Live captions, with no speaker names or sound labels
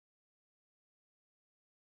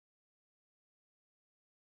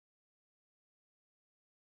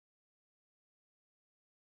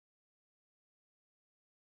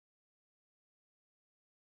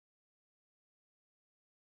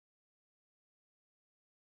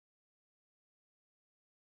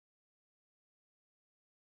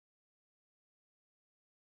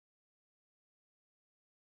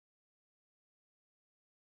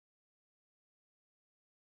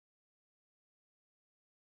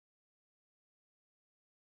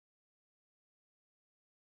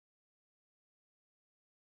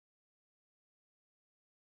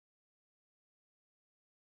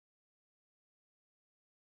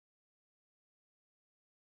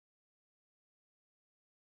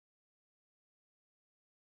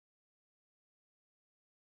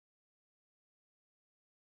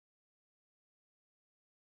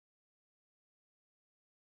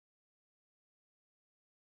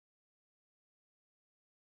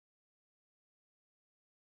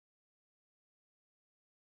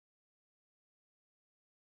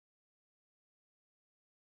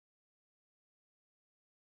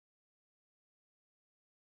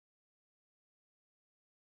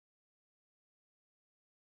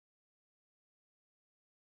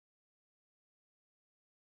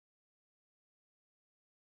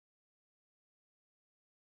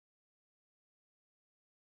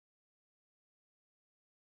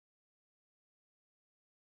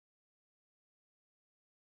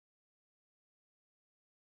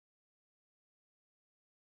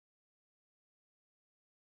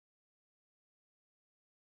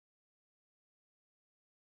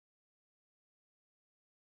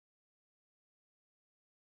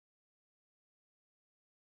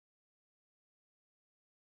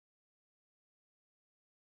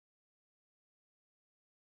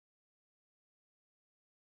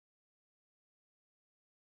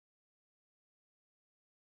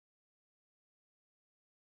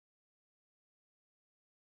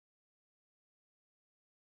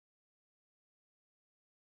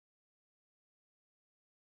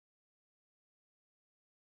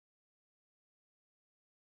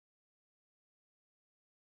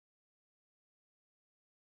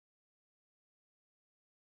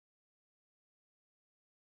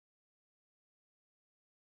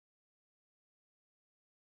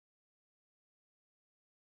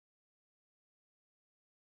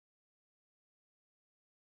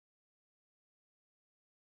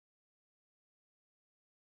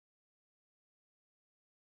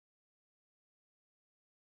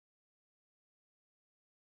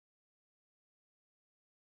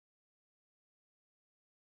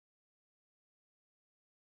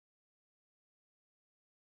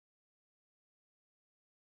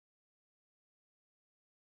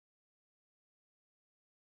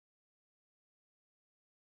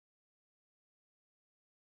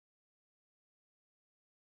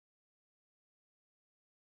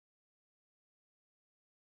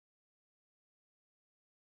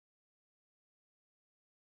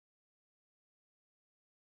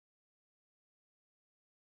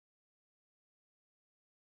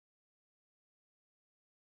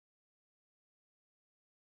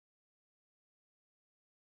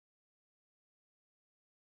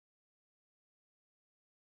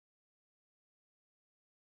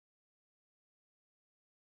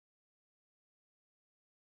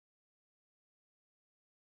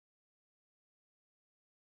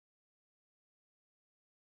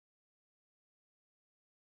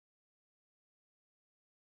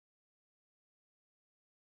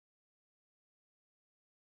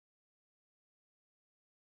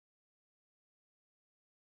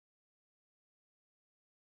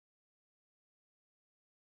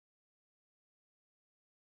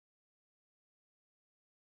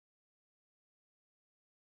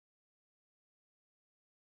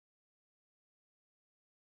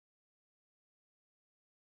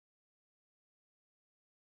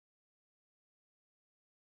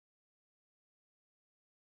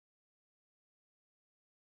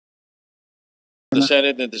The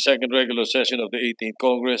Senate and the second regular session of the 18th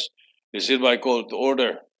Congress is hereby called to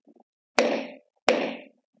order.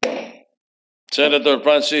 Senator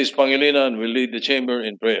Francis Pangilinan will lead the chamber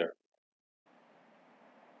in prayer.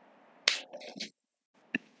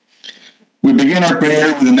 We begin our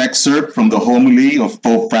prayer with an excerpt from the homily of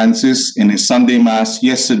Pope Francis in his Sunday Mass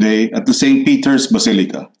yesterday at the St. Peter's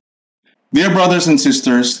Basilica. Dear brothers and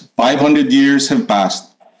sisters, 500 years have passed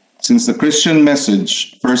since the Christian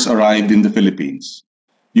message first arrived in the Philippines.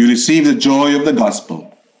 You received the joy of the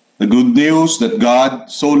gospel, the good news that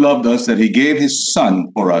God so loved us that he gave his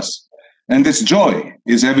Son for us, and this joy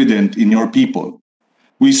is evident in your people.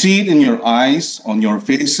 We see it in your eyes, on your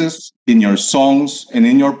faces, in your songs, and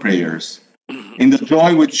in your prayers, in the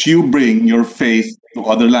joy which you bring your faith to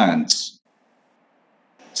other lands.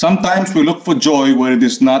 Sometimes we look for joy where it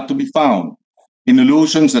is not to be found, in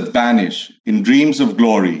illusions that vanish, in dreams of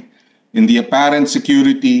glory, in the apparent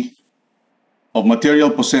security of material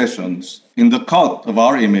possessions, in the cult of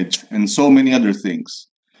our image, and so many other things.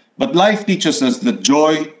 But life teaches us that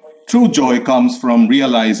joy, true joy, comes from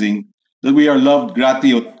realizing that we are loved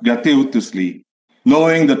gratuitously,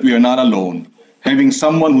 knowing that we are not alone, having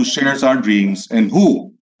someone who shares our dreams and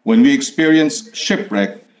who, when we experience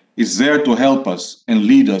shipwreck, is there to help us and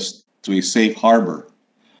lead us to a safe harbor.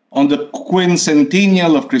 On the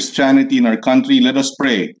quincentennial of Christianity in our country, let us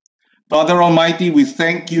pray. Father Almighty, we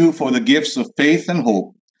thank you for the gifts of faith and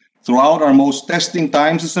hope. Throughout our most testing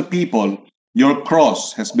times as a people, your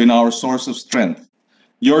cross has been our source of strength.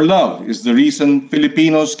 Your love is the reason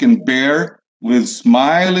Filipinos can bear with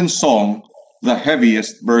smile and song the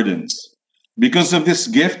heaviest burdens. Because of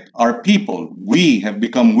this gift, our people, we have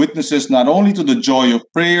become witnesses not only to the joy of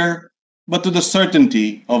prayer, but to the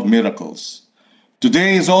certainty of miracles.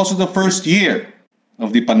 Today is also the first year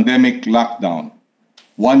of the pandemic lockdown.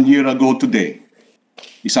 1 year ago today,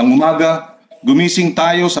 isang umaga, gumising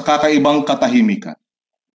tayo sa kakaibang katahimikan.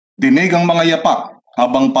 Dinig ang mga yapak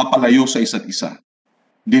habang papalayo sa isa't isa.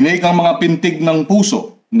 Dinig ang mga pintig ng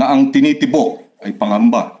puso na ang tinitibok ay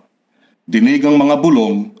pangamba. Dinig ang mga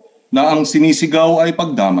bulong na ang sinisigaw ay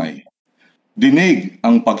pagdamay. Dinig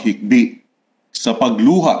ang paghikbi sa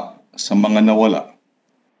pagluha sa mga nawala.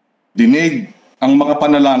 Dinig ang mga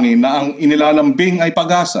panalangin na ang inilalambing ay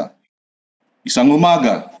pag-asa. Isang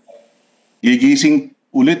umaga, gigising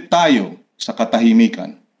ulit tayo sa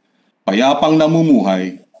katahimikan. Payapang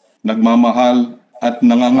namumuhay, nagmamahal at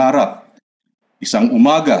nangangarap. Isang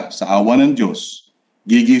umaga sa awa ng Diyos,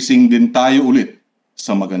 gigising din tayo ulit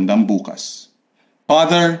sa magandang bukas.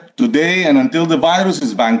 Father, today and until the virus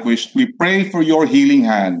is vanquished, we pray for your healing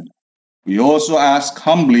hand. We also ask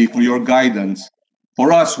humbly for your guidance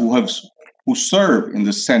for us who serve in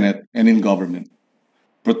the Senate and in government.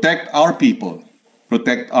 Protect our people,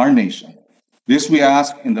 protect our nation. This we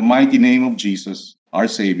ask in the mighty name of Jesus, our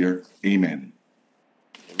Savior. Amen.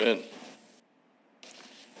 Amen.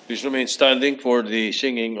 Please remain standing for the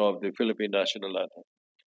singing of the Philippine National Anthem.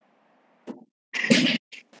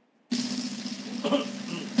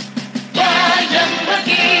 Bayang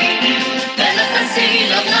magiging dala sa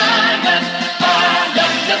silanganan,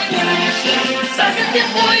 alam na puso, sa gatin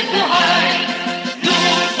mo'y buhay.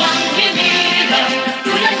 Lupang hinirang,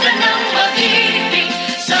 tulad ka ng mag-ibig,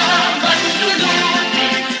 sa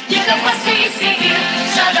manlulutin, di ka masisingil,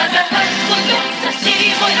 sa dagat at bundok, sa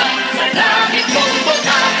simoy at sa langit mong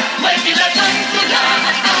buka, may dilagang tula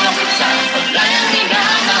at awit sa paglayang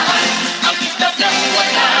minamahal. Ang istak ng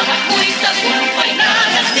wala at mo'y tagumpay na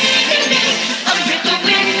nagtigilig, ang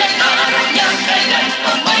bituin at araw niyang kailan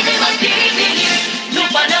pa may di magtigilig.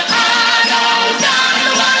 Lupa ng araw na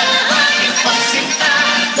lumalahang pagsinta,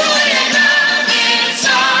 tulad langit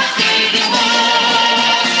sa tigil mo.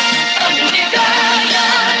 Ang ligaya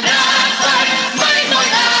dapat may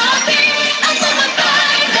malapit, ang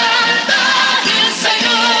mamatay na dahil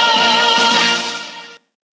sa'yo.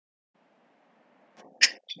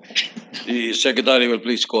 The Secretary will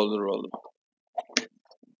please call the roll.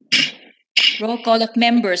 Roll call of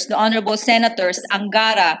members. The Honorable Senators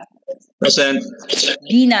Angara, Present.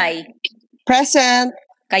 Binay, Present.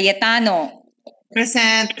 Cayetano,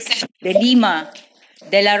 Present. De Lima,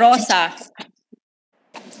 De La Rosa,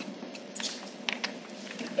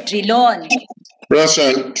 Drilon,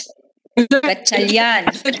 Present.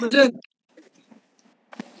 Gatchalian,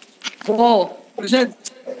 Go, Present.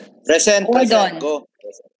 Gordon, Go.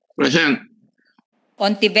 Present.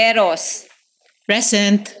 Ontiveros,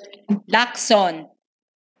 Present. Lacson,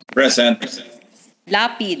 Present.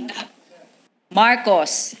 Lapid,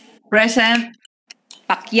 Marcos, Present.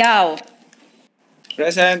 Pacquiao,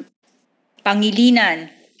 Present. Pangilinan,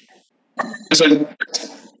 Present.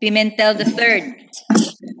 Pimentel III,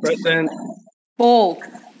 Present. Poe,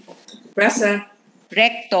 Present.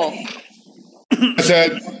 Recto,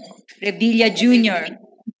 Present. Revilla Jr.,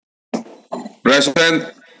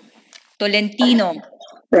 Present. Tolentino,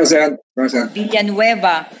 Present.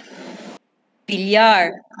 Villanueva,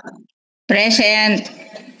 Villar, Present.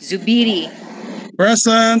 Zubiri.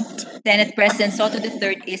 Present. Senate President Soto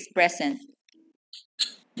III is present.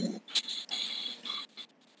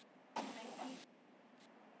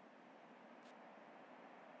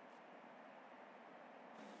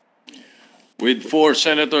 With 4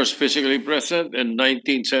 senators physically present and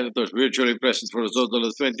 19 senators virtually present for a total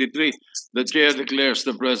of 23, the chair declares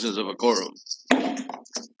the presence of a quorum.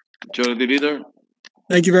 Majority Leader,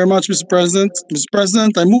 Thank you very much, Mr. President. Mr.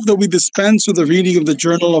 President, I move that we dispense with the reading of the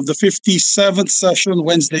Journal of the 57th Session,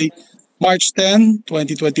 Wednesday, March 10,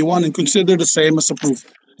 2021, and consider the same as approved.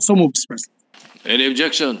 So moved, Mr. President. any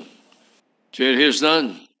objection? Chair hears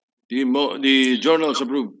none. The journal is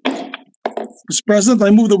approved. Mr. President,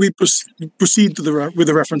 I move that we proceed to with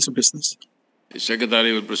the reference of business. The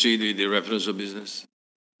Secretary will proceed with the reference of business.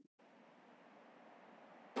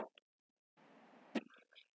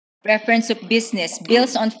 Reference of business,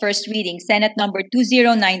 bills on first reading, Senate number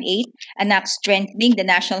 2098, an act strengthening the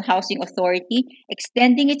National Housing Authority,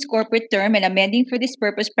 extending its corporate term and amending for this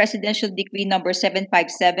purpose Presidential Decree number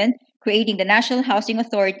 757, creating the National Housing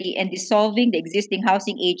Authority and dissolving the existing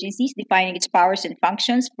housing agencies, defining its powers and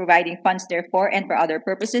functions, providing funds therefore and for other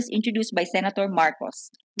purposes, introduced by Senator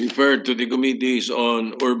Marcos. Referred to the committees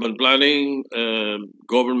on urban planning,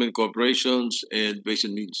 government corporations, and ways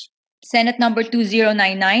and means. Senate number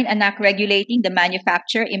 2099, an act regulating the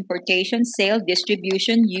manufacture, importation, sale,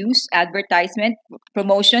 distribution, use, advertisement,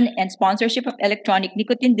 promotion, and sponsorship of electronic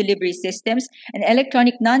nicotine delivery systems and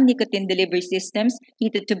electronic non-nicotine delivery systems,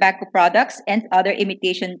 heated tobacco products, and other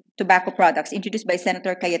imitation tobacco products, introduced by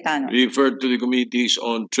Senator Cayetano. Referred to the committees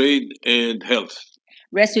on trade and health.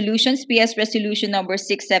 Resolutions, PS Resolution number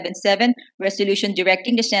 677, resolution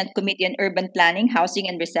directing the Senate Committee on Urban Planning, Housing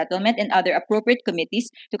and Resettlement, and other appropriate committees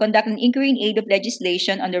to conduct an inquiry in aid of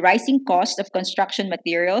legislation on the rising cost of construction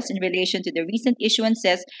materials in relation to the recent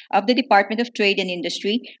issuances of the Department of Trade and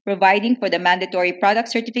Industry, providing for the mandatory product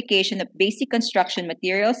certification of basic construction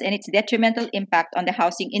materials and its detrimental impact on the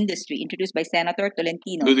housing industry, introduced by Senator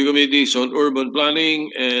Tolentino. To the committees on urban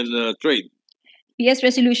planning and trade. PS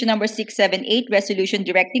Resolution number 678, resolution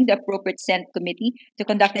directing the appropriate Senate committee to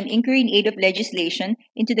conduct an inquiry in aid of legislation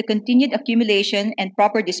into the continued accumulation and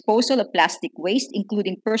proper disposal of plastic waste,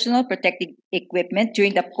 including personal protective equipment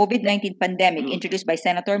during the COVID-19 pandemic, introduced by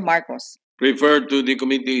Senator Marcos. Referred to the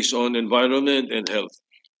committees on environment and health.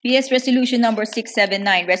 PS Resolution number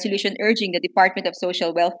 679, resolution urging the Department of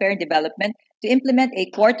Social Welfare and Development to implement a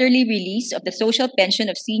quarterly release of the social pension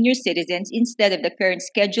of senior citizens instead of the current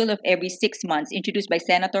schedule of every 6 months, introduced by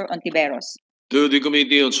Senator Ontiveros. To the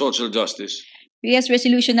Committee on Social Justice. PS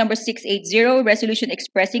Resolution number 680, resolution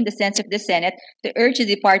expressing the sense of the Senate to urge the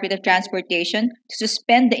Department of Transportation to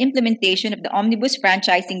suspend the implementation of the Omnibus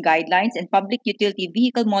Franchising Guidelines and Public Utility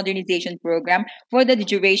Vehicle Modernization Program for the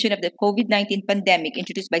duration of the COVID-19 pandemic,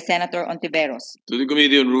 introduced by Senator Ontiveros. To the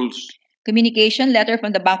Committee on Rules. Communication letter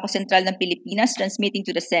from the Bangko Sentral ng Pilipinas transmitting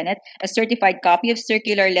to the Senate a certified copy of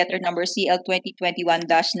circular letter number CL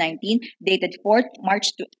 2021-19 dated 4th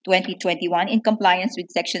March 2021 in compliance with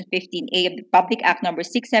Section 15A of the Public Act number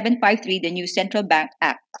 6753, the new Central Bank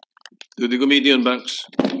Act. To the Committee on Banks.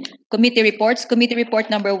 Committee reports. Committee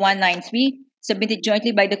report number 193, submitted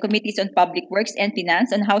jointly by the Committees on Public Works and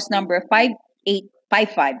Finance on House number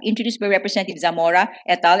 5855, introduced by Representative Zamora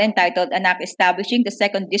et al., entitled An Act Establishing the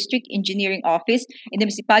Second District Engineering Office in the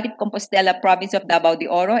Municipality of Compostela, Province of Davao de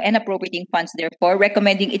Oro, and appropriating funds therefore,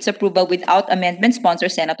 recommending its approval without amendment, sponsor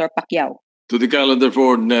Senator Pacquiao. To the calendar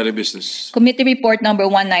for ordinary business. Committee report number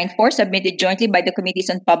 194, submitted jointly by the Committees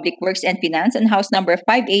on Public Works and Finance and House number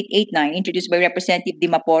 5889, introduced by Representative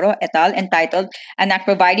Dimaporo et al., entitled An Act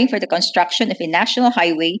Providing for the Construction of a National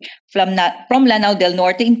Highway from Lanao del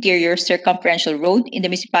Norte Interior Circumferential Road in the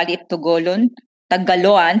Municipality of Tagaloan,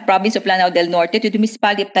 Province of Lanao del Norte, to the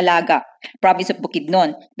Municipality of Talaga, Province of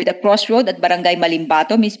Bukidnon, with a crossroad at Barangay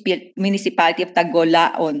Malimbato, Municipality of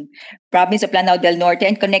Tagolaon, Province of Lanao del Norte,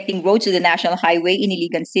 and connecting roads to the National Highway in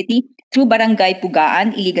Iligan City through Barangay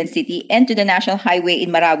Pugaan, Iligan City, and to the National Highway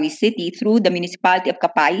in Marawi City through the Municipality of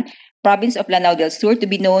Kapay, Province of Lanao del Sur, to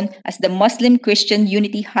be known as the Muslim Christian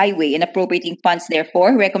Unity Highway, and appropriating funds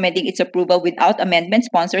therefore, recommending its approval without amendment,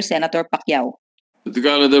 sponsor Senator Pacquiao. To the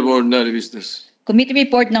calendar for ordinary business. Committee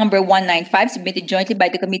Report number 195, submitted jointly by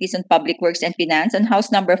the Committees on Public Works and Finance, and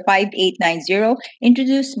House number 5890,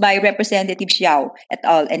 introduced by Representative Xiao et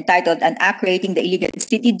al., entitled An Act Creating the Illegal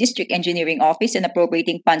City District Engineering Office and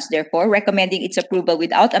Appropriating Funds Therefore, recommending its approval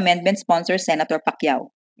without amendment, sponsor Senator Pacquiao.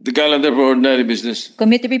 The calendar for ordinary business.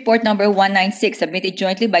 Committee Report number 196, submitted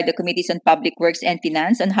jointly by the Committees on Public Works and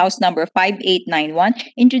Finance, and House number 5891,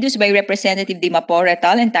 introduced by Representative Dimapor et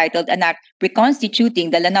al., entitled An Act Reconstituting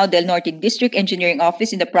the Lanao del Norte District Engineering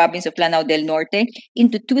Office in the province of Lanao del Norte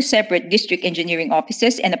into two separate district engineering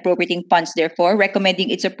offices and appropriating funds therefore, recommending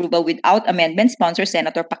its approval without amendment, sponsor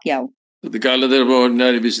Senator Pacquiao. The calendar for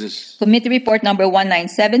ordinary business. Committee Report number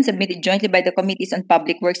 197, submitted jointly by the Committees on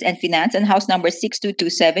Public Works and Finance, and House number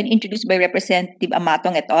 6227, introduced by Representative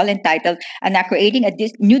Amatong et al., entitled An Act Creating a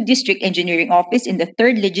New District Engineering Office in the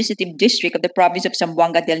 3rd Legislative District of the Province of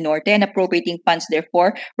Zamboanga del Norte and appropriating funds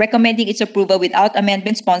therefore, recommending its approval without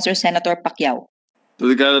amendment, sponsor Senator Pacquiao. To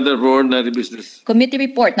the calendar for ordinary business. Committee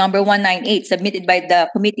Report number 198, submitted by the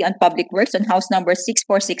Committee on Public Works on House number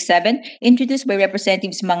 6467, introduced by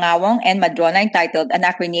Representatives Mangawang and Madrona, entitled An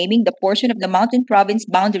Act Renaming the portion of the Mountain Province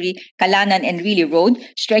boundary Kalanan and Really Road,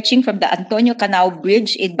 stretching from the Antonio Canao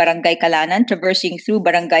Bridge in Barangay Kalanan, traversing through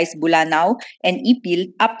barangays Bulanao and Ipil,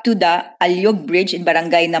 up to the Alyog Bridge in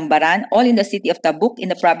Barangay Nambaran, all in the city of Tabuk in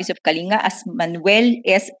the province of Kalinga as Manuel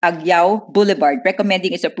S. Agyao Boulevard,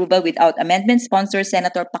 recommending its approval without amendment, sponsor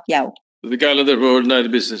Senator Pacquiao. To the calendar for ordinary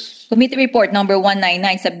business. Committee Report number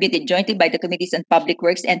 199, submitted jointly by the Committees on Public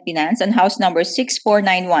Works and Finance, and House number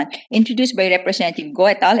 6491, introduced by Representative Go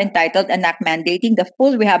et al., entitled An Act Mandating the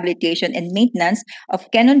Full Rehabilitation and Maintenance of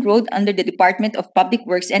Cannon Road under the Department of Public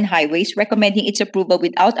Works and Highways, recommending its approval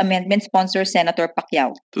without amendment, sponsor Senator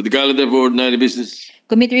Pacquiao. To the calendar for ordinary business.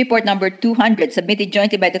 Committee Report number 200, submitted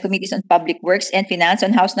jointly by the Committees on Public Works and Finance,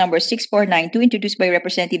 and House number 6492, introduced by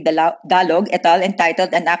Representative Dalog et al.,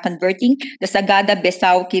 entitled An Act Converting the Sagada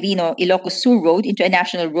Besao Quirino Ilocos Sur Road into a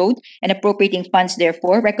national road and appropriating funds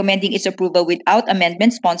therefore, recommending its approval without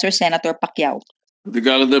amendment, sponsor Senator Pacquiao. The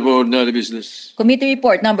calendar for ordinary business. Committee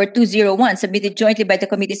Report number 201, submitted jointly by the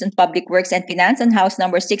Committees on Public Works and Finance, and House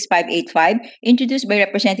number 6585, introduced by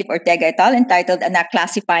Representative Ortega et al., entitled An Act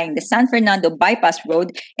Classifying the San Fernando Bypass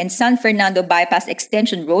Road and San Fernando Bypass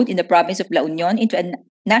Extension Road in the province of La Union into a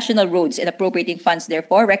national roads and appropriating funds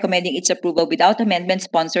therefore, recommending its approval without amendment,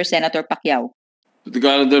 sponsor Senator Pacquiao. To the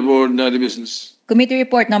calendar for ordinary business. Committee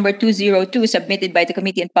Report number 202, submitted by the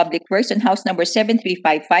Committee on Public Works and House number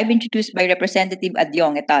 7355, introduced by Representative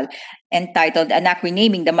Adyong et al., entitled An Act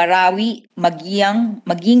Renaming the Marawi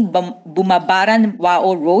Maging Bumabaran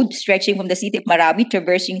Wao Road, stretching from the city of Marawi,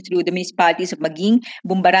 traversing through the municipalities of Maging,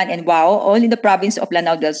 Bumbaran, and Wao, all in the province of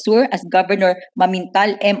Lanao del Sur, as Governor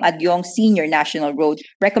Mamintal M. Adyong Senior National Road,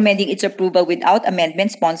 recommending its approval without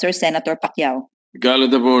amendment, sponsor Senator Pacquiao. The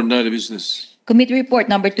calendar for ordinary business. Committee Report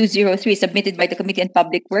number 203, submitted by the Committee on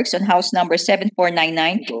Public Works on House number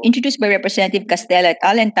 7499, introduced by Representative Castella et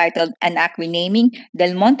al., entitled An Act Renaming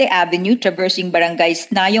Del Monte Avenue, traversing barangays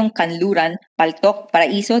Nayong, Kanluran, Paltok,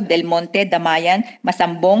 Paraiso, Del Monte, Damayan,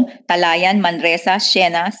 Masambong, Talayan, Manresa,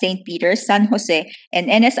 Siena, St. Peter, San Jose, and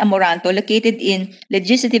NS Amoranto, located in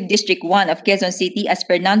Legislative District 1 of Quezon City as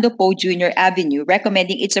Fernando Poe Jr. Avenue,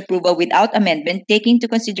 recommending its approval without amendment, taking into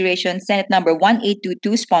consideration Senate number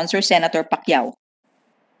 1822, sponsor Senator Pacquiao.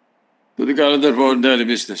 To the calendar for ordinary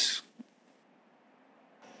business.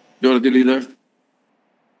 Majority Leader.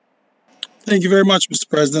 Thank you very much, Mr.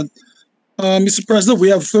 President. Mr. President, we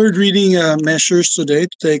have third reading measures today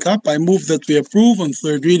to take up. I move that we approve on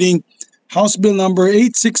third reading House Bill number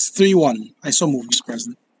 8631. I so move, Mr.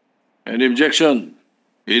 President. Any objection?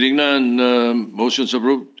 Hearing none, motion's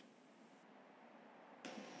approved.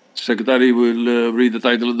 Secretary will read the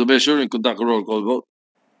title of the measure and conduct a roll call vote.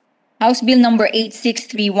 House Bill number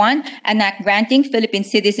 8631, An Act Granting Philippine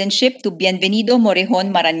Citizenship to Bienvenido Morejon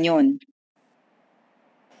Marañon.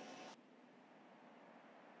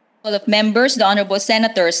 All of members, the Honorable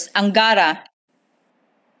Senators Angara,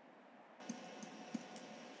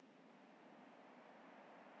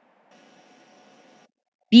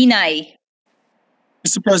 Binay.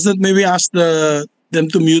 Mr. President, may we ask them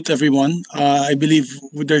to mute everyone? I believe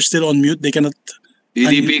they're still on mute. They cannot.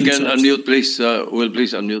 EDP can themselves. unmute, please.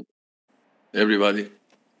 Please unmute everybody.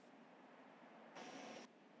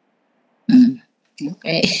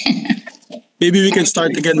 Okay. Maybe we can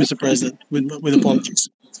start again, Mr. President, with apologies.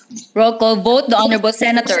 Roll call vote, the Honorable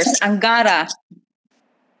Senators Angara,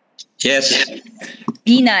 Yes.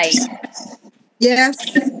 Binay, Yes.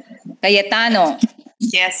 Cayetano,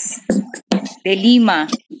 Yes. De Lima,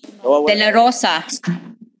 De La Rosa,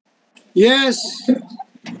 Yes.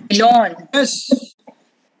 Pilon, Yes.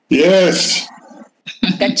 Yes.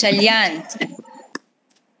 Gatchalian.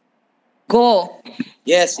 Go.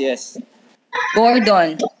 Yes, yes.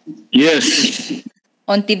 Gordon. Yes.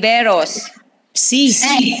 Ontiveros. C.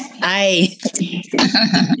 I.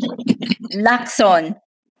 Lacson.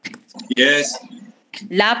 Yes.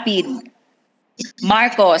 Lapid.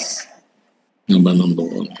 Marcos. Number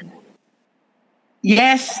one.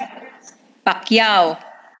 Yes. Pacquiao.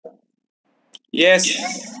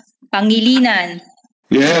 Yes. Pangilinan.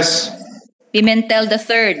 Yes. Pimentel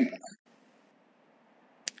III.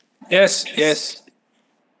 Yes, yes.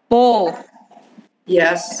 Poe.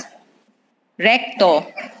 Yes. Recto.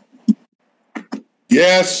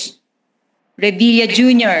 Yes. Revilla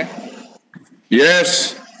Jr.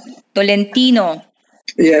 Yes. Tolentino.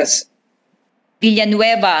 Yes.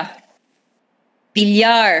 Villanueva.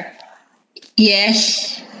 Villar.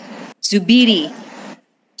 Yes. Zubiri.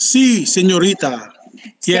 Si, señorita.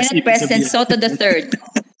 Yes, Senate Ibig President sabihin. Soto III.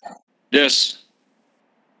 Yes.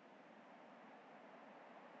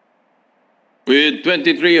 With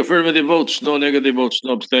 23 affirmative votes, no negative votes,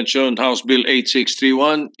 no abstention, House Bill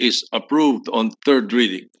 8631 is approved on third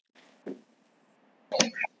reading.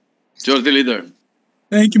 Majority Leader.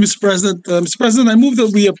 Thank you, Mr. President. Mr. President, I move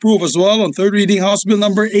that we approve as well on third reading House Bill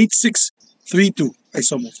number 8632. I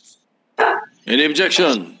so move. Any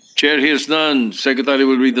objection? Chair hears none. Secretary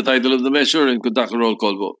will read the title of the measure and conduct a roll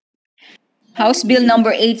call vote. House Bill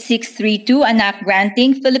number 8632, an act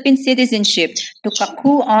granting Philippine citizenship to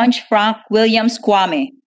Kaku Ange Frank Williams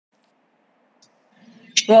Kwame.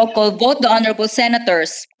 Roll call vote, the Honorable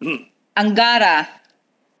Senators. Angara.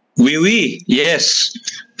 Oui. Yes.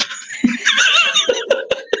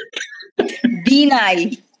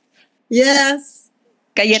 Binay. Yes.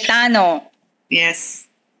 Cayetano. Yes.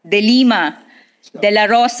 De Lima. De La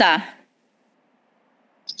Rosa.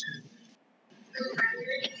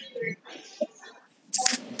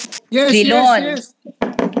 Yes. Drilon.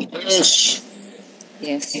 Yes.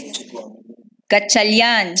 Yes.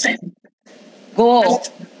 Gatchalian. Go.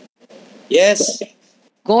 Yes.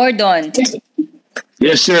 Gordon.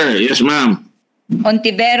 Yes, sir. Yes, ma'am.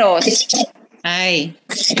 Ontiveros. I.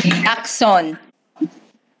 Axon.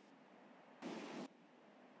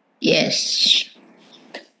 Yes.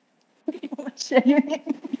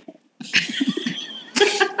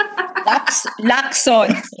 Lacson.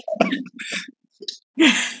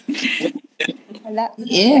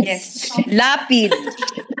 Yes. Lapid.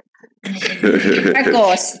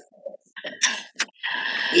 Marcos.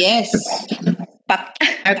 Yes. Pac-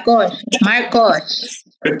 Marcos.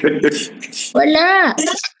 Wala.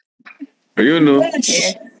 Ayun, no?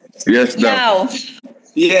 Yes, daw. Yao.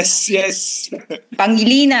 Yes.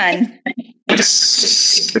 Pangilinan.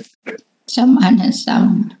 Sama na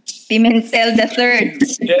sama. Pimentel III.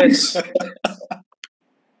 Yes.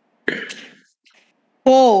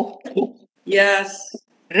 Poe. Yes.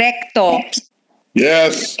 Recto.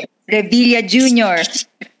 Yes. Revilla Jr.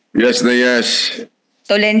 Yes na yes.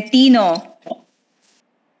 Tolentino.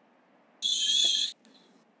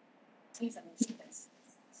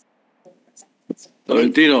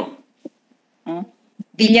 Tolentino.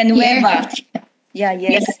 Villanueva. Yeah,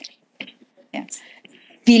 yes. Yeah.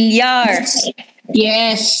 Villar.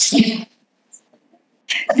 Yes.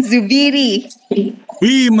 Zubiri.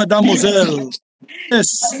 Oui, mademoiselle.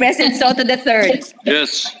 Yes. President Soto III.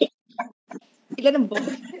 Yes.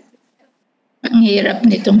 Ang hirap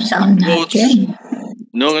nitong sound Votes. natin.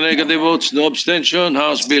 No negative votes, no abstention.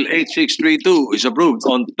 House Bill 8632 is approved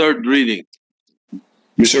on third reading.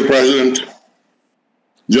 Mr. President,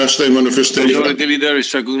 just a manifestation. Majority Leader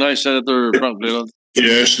is recognized, Senator Frank Leon.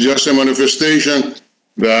 Yes, just a manifestation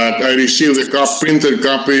that I received a printed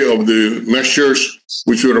copy of the measures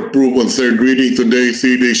which were approved on third reading today,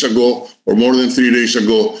 3 days ago, or more than 3 days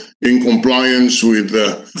ago, in compliance with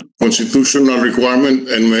the constitutional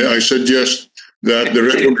requirement. And may I suggest that the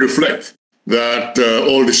record reflect that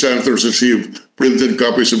all the senators received printed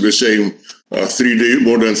copies of the same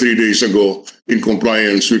more than 3 days ago in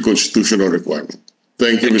compliance with constitutional requirement.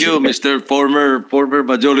 Thank you, Thank you, Mr. Former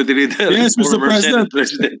Majority Leader. Yes, Mr. former Senate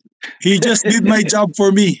President. President. He just did my job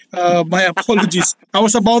for me. My apologies. I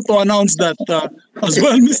was about to announce that as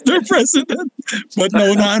well, Mr. President. But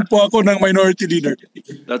naunahan po ako ng minority leader.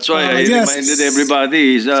 That's why I Yes. reminded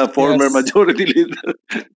everybody he's a former Yes. Majority Leader.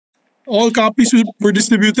 All copies were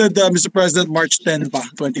distributed, Mr. President, March 10 pa,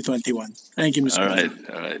 2021. Thank you, Mr. All President.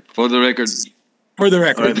 right. For the record. For the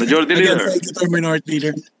record. All right, Majority Again, Leader. thank you to our minority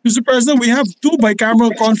leader. Mr. President, we have two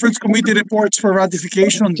bicameral conference committee reports for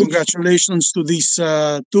ratification. Congratulations to these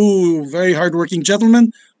two very hardworking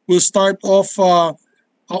gentlemen. We'll start off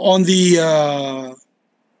on the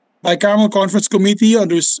Bicameral Conference Committee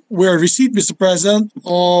where receipt, Mr. President,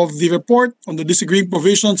 of the report on the disagreeing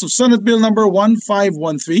provisions of Senate Bill number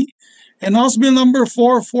 1513 and House Bill number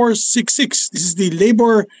 4466. This is the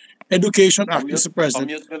Labor Education Act, Mr.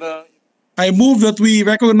 President. I move that we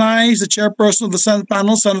recognize the chairperson of the Senate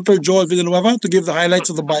panel, Senator Joel Villanueva, to give the highlights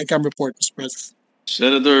of the BICAM report, Mr. President.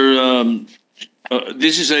 Senator,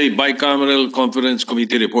 this is a bicameral conference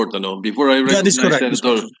committee report. Before I That is recognize correct,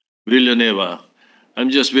 Mr. Senator Villanueva, I'm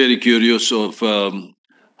just very curious of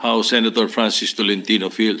how Senator Francis Tolentino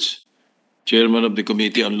feels, chairman of the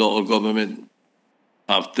Committee on Local Government,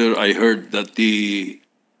 after I heard that the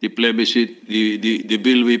plebiscite, the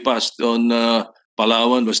bill we passed on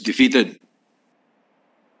Palawan was defeated.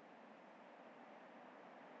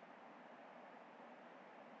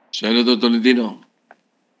 Senator Tolentino.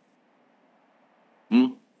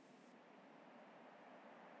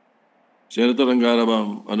 Senator Angara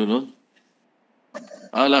ba ano nun?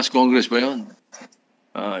 Last Congress pa yun.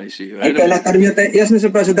 I see. I cannot unmute. Yes,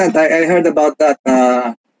 Mr. President, I heard about that.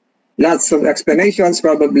 Lots of explanations,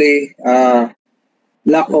 probably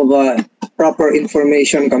lack of proper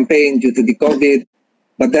information campaign due to the COVID.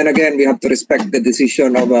 But then again, we have to respect the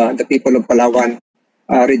decision of the people of Palawan,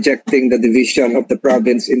 rejecting the division of the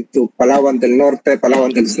province into Palawan del Norte,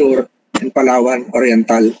 Palawan del Sur, and Palawan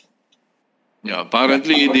Oriental. Yeah,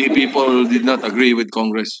 apparently the people did not agree with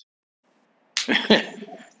Congress.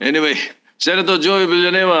 Anyway, Senator Joy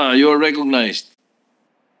Villanueva, you are recognized.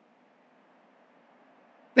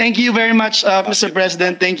 Thank you very much, Mr.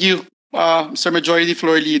 President. Thank you, Mr. Majority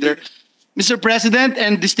Floor Leader. Mr. President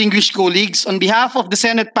and distinguished colleagues, on behalf of the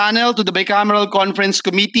Senate panel to the Bicameral Conference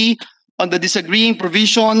Committee on the disagreeing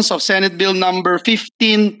provisions of Senate Bill number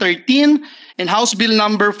 1513 and House Bill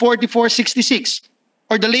number 4466,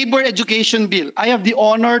 or the Labor Education Bill, I have the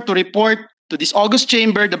honor to report to this August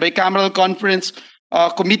chamber the Bicameral Conference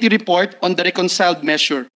Committee report on the reconciled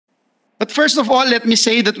measure. But first of all, let me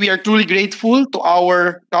say that we are truly grateful to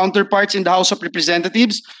our counterparts in the House of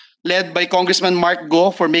Representatives, led by Congressman Mark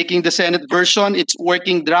Go, for making the Senate version its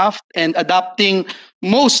working draft and adopting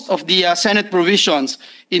most of the Senate provisions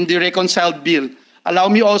in the reconciled bill. Allow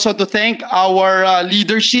me also to thank our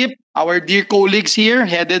leadership, our dear colleagues here,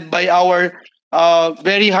 headed by our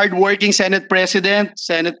very hardworking Senate President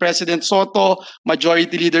Soto,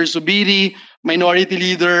 Majority Leader Zubiri, Minority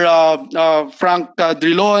Leader Frank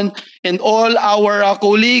Drilon, and all our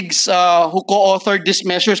colleagues who co-authored this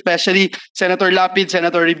measure, especially Senator Lapid,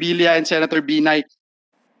 Senator Revilla, and Senator Binay.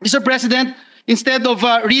 Mr. President, instead of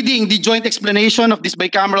reading the joint explanation of this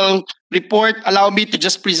bicameral report, allow me to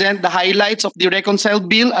just present the highlights of the reconciled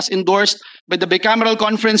bill as endorsed by the Bicameral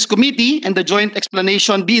Conference Committee, and the joint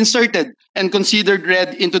explanation be inserted and considered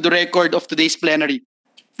read into the record of today's plenary.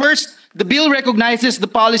 First, the bill recognizes the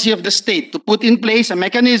policy of the state to put in place a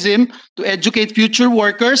mechanism to educate future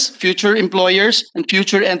workers, future employers, and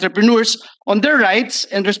future entrepreneurs on their rights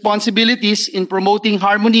and responsibilities in promoting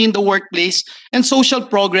harmony in the workplace and social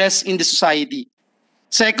progress in the society.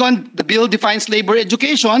 Second, the bill defines labor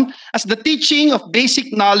education as the teaching of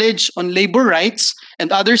basic knowledge on labor rights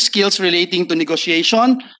and other skills relating to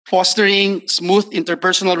negotiation, fostering smooth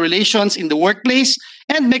interpersonal relations in the workplace,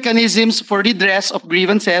 and mechanisms for redress of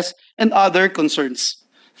grievances and other concerns.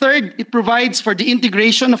 Third, it provides for the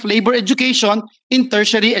integration of labor education in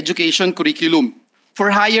tertiary education curriculum.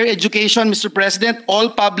 For higher education, Mr. President, all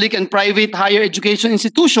public and private higher education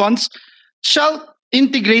institutions shall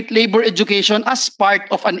integrate labor education as part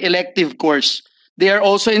of an elective course. They are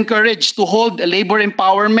also encouraged to hold a labor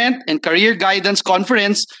empowerment and career guidance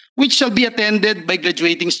conference, which shall be attended by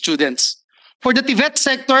graduating students. For the TVET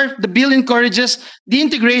sector, the bill encourages the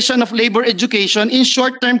integration of labor education in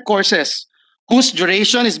short-term courses, whose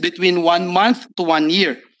duration is between 1 month to 1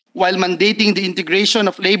 year, while mandating the integration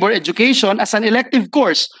of labor education as an elective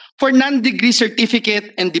course for non-degree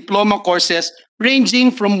certificate and diploma courses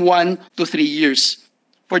ranging from 1 to 3 years.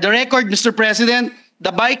 For the record, Mr. President,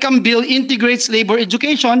 the BICAM bill integrates labor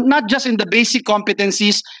education not just in the basic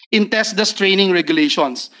competencies in TESDA's training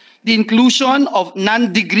regulations. The inclusion of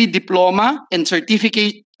non-degree diploma and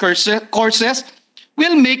certificate courses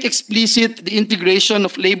will make explicit the integration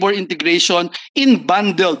of labor integration in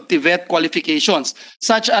bundled TVET qualifications,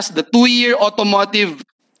 such as the 2-year automotive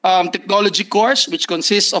technology course, which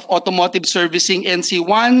consists of automotive servicing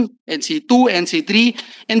NC1, NC2, NC3,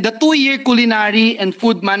 and the 2-year culinary and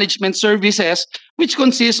food management services, which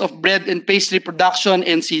consists of bread and pastry production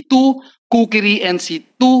NC2, Cookery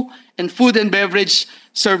NC2, and Food and Beverage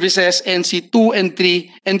Services NC2 and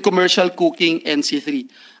 3, and Commercial Cooking NC3.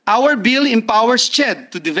 Our bill empowers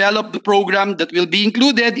CHED to develop the program that will be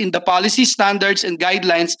included in the policy standards and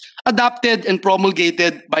guidelines adopted and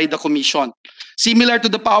promulgated by the Commission. Similar to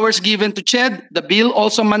the powers given to CHED, the bill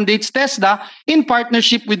also mandates TESDA in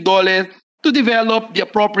partnership with DOLE to develop the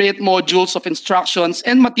appropriate modules of instructions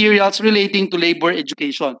and materials relating to labor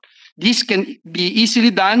education. This can be easily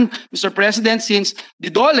done, Mr. President, since the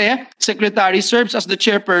DOLE Secretary serves as the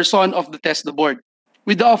chairperson of the TESDA board.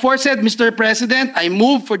 With the aforesaid, Mr. President, I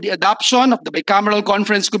move for the adoption of the Bicameral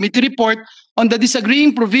Conference Committee report on the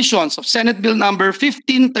disagreeing provisions of Senate Bill number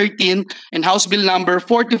 1513 and House Bill number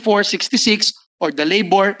 4466 or the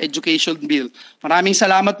Labor Education Bill. Maraming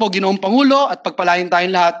salamat po, Ginoong Pangulo, at pagpalain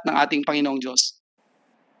tayong lahat ng ating Panginoong Diyos.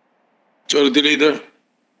 Majority Leader.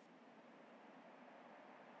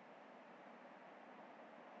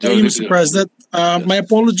 Thank you, Mr. President. My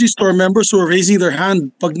apologies to our members who are raising their hand.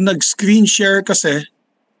 Pag nag-screen share kasi,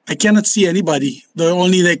 I cannot see anybody. There are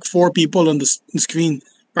only like 4 people on the screen.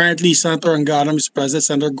 Apparently, Senator Angara, Mr. President,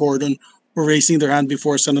 Senator Gordon were raising their hand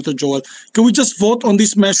before Senator Joel. Can we just vote on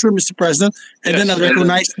this measure, Mr. President? And then I'll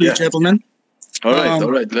recognize the gentleman. All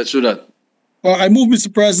right, let's do that. I move,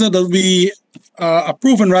 Mr. President, that we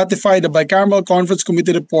approve and ratify the Bicameral Conference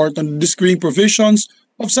Committee report on the disagreeing provisions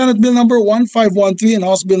of Senate Bill number 1513 and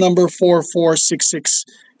House Bill number 4466.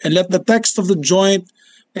 And let the text of the joint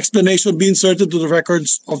explanation be inserted to the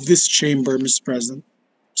records of this chamber, Mr. President.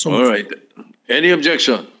 So All right. Any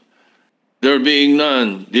objection? There being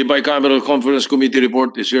none, the Bicameral Conference Committee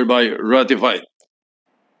report is hereby ratified.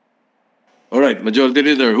 All right, Majority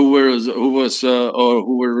Leader, who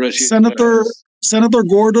were raising? Senator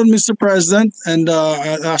Gordon, Mr. President, and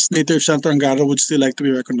I asked later if Senator Angara would still like to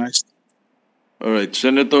be recognized. All right,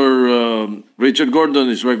 Senator Richard Gordon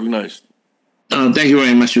is recognized. Thank you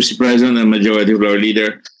very much, Mr. President and Majority Floor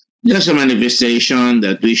Leader. Just a manifestation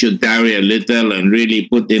that we should tarry a little and really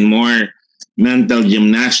put in more mental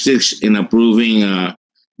gymnastics in approving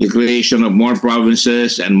the creation of more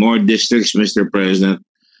provinces and more districts, Mr. President.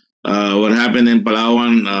 What happened in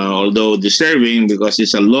Palawan, although disturbing because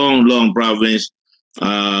it's a long, long province,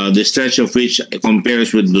 the stretch of which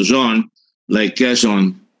compares with Luzon, like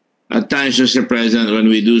Quezon. At times, Mr. President, when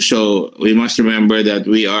we do so, we must remember that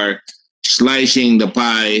we are slicing the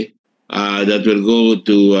pie that will go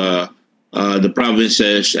to the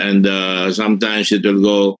provinces, and sometimes it will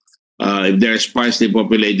go, if they're sparsely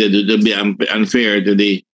populated, it will be unfair to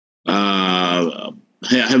the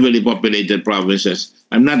heavily populated provinces.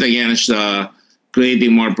 I'm not against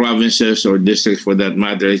creating more provinces or districts for that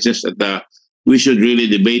matter. It's just that we should really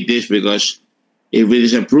debate this, because if it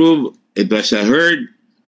is approved, it was heard.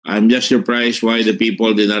 I'm just surprised why the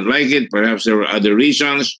people did not like it. Perhaps there were other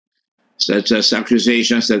reasons, such as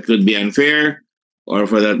accusations that could be unfair, or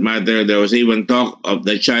for that matter, there was even talk of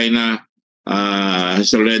that China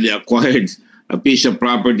has already acquired a piece of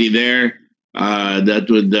property there that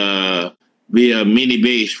would be a mini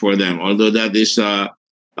base for them. Although that is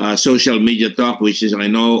social media talk, which is, I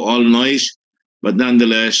know, all noise, but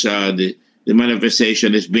nonetheless, the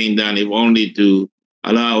manifestation is being done if only to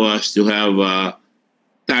allow us to have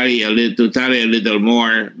tarry a little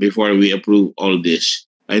more before we approve all this.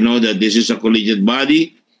 I know that this is a collegiate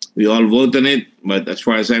body. We all vote on it, but as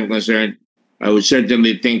far as I'm concerned, I would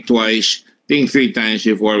certainly think 3 times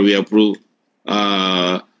before we approve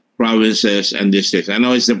provinces and districts. I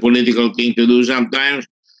know it's a political thing to do sometimes,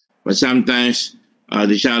 but sometimes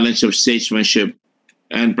the challenge of statesmanship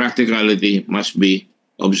and practicality must be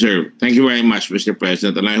observed. Thank you very much, Mr.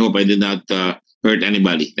 President, and I hope I did not hurt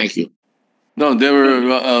anybody. Thank you. No, there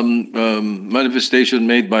were manifestation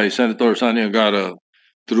made by Senator Sani Angara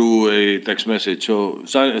through a text message. So,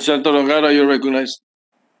 Senator Angara, you're recognized.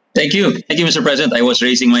 Thank you. Thank you, Mr. President. I was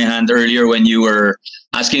raising my hand earlier when you were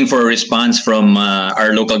asking for a response from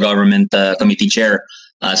our local government committee chair,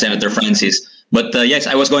 Senator Francis. But yes,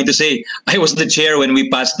 I was going to say, I was the chair when we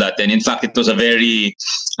passed that. And in fact, it was a very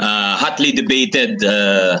hotly debated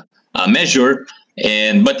measure.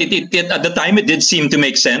 But it at the time, it did seem to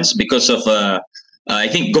make sense because of, I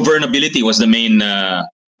think, governability was the main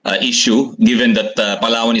issue, given that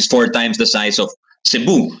Palawan is 4 times the size of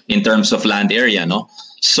Cebu in terms of land area, no?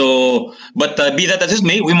 So, but be that as it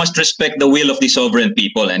may, we must respect the will of the sovereign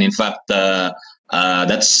people. And in fact,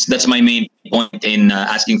 that's my main point in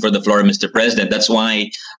asking for the floor, Mr. President. That's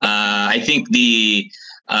why I think the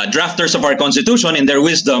drafters of our constitution, in their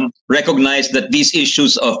wisdom, recognize that these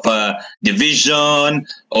issues of division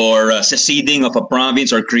or seceding of a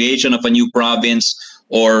province or creation of a new province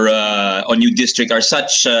or on new district are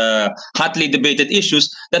such hotly debated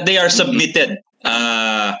issues that they are submitted.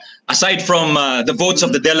 Aside from the votes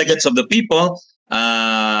of the delegates of the people,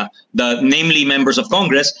 namely members of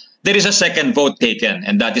Congress, there is a second vote taken,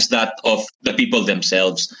 and that is that of the people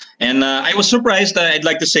themselves. And I was surprised, I'd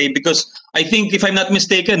like to say, because I think, if I'm not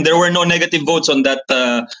mistaken, there were no negative votes on that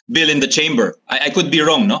bill in the chamber. I could be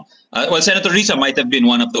wrong, no? Well, Senator Risa might have been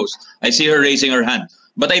one of those. I see her raising her hand.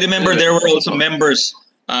 But I remember there were also members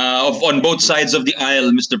on both sides of the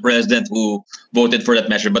aisle, Mr. President, who voted for that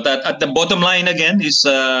measure. But at the bottom line, again, is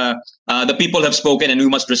the people have spoken, and we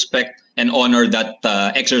must respect and honor that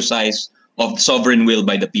exercise of sovereign will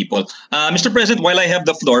by the people. Mr. President, while I have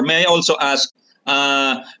the floor, may I also ask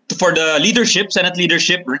for the leadership, Senate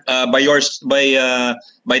leadership, by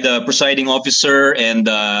the presiding officer and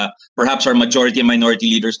perhaps our majority and minority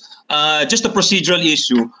leaders, just a procedural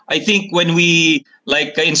issue. I think when we,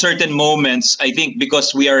 like in certain moments, I think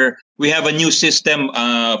because we have a new system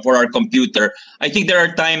for our computer, I think there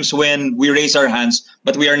are times when we raise our hands,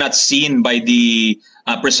 but we are not seen by the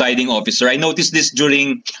presiding officer. I noticed this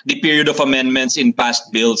during the period of amendments in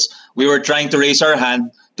past bills. We were trying to raise our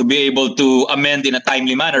hand to be able to amend in a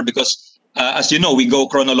timely manner because, as you know, we go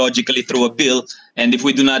chronologically through a bill, and if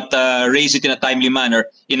we do not raise it in a timely manner,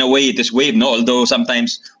 in a way it is waived, no? Although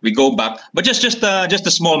sometimes we go back. But just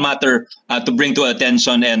a small matter to bring to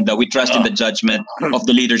attention, and we trust in the judgment of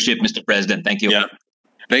the leadership, Mr. President. Thank you. Yeah.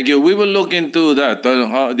 Thank you. We will look into that,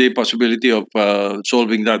 the possibility of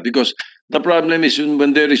solving that, because the problem is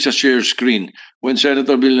when there is a share screen. When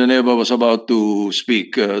Senator Villanueva was about to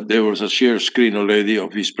speak, there was a share screen already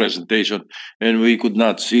of his presentation, and we could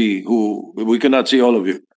not see all of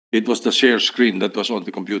you. It was the share screen that was on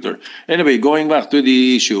the computer. Anyway, going back to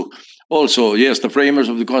the issue, also, yes, the framers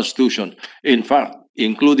of the Constitution, in fact,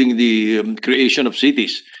 including the creation of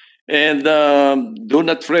cities. And do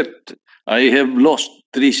not fret, I have lost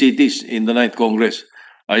 3 cities in the 9th Congress.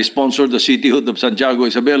 I sponsored the cityhood of Santiago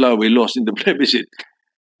Isabela. We lost in the plebiscite.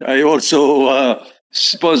 I also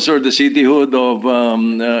sponsored the cityhood of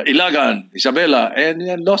Ilagan, Isabela,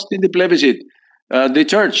 and lost in the plebiscite. The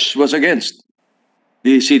church was against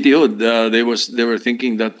the cityhood. They were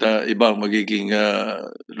thinking that ibang magiging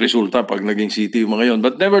resulta pag naging city yung mga yon.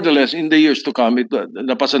 But nevertheless, in the years to come,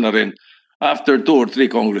 napasa na rin after 2 or 3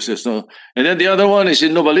 congresses. No? And then the other one is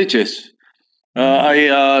in Novaliches.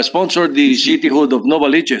 I sponsored the cityhood of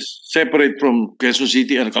Novaliches, separate from Quezon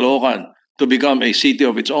City and Caloocan, to become a city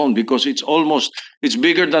of its own, because it's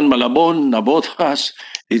bigger than Malabon, Navotas,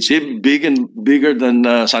 it's bigger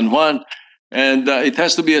than San Juan, and it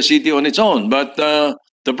has to be a city on its own. But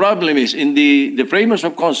the problem is, in the framers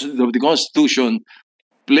of the Constitution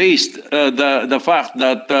placed the fact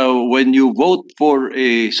that when you vote for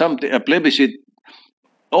a plebiscite,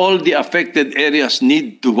 all the affected areas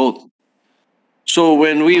need to vote. So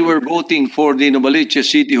when we were voting for the Novaliches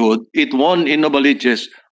cityhood, it won in Novaliches,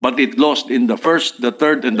 but it lost in the 1st, the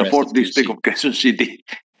 3rd, and the 4th district of Quezon City.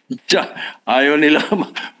 Ayaw nila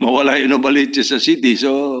mawala yung Novaliches sa city.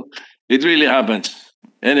 So it really happens.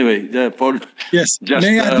 Anyway, yes, just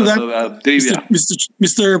may I add to that? trivia.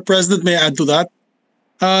 Mr. President, may I add to that?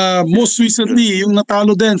 Most recently, yung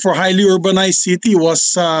natalo din for highly urbanized city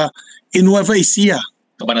was in Nueva Ecija.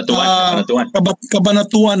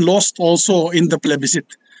 Cabanatuan lost also in the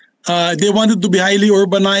plebiscite. They wanted to be highly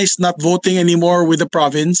urbanized, not voting anymore with the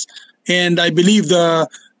province. And I believe the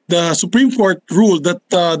Supreme Court ruled that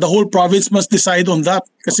the whole province must decide on that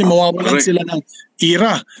kasi mawawalan sila ng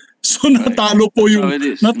IRA. So natalo po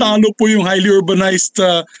yung highly urbanized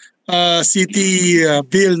city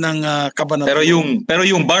bill ng Cabanatuan. Pero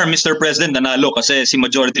yung bar, Mr. President, nanalo kasi si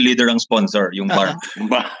Majority Leader ang sponsor, yung bar.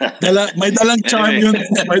 May dalang charm yun.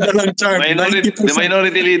 May dalang charm. The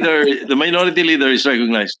minority leader is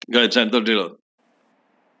recognized. Go ahead, Senator Drilon.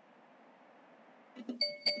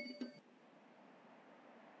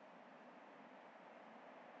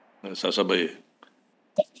 Sasabay.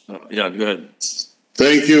 Yeah, go ahead.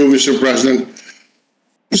 Thank you, Mr. President.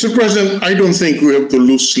 Mr. President, I don't think we have to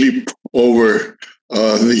lose sleep over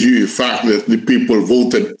the fact that the people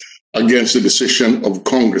voted against the decision of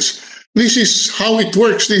Congress. This is how it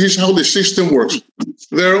works. This is how the system works.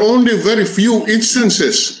 There are only very few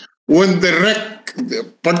instances when direct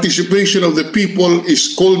participation of the people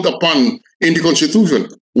is called upon in the Constitution.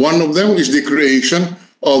 One of them is the creation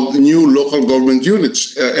of new local government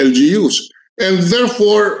units, LGUs. And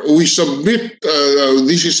therefore, we submit,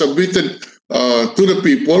 this is submitted to the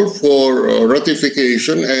people for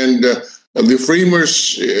ratification, and the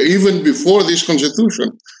framers, even before this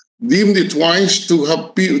Constitution, deemed it wise to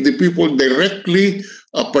have the people directly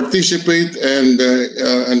participate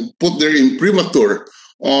and put their imprimatur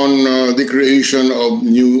on the creation of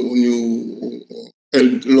new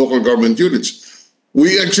local government units.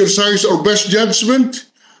 We exercise our best judgment.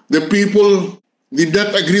 The people did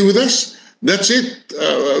not agree with us. That's it,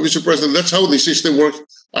 Mr. President. That's how the system works.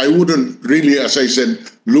 I wouldn't really, as I said,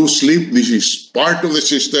 lose sleep. This is part of the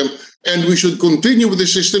system, and we should continue with the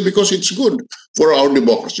system because it's good for our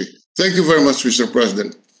democracy. Thank you very much, Mr.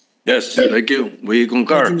 President. Yes, thank you. We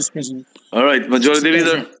concur. Thank you, Mr. President. All right, Majority Mr. Leader.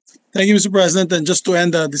 President. Thank you, Mr. President. And just to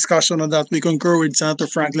end the discussion on that, we concur with Senator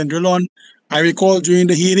Franklin Drilon. I recall during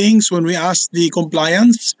the hearings when we asked the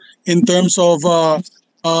compliance in terms of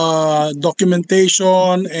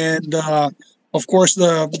documentation and, of course,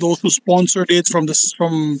 those who sponsored it from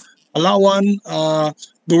Palawan.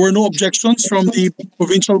 There were no objections from the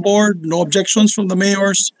provincial board, no objections from the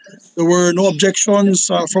mayors. There were no objections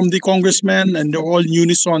from the congressmen, and they're all in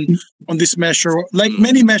unison on this measure, like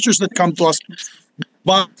many measures that come to us.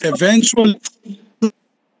 But eventually,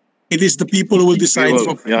 it is the people who will decide.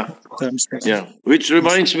 Yeah. Which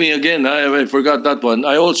reminds me again, I forgot that one.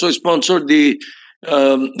 I also sponsored the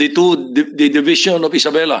division of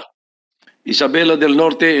Isabela del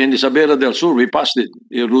Norte and Isabela del Sur. We passed it.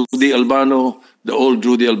 Rudy Albano, the old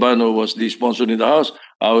Rudy Albano, was the sponsor in the House.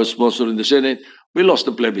 I was sponsor in the Senate. We lost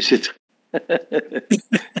the plebiscite.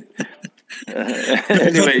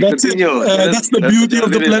 Anyway, that's continue. That's the beauty of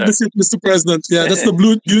the plebiscite, Mr. President. Yeah, that's the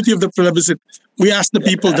beauty of the plebiscite. We ask the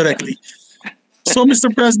people directly. So,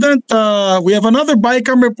 Mr. President, we have another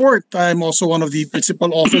BICAM report. I'm also one of the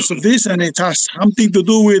principal authors of this, and it has something to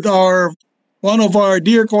do with one of our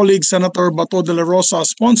dear colleagues, Senator Bato de la Rosa,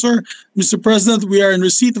 sponsor. Mr. President, we are in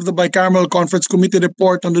receipt of the Bicameral Conference Committee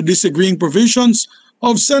report on the disagreeing provisions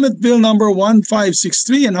of Senate Bill number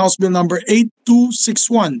 1563 and House Bill number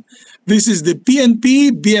 8261. This is the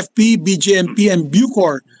PNP, BFP, BJMP, and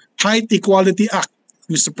Bucor Height Equality Act,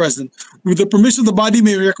 Mr. President. With the permission of the body,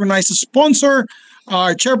 may we recognize the sponsor,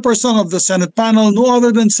 our chairperson of the Senate panel, no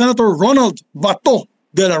other than Senator Ronald Bato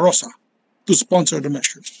de la Rosa, to sponsor the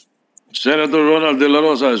measures. Senator Ronald de la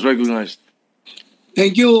Rosa is recognized.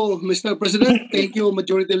 Thank you, Mr. President. Thank you,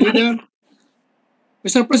 Majority Leader.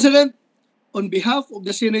 Mr. President, on behalf of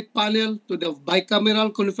the Senate panel to the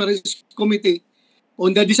Bicameral Conference Committee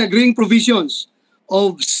on the disagreeing provisions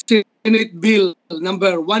of Senate Bill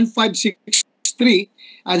number 1563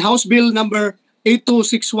 and House Bill number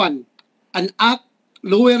 8261, an act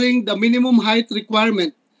lowering the minimum height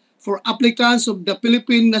requirement for applicants of the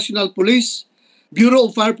Philippine National Police, Bureau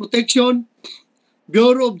of Fire Protection,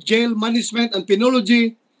 Bureau of Jail Management and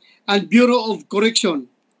Penology, and Bureau of Correction,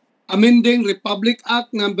 amending Republic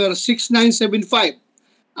Act number 6975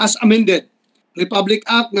 as amended, Republic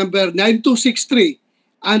Act number 9263,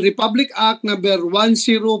 and Republic Act number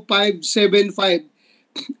 10575,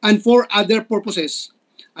 and for other purposes.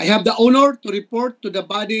 I have the honor to report to the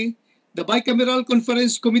body the Bicameral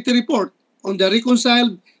Conference Committee report on the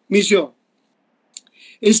reconciled measure.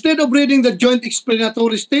 Instead of reading the joint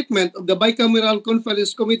explanatory statement of the Bicameral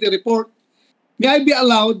Conference Committee report, may I be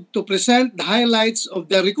allowed to present the highlights of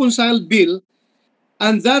the reconciled bill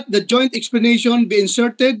and that the joint explanation be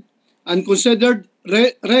inserted and considered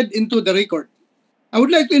read into the record. I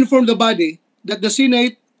would like to inform the body that the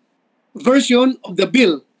Senate version of the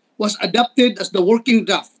bill was adopted as the working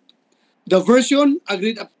draft. The version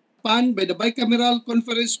agreed upon by the Bicameral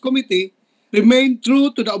Conference Committee remained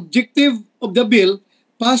true to the objective of the bill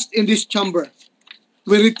passed in this chamber.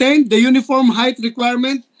 We retained the uniform height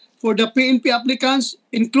requirement for the PNP applicants,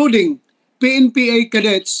 including PNPA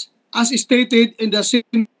cadets, as stated in the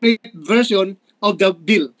Senate version of the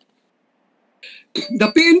bill.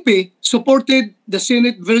 The PNP supported the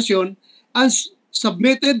Senate version and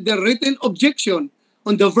submitted the written objection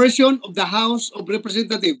on the version of the House of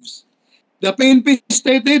Representatives. The PNP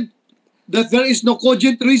stated that there is no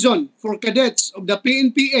cogent reason for cadets of the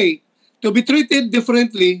PNPA to be treated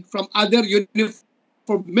differently from other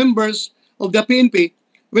uniformed members of the PNP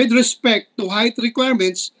with respect to height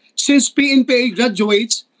requirements, since PNPA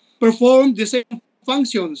graduates perform the same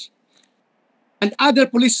functions and other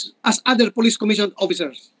police commission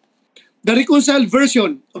officers. The reconciled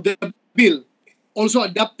version of the bill also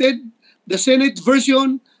adopted the Senate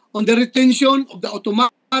version on the retention of the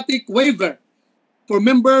automatic waiver for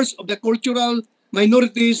members of the cultural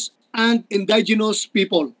minorities and indigenous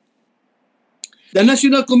people. The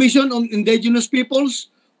National Commission on Indigenous Peoples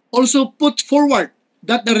also put forward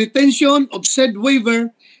that the retention of said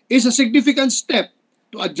waiver is a significant step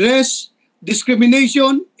to address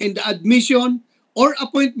discrimination in the admission or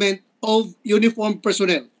appointment of uniformed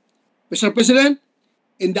personnel. Mr. President,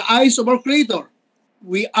 in the eyes of our Creator,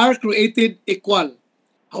 we are created equal.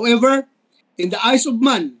 However, in the eyes of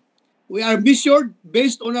man, we are measured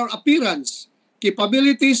based on our appearance,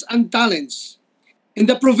 capabilities, and talents. In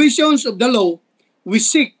the provisions of the law, we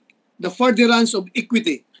seek the furtherance of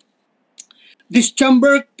equity. This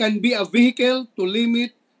chamber can be a vehicle to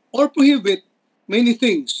limit or prohibit many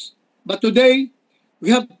things. But today,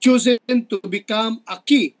 we have chosen to become a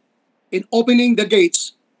key in opening the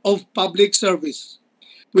gates of public service.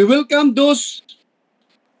 We welcome those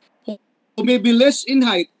who may be less in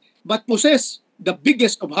height but possess the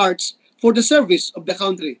biggest of hearts for the service of the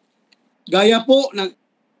country. Gaya po ng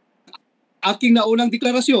aking naunang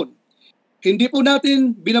deklarasyon, hindi po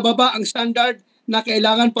natin binababa ang standard na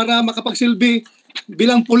kailangan para makapagsilbi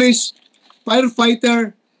bilang police,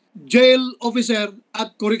 firefighter, jail officer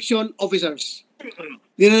at correction officers.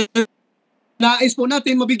 Nais po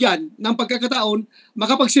natin mabigyan ng pagkakataon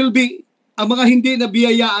makapagsilbi ang mga hindi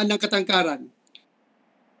nabiyayaan ng katangkaran.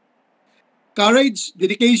 Courage,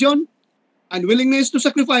 dedication, and willingness to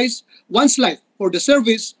sacrifice one's life for the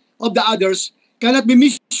service of the others cannot be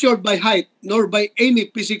measured by height nor by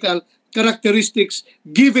any physical characteristics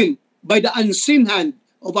given by the unseen hand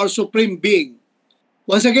of our Supreme Being.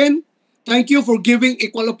 Once again, thank you for giving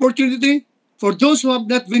equal opportunity for those who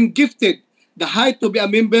have not been gifted the height to be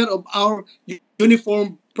a member of our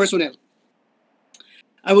uniformed personnel.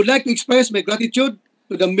 I would like to express my gratitude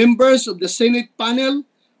to the members of the Senate panel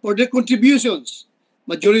for their contributions.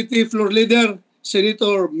 Majority Floor Leader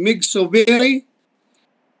Senator Mig Soveri,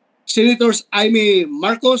 Senators Amy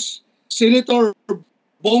Marcos, Senator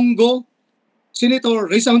Bongo, Senator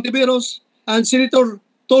Risa Hontiveros, and Senator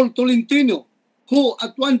Tol Tolentino, who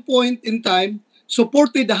at one point in time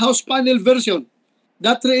supported the House panel version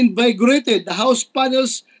that reinvigorated the House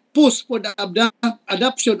panel's push for the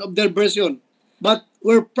adoption of their version, but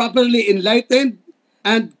were properly enlightened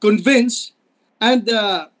and convinced and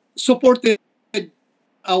supported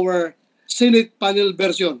our Senate panel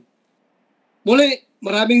version. Muli,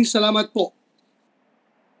 maraming salamat po.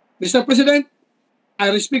 Mr. President,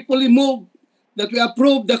 I respectfully move that we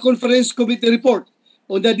approve the Conference Committee report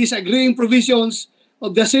on the disagreeing provisions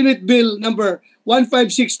of the Senate Bill number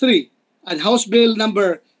 1563 and House Bill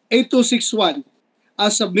number 8261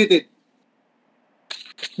 as submitted.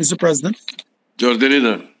 Mr. President. Jordan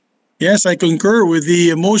Leader. Yes, I concur with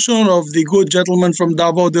the motion of the good gentleman from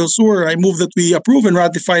Davao del Sur. I move that we approve and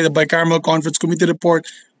ratify the Bicameral Conference Committee report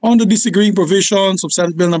on the disagreeing provisions of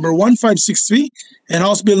Senate Bill number 1563 and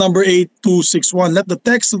House Bill number 8261. Let the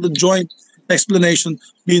text of the joint explanation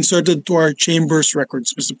be inserted to our chamber's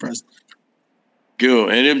records, Mr. President. Thank you.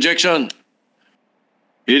 Any objection?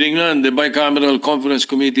 Hearing none, the Bicameral Conference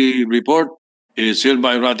Committee report is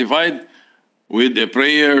hereby ratified with a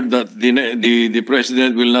prayer that the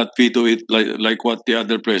President will not veto it like what the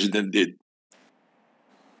other President did.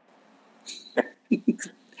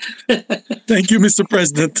 Thank you, Mr.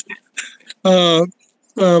 President.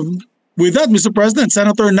 With that, Mr. President,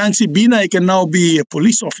 Senator Nancy Binay can now be a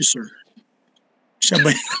police officer. Siya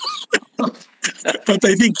ba? But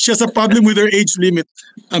I think she has a problem with her age limit,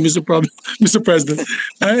 Mr. President.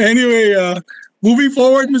 Anyway, moving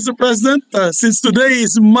forward, Mr. President, since today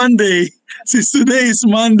is Monday,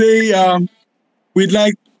 we'd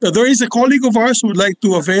like, there is a colleague of ours who would like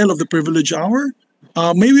to avail of the privilege hour.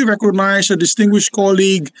 May we recognize a distinguished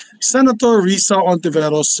colleague, Senator Risa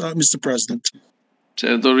Hontiveros, Mr. President.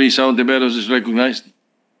 Senator Risa Hontiveros is recognized.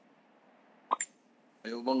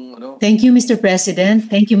 Thank you, Mr. President.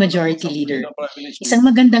 Thank you, Majority Leader. Isang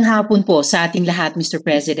magandang hapon po sa ating lahat, Mr.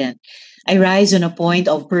 President. I rise on a point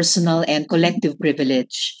of personal and collective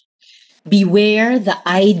privilege. Beware the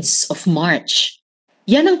Ides of March.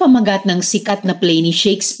 Yan ang pamagat ng sikat na play ni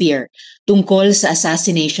Shakespeare tungkol sa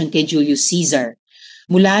assassination kay Julius Caesar.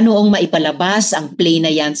 Mula noong maipalabas ang play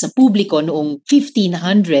na yan sa publiko noong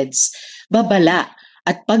 1500s, babala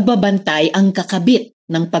at pagbabantay ang kakabit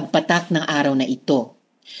ng pagpatak ng araw na ito.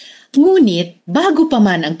 Ngunit, bago pa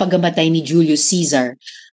man ang pagkamatay ni Julius Caesar,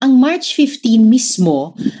 ang March 15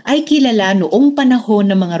 mismo ay kilala noong panahon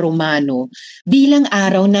ng mga Romano bilang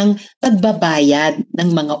araw ng pagbabayad ng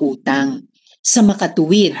mga utang. Sa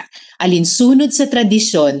makatuwid, alinsunod sa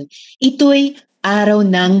tradisyon, ito'y araw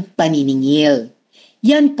ng paniningil.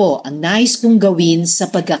 Yan po ang nais kong gawin sa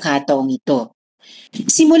pagkakataong ito.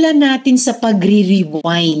 Simulan natin sa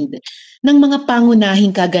pagre-rewind ng mga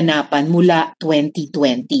pangunahing kaganapan mula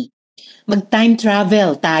 2020. Mag-time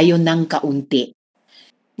travel tayo ng kaunti.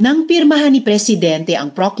 Nang pirmahan ni Presidente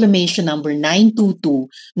ang Proclamation number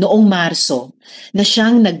 922 noong Marso na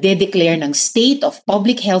siyang nagde-declare ng State of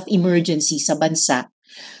Public Health Emergency sa bansa,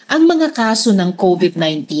 ang mga kaso ng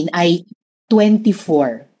COVID-19 ay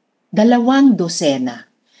 24, 20.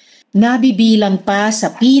 Nabibilang pa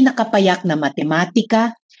sa pinakapayak na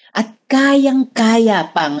matematika at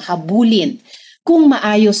kayang-kaya pang habulin kung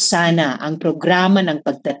maayos sana ang programa ng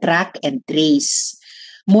pagtatrack and trace.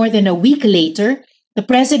 More than a week later, the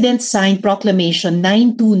President signed Proclamation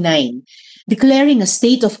 929, declaring a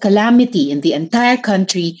state of calamity in the entire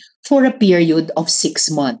country for a period of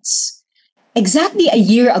 6 months. Exactly a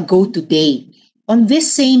year ago today, on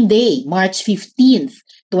this same day, March 15th,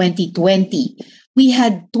 2020, we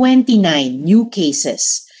had 29 new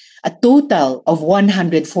cases, a total of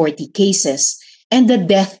 140 cases, and a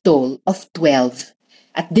death toll of 12.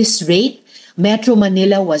 At this rate, Metro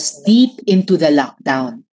Manila was deep into the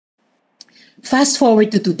lockdown. Fast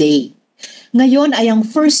forward to today. Ngayon ay ang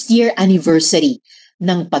first year anniversary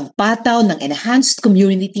ng pagpataw ng enhanced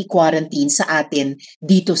community quarantine sa atin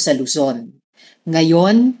dito sa Luzon.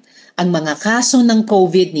 Ngayon, ang mga kaso ng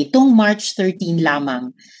COVID nitong March 13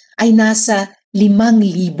 lamang ay nasa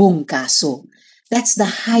 5,000 kaso. That's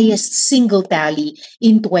the highest single tally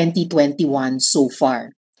in 2021 so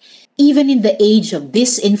far. Even in the age of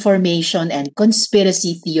disinformation and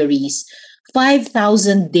conspiracy theories,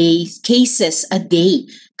 5,000 cases a day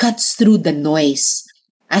cuts through the noise.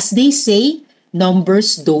 As they say,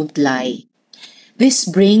 numbers don't lie. This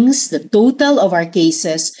brings the total of our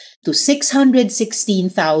cases to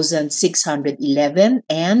 616,611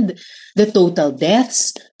 and the total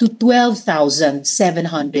deaths to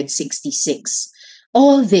 12,766.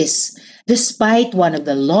 All this despite one of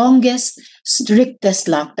the longest, strictest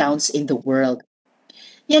lockdowns in the world.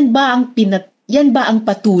 Yan ba ang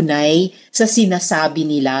patunay sa sinasabi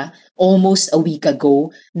nila almost a week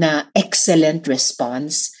ago na excellent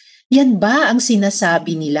response? Yan ba ang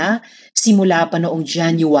sinasabi nila simula pa noong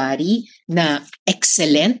January na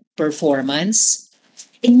excellent performance?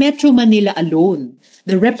 In Metro Manila alone,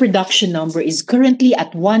 the reproduction number is currently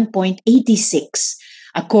at 1.86,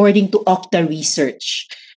 according to Okta Research.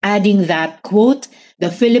 Adding that, quote, the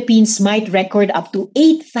Philippines might record up to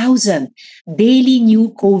 8,000 daily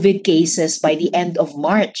new COVID cases by the end of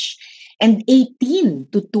March and 18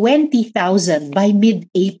 to 20,000 by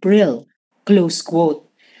mid-April, close quote.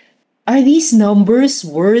 Are these numbers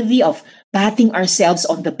worthy of patting ourselves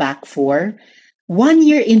on the back for? 1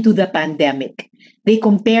 year into the pandemic, they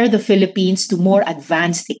compare the Philippines to more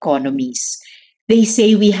advanced economies. They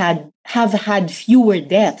say we have had fewer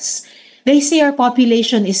deaths. They say our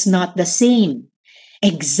population is not the same.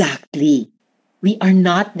 Exactly. We are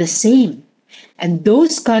not the same. And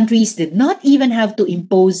those countries did not even have to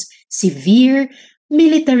impose severe,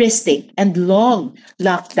 militaristic, and long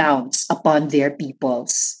lockdowns upon their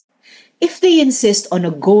peoples. If they insist on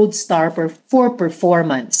a gold star for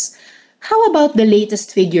performance, how about the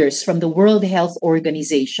latest figures from the World Health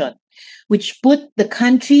Organization, which put the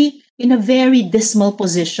country in a very dismal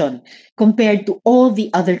position compared to all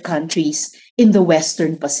the other countries in the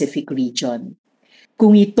Western Pacific region?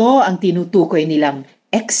 Kung ito ang tinutukoy nilang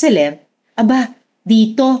excellent, aba,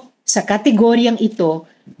 dito sa kategoryang ito,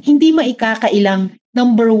 hindi maikakailang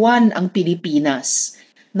number 1 ang Pilipinas.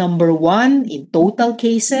 Number 1 in total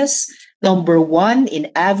cases, number 1 in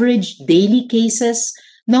average daily cases,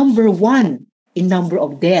 number 1 in number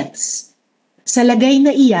of deaths. Sa lagay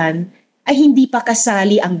na iyan, ay hindi pa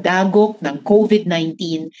kasali ang dagok ng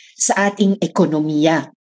COVID-19 sa ating ekonomiya.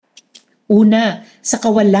 Una, sa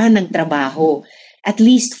kawalan ng trabaho. At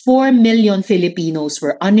least 4 million Filipinos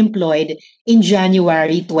were unemployed in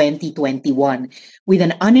January 2021 with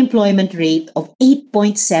an unemployment rate of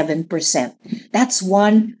 8.7%. That's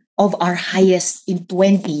one of our highest in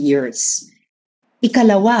 20 years.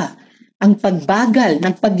 Ikalawa, ang pagbagal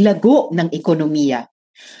ng paglago ng ekonomiya.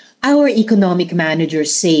 Our economic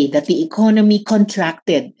managers say that the economy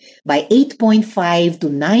contracted by 8.5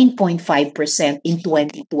 to 9.5% in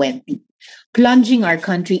 2020, plunging our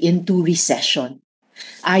country into recession.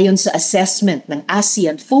 Ayon sa assessment ng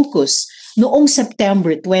ASEAN Focus noong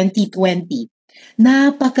September 2020,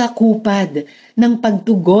 napakakupad ng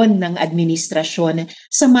pagtugon ng administrasyon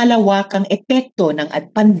sa malawakang epekto ng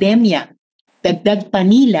pandemya. Dagdag pa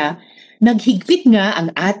nila, naghigpit nga ang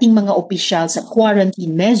ating mga opisyal sa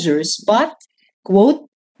quarantine measures but, quote,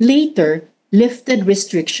 later lifted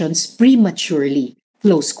restrictions prematurely,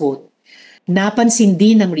 close quote. Napansin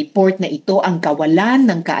din ng report na ito ang kawalan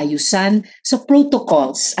ng kaayusan sa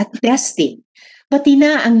protocols at testing, pati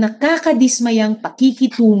na ang nakakadismayang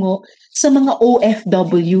pakikitungo sa mga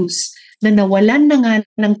OFWs na nawalan na nga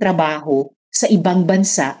ng trabaho sa ibang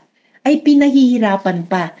bansa ay pinahihirapan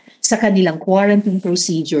pa sa kanilang quarantine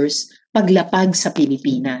procedures paglapag sa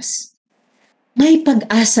Pilipinas. May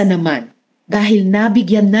pag-asa naman dahil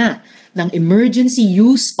nabigyan na ng emergency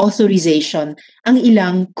use authorization ang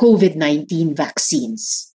ilang COVID-19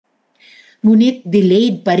 vaccines. Ngunit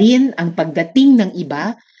delayed pa rin ang pagdating ng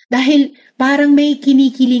iba Dahil parang may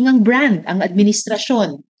kinikilingang brand ang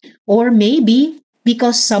administrasyon. Or maybe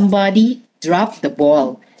because somebody dropped the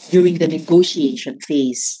ball during the negotiation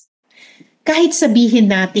phase. Kahit sabihin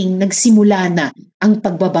nating nagsimula na ang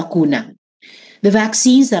pagbabakuna, the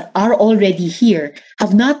vaccines that are already here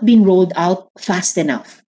have not been rolled out fast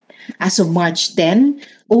enough. As of March 10,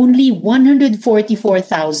 only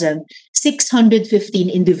 144,615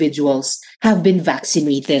 individuals have been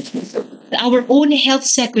vaccinated. Our own health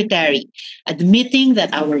secretary admitting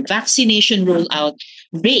that our vaccination rollout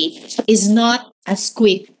rate is not as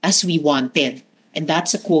quick as we wanted. And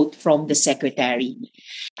that's a quote from the secretary.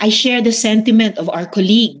 I share the sentiment of our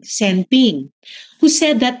colleague, Sen Ping, who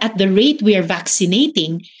said that at the rate we are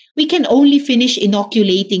vaccinating, we can only finish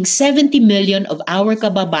inoculating 70 million of our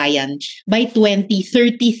kababayan by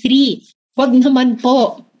 2033. Wag naman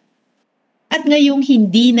po. At ngayong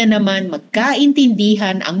hindi na naman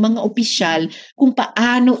magkaintindihan ang mga opisyal kung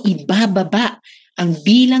paano ibababa ang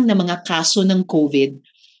bilang ng mga kaso ng COVID,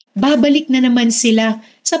 babalik na naman sila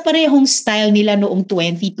sa parehong style nila noong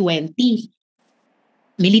 2020.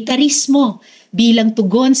 Militarismo bilang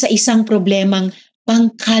tugon sa isang problemang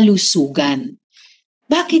pangkalusugan.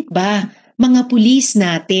 Bakit ba mga pulis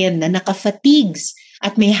natin na naka-fatigues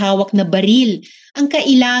at may hawak na baril ang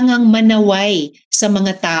kailangang manaway sa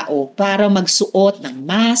mga tao para magsuot ng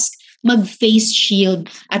mask, mag-face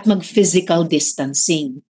shield at mag-physical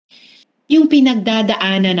distancing? Yung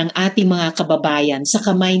pinagdadaanan ng ating mga kababayan sa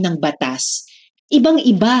kamay ng batas,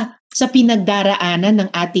 ibang-iba sa pinagdaraanan ng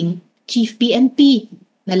ating Chief PNP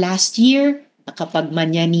na last year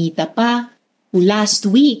nakapagmanyanita pa, who last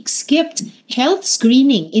week skipped health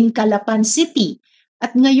screening in Calapan City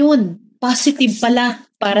at ngayon positive pala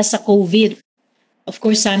para sa COVID. Of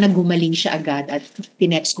course, sana gumaling siya agad at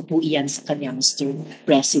tinext ko po iyan sa kanyang Mr.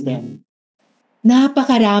 President.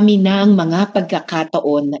 Napakarami ng mga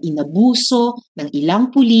pagkakataon na inabuso ng ilang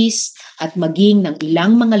pulis at maging ng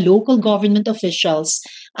ilang mga local government officials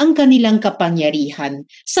ang kanilang kapangyarihan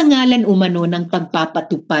sa ngalan umano ng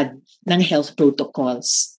pagpapatupad ng health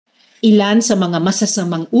protocols. Ilan sa mga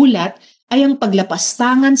masasamang ulat ay ang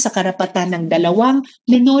paglapastangan sa karapatan ng 2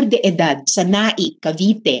 menor de edad sa Nai,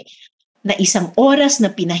 Cavite na 1 oras na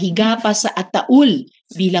pinahiga pa sa ataul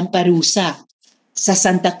bilang parusa. Sa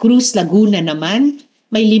Santa Cruz, Laguna naman,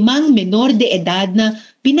 may 5 menor de edad na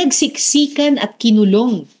pinagsiksikan at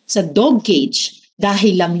kinulong sa dog cage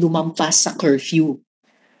dahil lang lumampas sa curfew.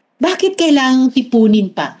 Bakit kailangang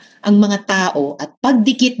tipunin pa ang mga tao at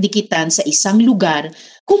pagdikit-dikitan sa isang lugar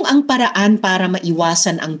kung ang paraan para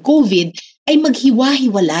maiwasan ang COVID ay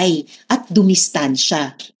maghiwa-hiwalay at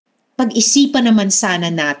dumistansya? Pag-isipan naman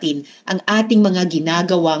sana natin ang ating mga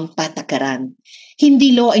ginagawang patakaran.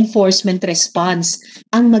 Hindi law enforcement response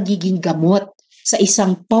ang magiging gamot sa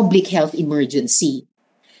isang public health emergency.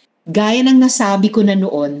 Gaya ng nasabi ko na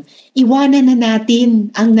noon, iwanan na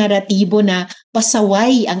natin ang naratibo na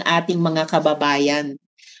pasaway ang ating mga kababayan.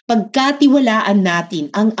 Pagkatiwalaan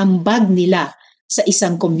natin ang ambag nila sa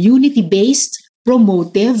isang community-based,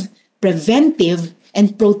 promotive, preventive,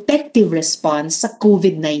 and protective response sa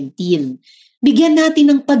COVID-19. Bigyan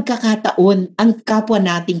natin ng pagkakataon ang kapwa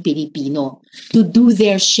nating Pilipino to do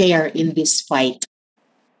their share in this fight.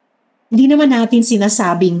 Hindi naman natin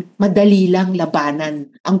sinasabing madali lang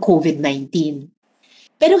labanan ang COVID-19.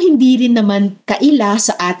 Pero hindi rin naman kaila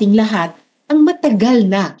sa ating lahat ang matagal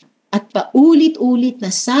na at paulit-ulit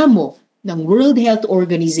na samo ng World Health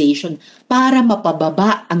Organization para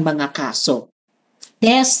mapababa ang mga kaso.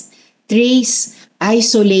 Test, trace,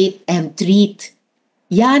 isolate, and treat.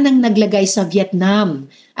 Yan ang naglagay sa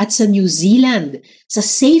Vietnam at sa New Zealand sa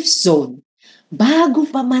safe zone bago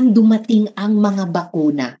pa man dumating ang mga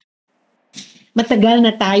bakuna. Matagal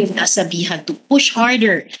na tayo nasabihan to push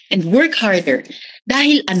harder and work harder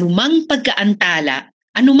dahil anumang pagkaantala,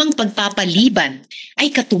 anumang pagpapaliban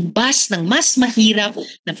ay katumbas ng mas mahirap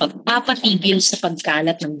na pagpapatigil sa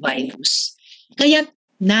pagkalat ng virus. Kaya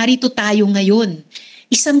narito tayo ngayon.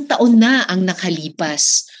 1 taon na ang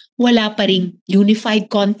nakalipas. Wala pa ring unified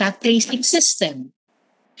contact tracing system.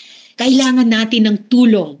 Kailangan natin ng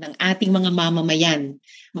tulong ng ating mga mamamayan,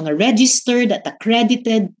 mga registered at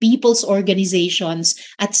accredited people's organizations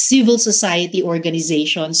at civil society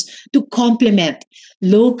organizations to complement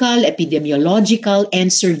local epidemiological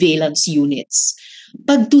and surveillance units.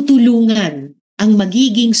 Pagtutulungan ang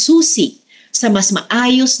magiging susi sa mas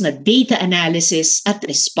maayos na data analysis at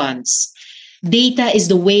response. Data is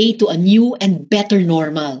the way to a new and better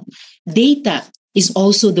normal. Data is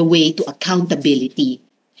also the way to accountability.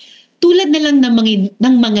 Tulad na lang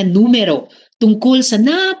ng mga numero tungkol sa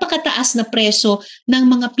napakataas na presyo ng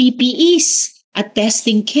mga PPEs at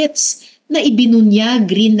testing kits, na ibinunyag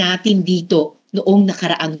rin natin dito noong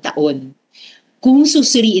nakaraang taon. Kung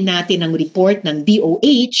susuriin natin ang report ng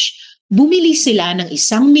DOH, bumili sila ng 1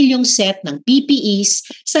 milyong set ng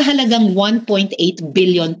PPEs sa halagang 1.8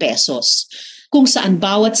 billion pesos, kung saan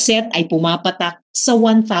bawat set ay pumapatak sa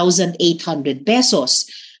 1,800 pesos.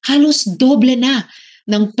 Halos doble na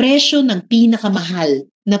ng presyo ng pinakamahal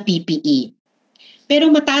na PPE. Pero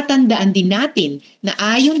matatandaan din natin na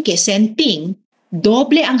ayon kay Senping,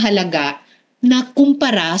 doble ang halaga na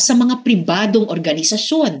kumpara sa mga pribadong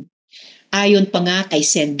organisasyon. Ayon pa nga kay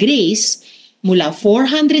Sen Grace, mula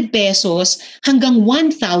 400 pesos hanggang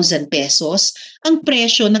 1,000 pesos ang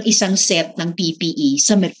presyo ng isang set ng PPE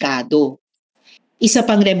sa merkado. Isa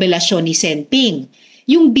pang revelasyon ni Senping,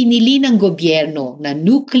 yung binili ng gobyerno na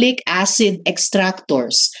nucleic acid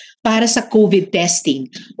extractors para sa COVID testing,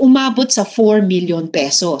 umabot sa 4 million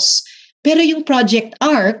pesos. Pero yung Project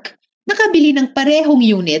ARC, nakabili ng parehong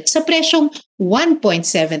unit sa presyong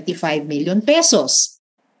 1.75 million pesos.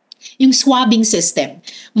 Yung swabbing system,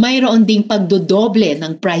 mayroon ding pagdodoble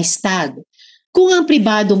ng price tag. Kung ang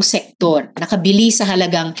pribadong sektor nakabili sa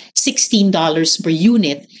halagang $16 per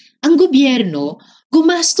unit, ang gobyerno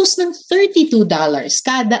gumastos ng $32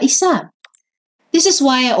 kada isa. This is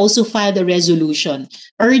why I also filed a resolution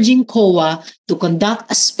urging COA to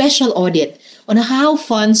conduct a special audit on how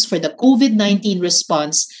funds for the COVID-19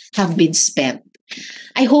 response have been spent.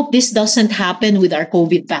 I hope this doesn't happen with our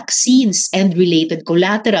COVID vaccines and related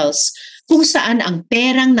collaterals, kung saan ang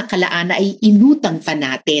perang nakalaan ay inutang pa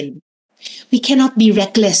natin. We cannot be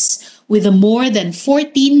reckless with the more than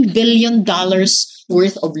 $14 billion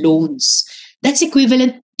worth of loans. That's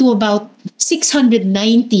equivalent to about 690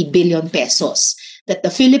 billion pesos that the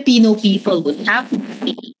Filipino people would have to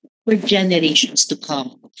pay for generations to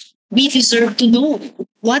come. We deserve to know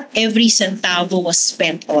what every centavo was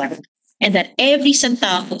spent on, and that every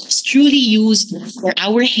centavo is truly used for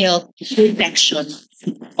our health, protection,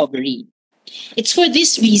 and recovery. It's for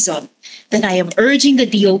this reason that I am urging the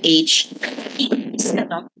DOH to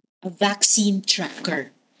set up a vaccine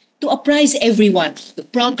tracker to apprise everyone of the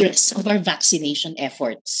progress of our vaccination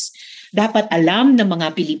efforts. Dapat alam ng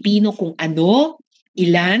mga Pilipino kung ano,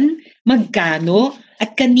 ilan, magkano,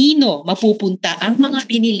 at kanino mapupunta ang mga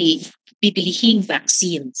bibilihing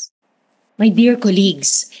vaccines. My dear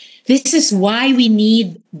colleagues, this is why we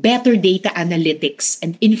need better data analytics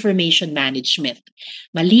and information management.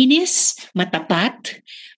 Malinis, matapat,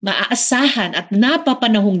 maaasahan at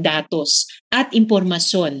napapanahong datos at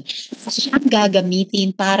impormasyon siyang gagamitin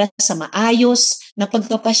para sa maayos na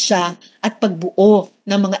pagpapasya at pagbuo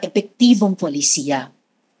ng mga epektibong polisiya.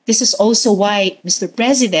 This is also why, Mr.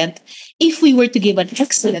 President, if we were to give an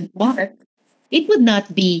excellent mark, it would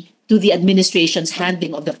not be to the administration's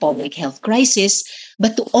handling of the public health crisis,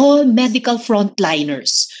 but to all medical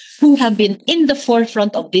frontliners who have been in the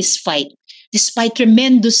forefront of this fight despite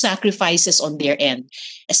tremendous sacrifices on their end,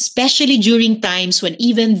 especially during times when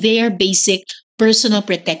even their basic personal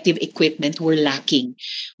protective equipment were lacking.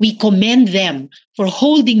 We commend them for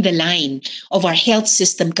holding the line of our health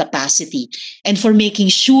system capacity and for making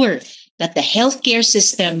sure that the healthcare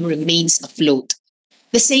system remains afloat.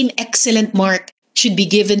 The same excellent mark should be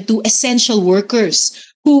given to essential workers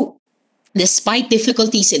who, despite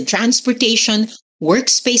difficulties in transportation,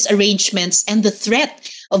 workspace arrangements, and the threat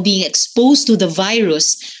of being exposed to the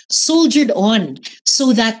virus, soldiered on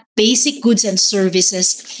so that basic goods and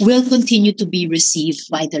services will continue to be received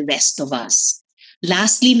by the rest of us.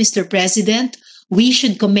 Lastly, Mr. President, we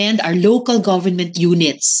should commend our local government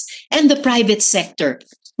units and the private sector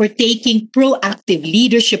for taking proactive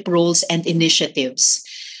leadership roles and initiatives.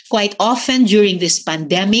 Quite often during this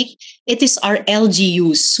pandemic, it is our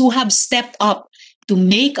LGUs who have stepped up to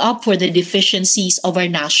make up for the deficiencies of our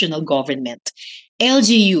national government.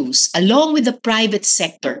 LGUs, along with the private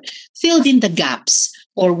sector, filled in the gaps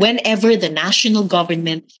or whenever the national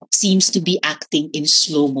government seems to be acting in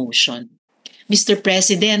slow motion. Mr.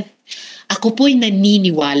 President, ako po'y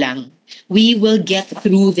naniniwalang we will get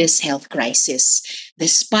through this health crisis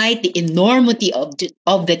despite the enormity of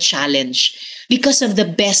the challenge because of the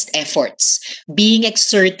best efforts being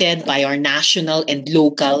exerted by our national and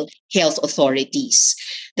local health authorities.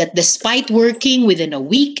 That despite working within a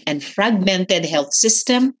weak and fragmented health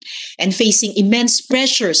system and facing immense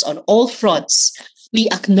pressures on all fronts, we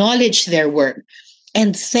acknowledge their work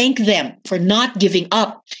and thank them for not giving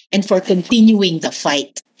up and for continuing the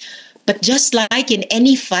fight. But just like in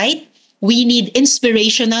any fight, we need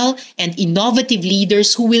inspirational and innovative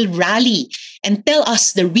leaders who will rally and tell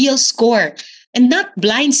us the real score and not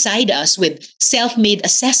blindside us with self-made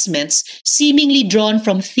assessments seemingly drawn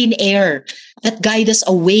from thin air that guide us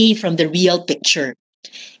away from the real picture.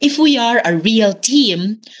 If we are a real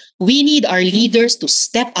team, we need our leaders to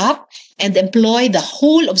step up and employ the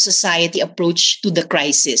whole of society approach to the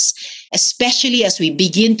crisis, especially as we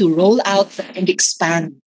begin to roll out and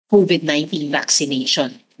expand COVID-19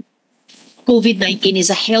 vaccination. COVID-19 is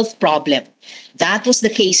a health problem. That was the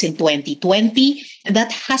case in 2020, and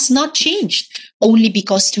that has not changed, only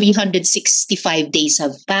because 365 days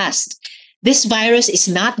have passed. This virus is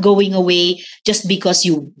not going away just because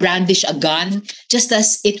you brandish a gun, just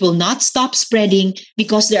as it will not stop spreading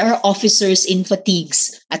because there are officers in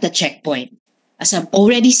fatigues at the checkpoint. As I've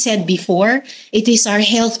already said before, it is our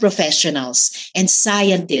health professionals and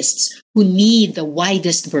scientists who need the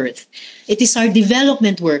widest berth. It is our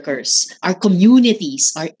development workers, our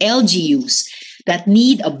communities, our LGUs that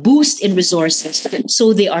need a boost in resources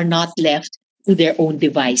so they are not left to their own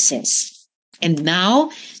devices. And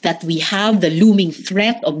now that we have the looming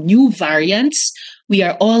threat of new variants, we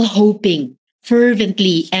are all hoping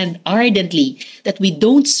fervently and ardently that we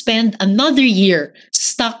don't spend another year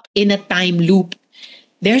stuck in a time loop.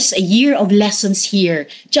 There's a year of lessons here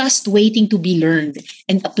just waiting to be learned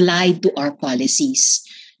and applied to our policies.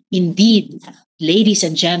 Indeed, ladies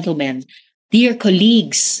and gentlemen, dear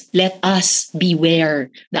colleagues, let us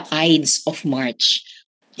beware the Ides of March.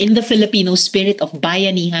 In the Filipino spirit of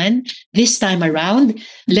bayanihan, this time around,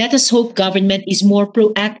 let us hope government is more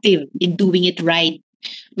proactive in doing it right.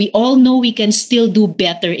 We all know we can still do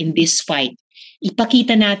better in this fight.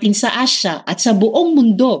 Ipakita natin sa Asia at sa buong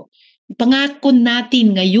mundo. Ipangako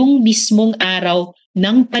natin ngayong mismong araw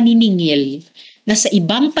ng paniningil na sa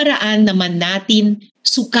ibang paraan naman natin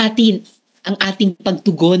sukatin ang ating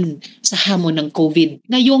pagtugon sa hamon ng COVID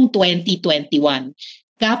ngayong 2021.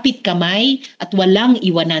 Kapit kamay at walang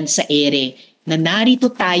iwanan sa ere na narito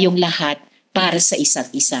tayong lahat para sa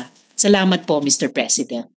isa't isa. Salamat po, Mr.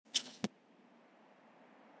 President.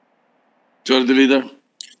 Majority Leader.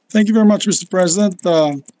 Thank you very much, Mr. President.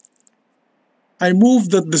 I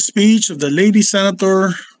move that the speech of the lady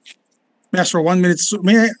senator. May I ask for 1 minute?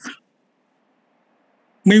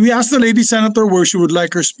 May we ask the lady senator where she would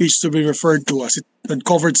like her speech to be referred to, as it had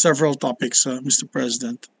covered several topics, Mr.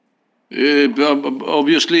 President.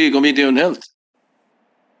 Obviously, Committee on Health,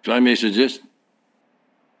 if I may suggest.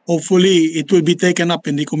 Hopefully, it will be taken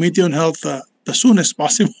up in the Committee on Health as soon as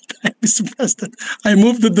possible, Mr. President. I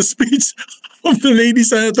move that the speech of the lady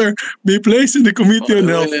senator be placed in the Committee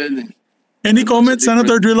on Health. Any comments,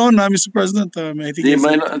 Senator Drilon, Mr. President? I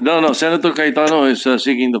think No, Senator Cayetano is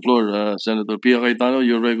seeking the floor. Senator Pia Cayetano,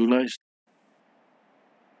 you're recognized.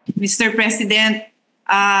 Mr. President,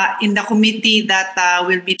 in the committee that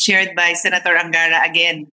will be chaired by Senator Angara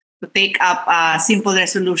again, to take up a simple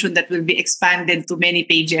resolution that will be expanded to many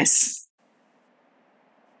pages.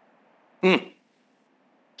 No,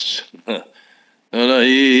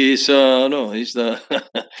 he's the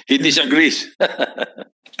he disagrees.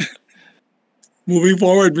 Moving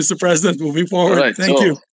forward, Mr. President, moving forward. All right, Thank so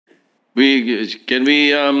you. Can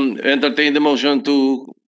we entertain the motion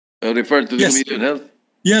to refer to the Yes. Committee on Health?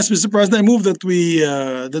 Yes, Mr. President, I move that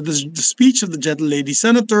that the speech of the gentle lady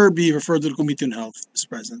senator be referred to the Committee on Health, Mr.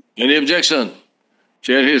 President. Any objection?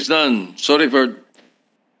 Chair hears none. So referred.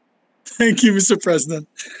 Thank you, Mr. President.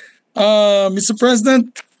 Mr.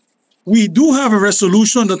 President, we do have a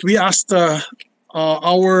resolution that we asked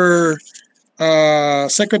our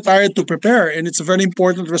secretary to prepare, and it's a very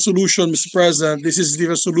important resolution, Mr. President. This is the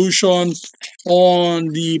resolution on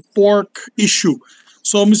the pork issue.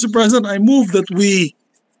 So, Mr. President, I move that we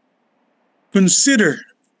consider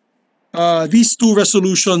these two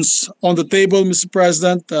resolutions on the table, Mr.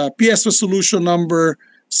 President. PS Resolution number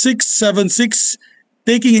 676,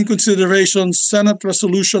 taking in consideration Senate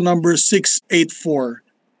Resolution number 684.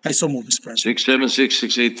 I so move, Mr. President. 676,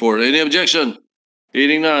 684. Any objection?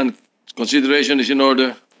 Hearing none. Consideration is in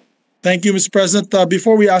order. Thank you, Mr. President.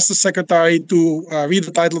 Before we ask the Secretary to read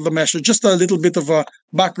the title of the measure, just a little bit of a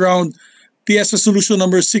background. PS Resolution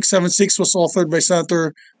number 676 was authored by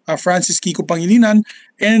Senator Francis Kiko Pangilinan,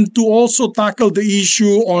 and to also tackle the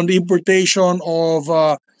issue on the importation of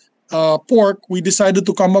pork, we decided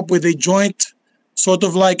to come up with a joint, sort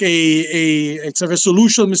of like it's a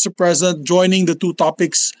resolution, Mr. President, joining the two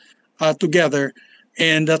topics together.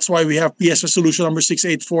 And that's why we have PS Resolution number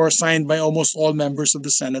 684 signed by almost all members of the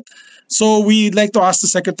Senate. So we'd like to ask the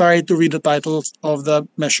Secretary to read the title of the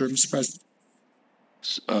measure, Mr. President.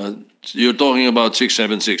 You're talking about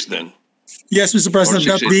 676 then? Yes, Mr. President,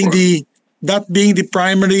 Or that being the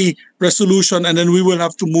primary resolution, and then we will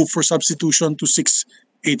have to move for substitution to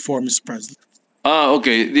 684, Mr. President.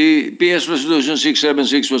 Okay. The PS Resolution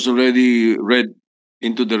 676 was already read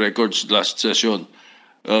into the records last session.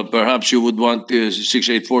 Perhaps you would want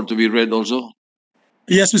 684 to be read also?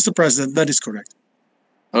 Yes, Mr. President, that is correct.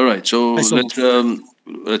 All right, so I so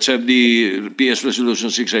let's have the PS Resolution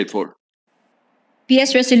 684.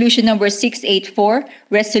 PS Resolution number 684,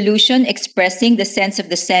 resolution expressing the sense of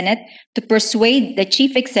the Senate to persuade the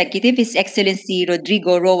Chief Executive, His Excellency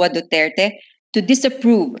Rodrigo Roa Duterte, to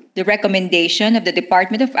disapprove the recommendation of the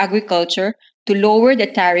Department of Agriculture to lower the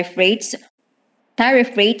tariff rates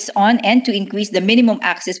on and to increase the minimum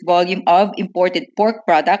access volume of imported pork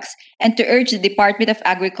products, and to urge the Department of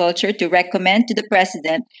Agriculture to recommend to the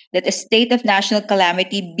President that a state of national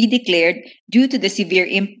calamity be declared due to the severe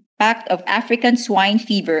impact of African swine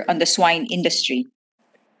fever on the swine industry.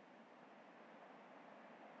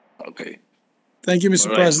 Okay. Thank you, Mr.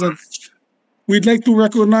 All right. President. We'd like to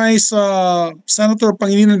recognize Senator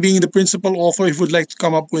Pangilinan being the principal author, if would like to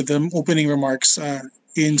come up with opening remarks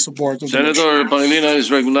in support of the motion. Senator Pangilinan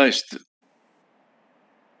is recognized.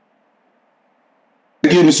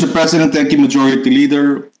 Thank you, Mr. President. Thank you, Majority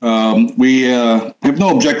Leader. We have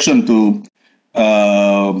no objection to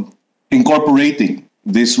incorporating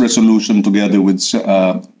this resolution together with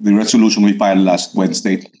the resolution we filed last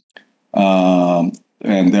Wednesday. And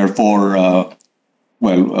therefore,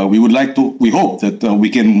 we hope that we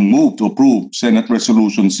can move to approve Senate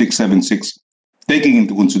Resolution 676, taking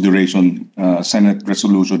into consideration Senate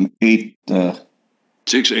Resolution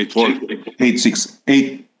 684.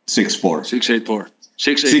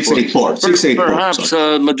 684. Perhaps,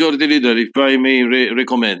 Majority Leader, if I may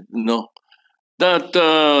recommend, that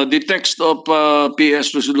the text of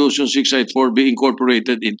PS Resolution 684 be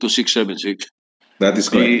incorporated into 676. That is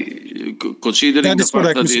correct. Considering That the is fact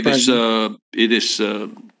correct, that Mr.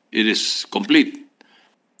 it is complete.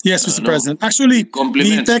 Yes, Mr. President. Actually,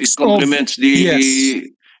 the text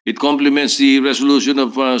it complements the resolution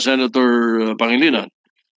of Senator Pangilinan.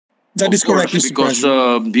 That is correct, Mr. Because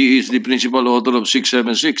President. he is the principal author of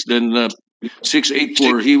 676, then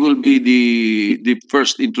 684, he will be the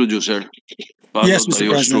first introducer, followed Yes, by Mr.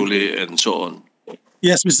 yours President. truly, and so on.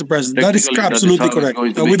 Yes, Mr. President. That is Technically, that is absolutely how it's correct.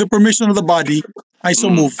 going to be. With the permission of the body, I so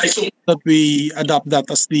move that we adopt that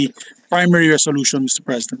as the primary resolution, Mr.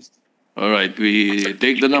 President. All right, we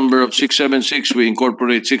take the number of 676, we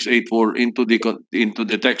incorporate 684 into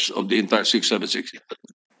the text of the entire 676,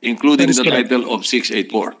 including That is the correct. title of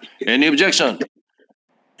 684. Any objection?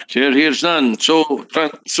 Chair hears none. So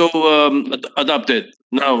adopted.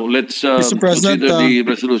 Now let's Mr. President, consider the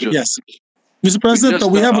resolution. Yes. Mr. President,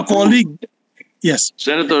 Just, we have a approve. colleague. Yes,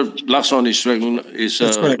 Senator Lacson is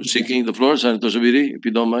That's correct. seeking the floor. Senator Zubiri, if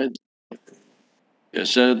you don't mind. Yes,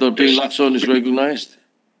 Senator Ping Lacson is recognized.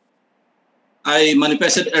 I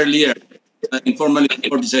manifested earlier, informally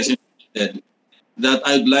before the session, that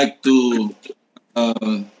I'd like to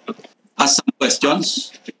ask some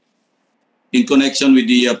questions in connection with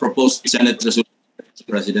the proposed Senate resolution, Mr.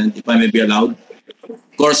 President, if I may be allowed.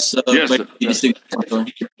 Of course, Yes, by sir. the distinguished senator.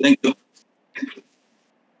 Thank you.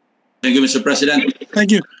 Thank you, Mr. President.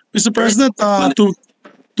 thank you. Mr. President,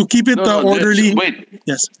 to keep it orderly. Wait.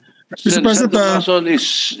 Yes. Mr. President, Senator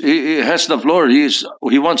Lacson he has the floor.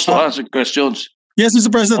 He wants to ask questions. yes,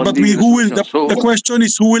 Mr. President, On but the who will, resolution. the question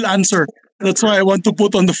is who will answer. That's why I want to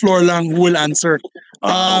put on the floor lang who will answer.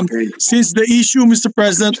 Okay. Since the issue, Mr.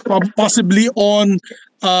 President, possibly on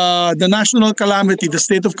the national calamity, the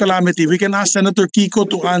state of calamity, we can ask Senator Kiko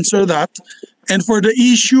to answer that. And for the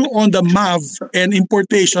issue on the MAV and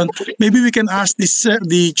importation, maybe we can ask the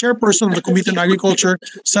chairperson of the Committee on Agriculture,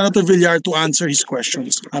 Senator Villar, to answer his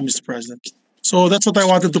questions, Mr. President. So that's what I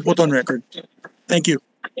wanted to put on record. Thank you.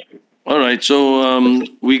 All right. So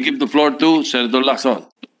we give the floor to Senator Lacson.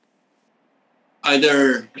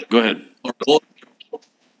 Either Go ahead. or both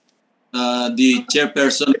the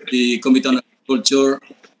chairperson of the Committee on Agriculture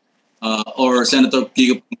or Senator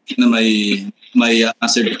Kiko may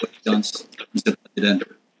answer the questions, Mr. President.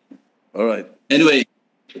 All right. Anyway,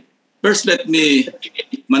 first let me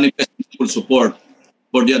manifest full support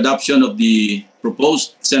for the adoption of the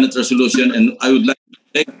proposed Senate resolution, and I would like to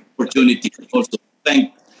take the opportunity to also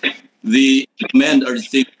thank the men or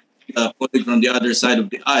the colleague from the other side of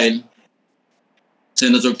the aisle,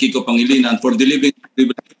 Senator Kiko Pangilinan, for delivering a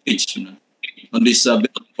speech on this very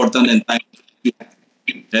important and timely issue.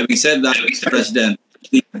 Having said that, Mr. President,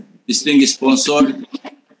 the distinguished sponsor,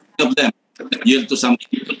 of them yield to some.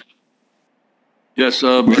 Yes.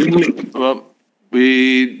 Your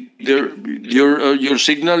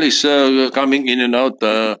signal is coming in and out,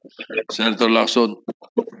 Senator Lacson.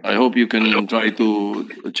 I hope you can try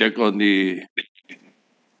to check on the.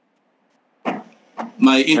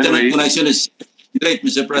 My internet Anyway. connection is great,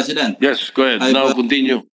 Mr. President. Yes. Go ahead. I've, Now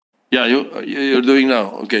continue. Yeah, you're doing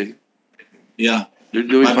now. Okay. Yeah, You're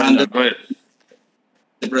doing fine now. 500. Go ahead.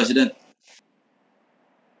 Mr. President.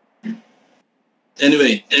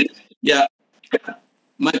 anyway, yeah.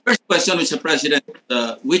 My first question, Mr. President,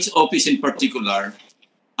 which office in particular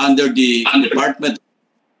under the Department of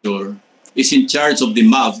Agriculture is in charge of the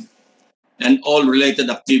MAV and all related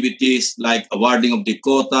activities like awarding of the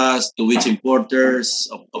quotas to which importers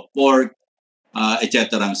of pork,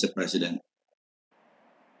 etc., Mr. President?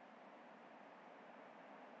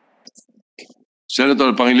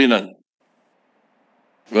 Senator Pangilinan.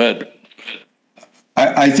 Go ahead.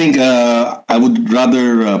 I think I would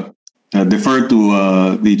rather defer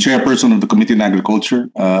to the chairperson of the Committee on Agriculture,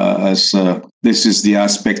 as this is the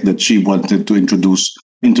aspect that she wanted to introduce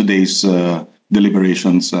in today's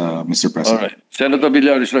deliberations, Mr. All President. right. Senator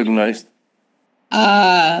Villar is recognized.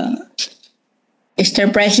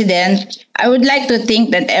 Mr. President, I would like to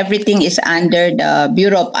think that everything is under the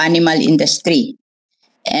Bureau of Animal Industry.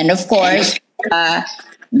 And of course,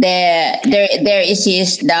 there is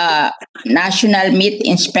the National Meat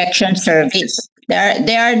Inspection Service.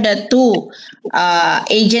 They are the two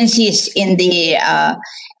agencies in the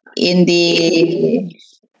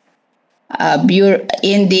Bureau,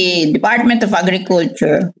 in the Department of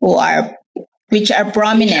Agriculture which are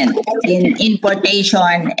prominent in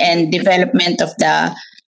importation and development of the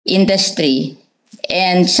industry.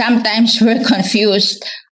 And sometimes we're confused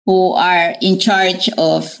who are in charge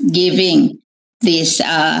of giving this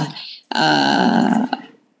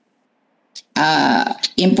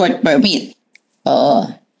import permit.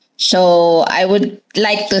 So I would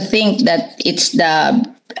like to think that it's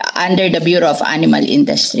under the Bureau of Animal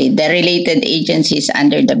Industry, the related agencies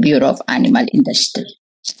under the Bureau of Animal Industry.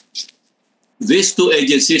 These two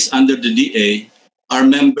agencies under the DA are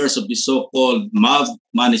members of the so-called MAV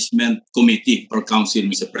Management Committee or Council,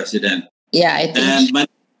 Mr. President. Yeah, I think.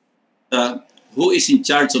 And who is in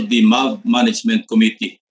charge of the MAV Management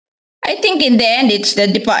Committee? I think in the end it's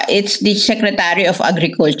the Secretary of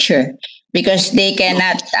Agriculture, because they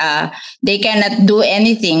cannot do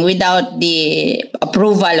anything without the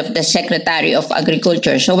approval of the Secretary of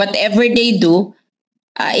Agriculture. So whatever they do,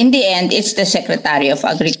 in the end, it's the Secretary of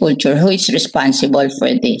Agriculture who is responsible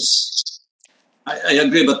for this. I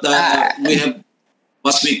agree, but we have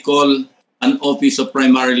what we call an office of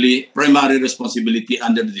primary responsibility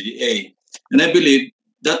under the DA. And I believe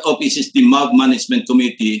that office is the MAV Management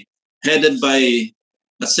Committee, headed by a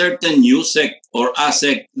certain USEC or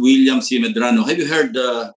ASEC William C. Medrano. Have you heard?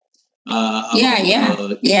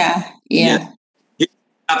 Yeah.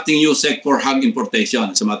 Acting USEC for hog importation,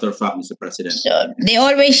 as a matter of fact, Mr. President. So they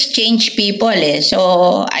always change people,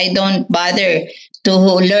 so I don't bother to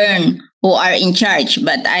learn who are in charge.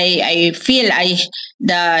 But I feel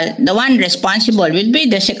the one responsible will be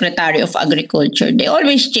the Secretary of Agriculture. They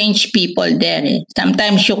always change people there.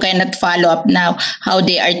 Sometimes you cannot follow up now how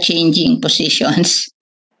they are changing positions.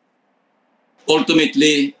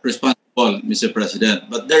 Ultimately responsible, Mr. President.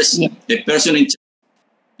 But there's a person in charge,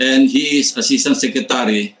 and he is Assistant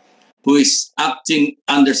Secretary, who is acting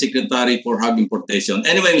Undersecretary for Hog Importation.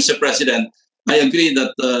 Anyway, Mr. President, I agree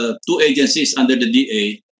that two agencies under the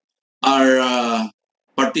DA are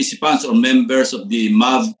participants or members of the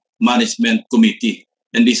MAV Management Committee.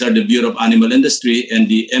 And these are the Bureau of Animal Industry and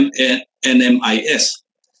the NMIS,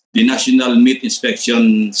 the National Meat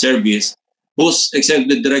Inspection Service, whose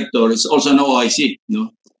executive director is also an OIC,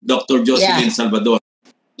 Dr. Josephine Salvador.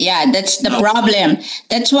 Yeah, that's the problem.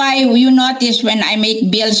 That's why you notice when I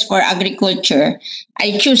make bills for agriculture,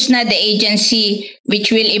 I choose na the agency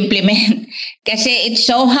which will implement. Kasi it's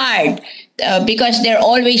so hard because they're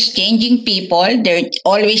always changing people, they're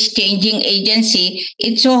always changing agency.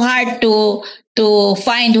 It's so hard to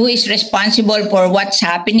find who is responsible for what's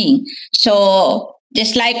happening. So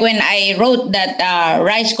just like when I wrote that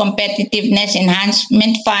Rice Competitiveness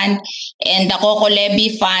Enhancement Fund and the Coco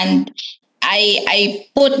Levy Fund, I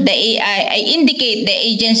indicate the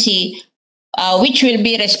agency which will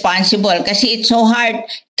be responsible, kasi it's so hard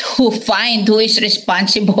to find who is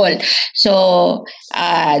responsible. So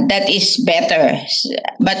that is better.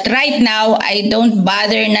 But right now, I don't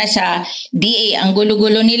bother na sa DA. Ang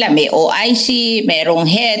gulo-gulo nila. May OIC, merong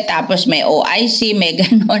head, tapos may OIC, may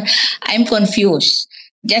ganon. I'm confused.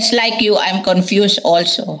 Just like you, I'm confused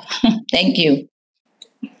also. Thank you.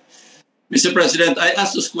 Mr. President, I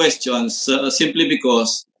ask those questions simply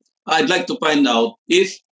because I'd like to find out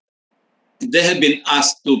if they have been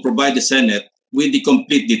asked to provide the Senate with the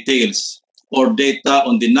complete details or data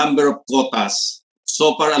on the number of quotas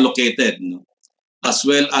so far allocated, as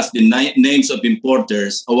well as the names of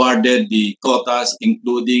importers awarded the quotas,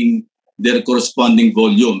 including their corresponding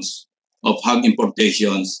volumes of hog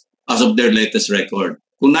importations as of their latest record.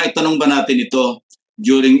 Kung naitanong ba natin ito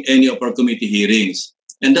during any of our committee hearings?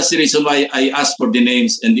 And that's the reason why I asked for the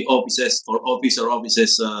names and the offices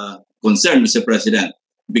concerned, Mr. President,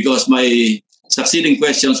 because my succeeding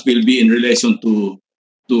questions will be in relation to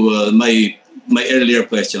my earlier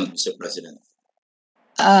question, Mr. President.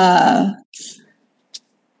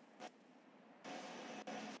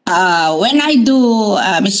 When I do,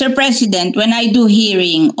 Mr. President, when I do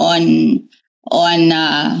hearing on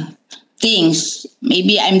things,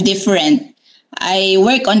 maybe I'm different. I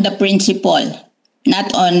work on the principle,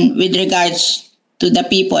 not on with regards to the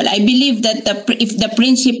people. I believe that if the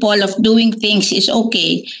principle of doing things is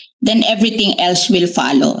okay, then everything else will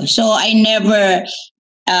follow. So I never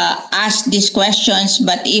ask these questions.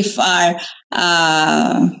 But if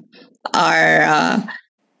our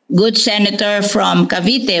good senator from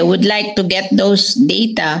Cavite would like to get those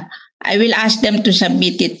data, I will ask them to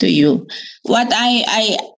submit it to you. What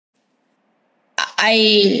I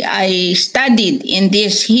studied in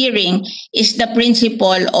this hearing is the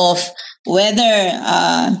principle of whether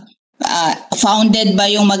founded ba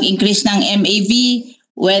yung mag-increase ng MAV,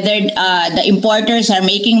 whether the importers are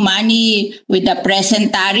making money with the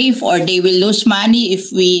present tariff or they will lose money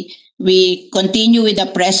if we continue with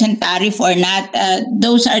the present tariff or not.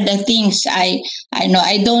 Those are the things I know.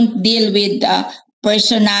 I don't deal with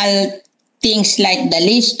personal things like the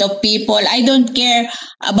list of people. I don't care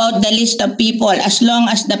about the list of people. As long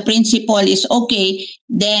as the principle is okay,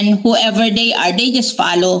 then whoever they are, they just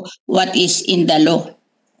follow what is in the law.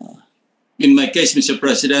 In my case, Mr.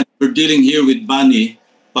 President, we're dealing here with money,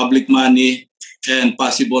 public money, and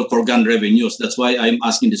possible foregone revenues. That's why I'm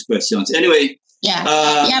asking these questions. Anyway.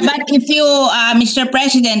 But if you, Mr.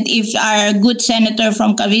 President, if our good senator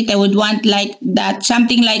from Cavite would want like that,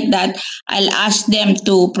 something like that, I'll ask them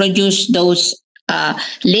to produce those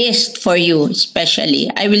list for you, especially.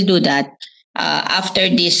 I will do that after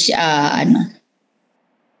this.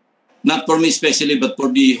 Not for me especially, but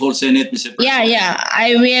for the whole Senate, Mr. President. Yeah.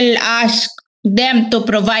 I will ask them to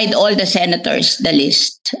provide all the senators the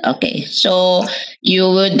list. Okay, so you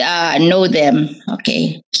would know them.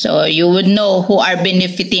 Okay, so you would know who are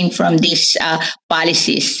benefiting from these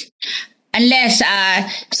policies. Unless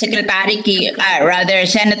Senator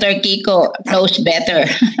Kiko knows better.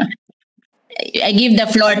 I give the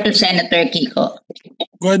floor to Senator Kiko.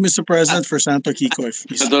 Go ahead, Mr. President, for Senator Kiko.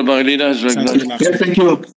 Senator Pangilinan is recognized. Yes, thank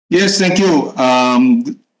you. Yes, thank you.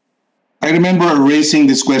 I remember raising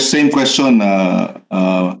this same question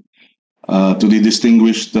to the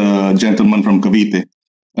distinguished gentleman from Cavite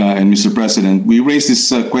and Mr. President. We raised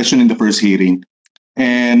this question in the first hearing,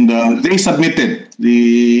 and they submitted,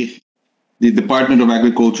 the Department of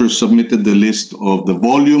Agriculture submitted the list of the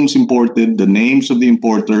volumes imported, the names of the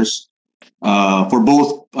importers for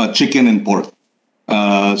both chicken and pork.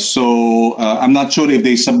 So I'm not sure if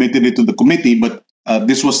they submitted it to the committee, but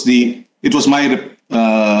it was my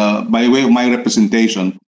by way of my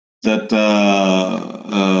representation that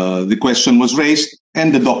the question was raised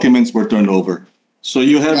and the documents were turned over. So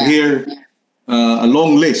you have here a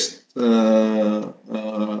long list and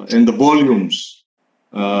the volumes,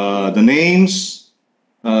 the names,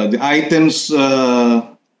 the items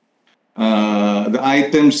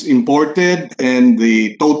imported, and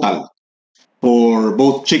the total for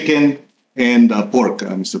both chicken and pork,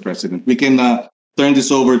 Mr. President. We can turn this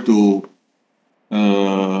over to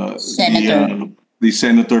the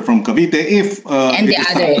senator from Cavite and the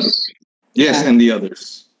others. Yes, and the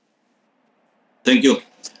others. Thank you.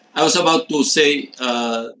 I was about to say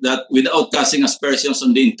that without casting aspersions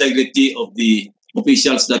on the integrity of the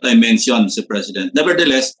officials that I mentioned, Mr. President.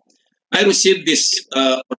 Nevertheless, I received this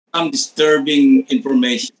some disturbing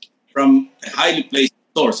information from a highly placed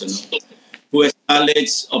source, who has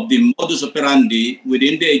knowledge of the modus operandi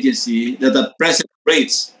within the agency that at present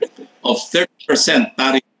rates of 30%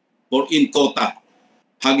 tariff for in-quota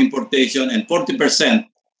hog importation and 40%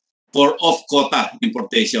 for off-quota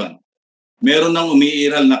importation. Meron ng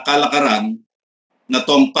umiiral na kalakaran na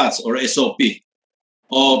tompats or SOP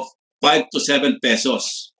of 5 to 7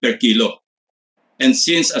 pesos per kilo. And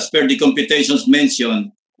since as per the computations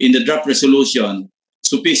mentioned in the draft resolution,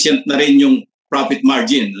 sufficient na rin yung profit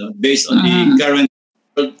margin based on the current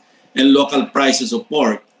and local prices of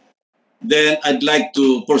pork, then I'd like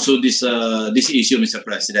to pursue this issue, Mr.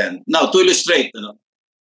 President. Now, to illustrate,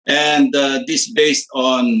 and this based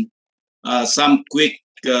on some quick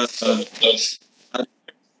that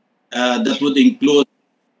would include,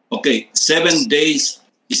 7 days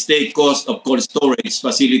stay cost of cold storage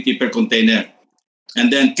facility per container,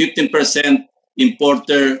 and then 15%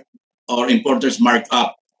 importer or importers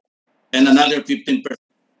markup, and another 15%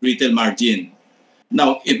 retail margin.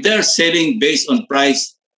 Now, if they're selling based on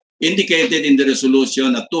price indicated in the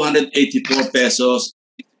resolution at 284 pesos,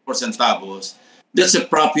 centavos, that's a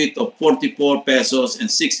profit of 44 pesos and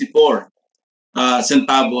 64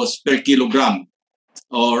 centavos per kilogram,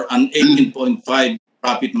 or an 18.5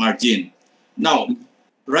 profit margin. Now,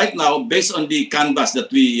 right now, based on the canvas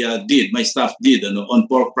that we did, my staff did on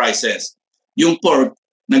pork prices, yung pork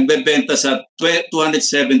nagbebenta sa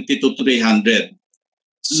 270 to 300.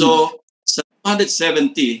 So, sa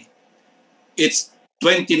 270, it's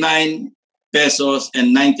 29 pesos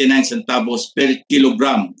and 99 centavos per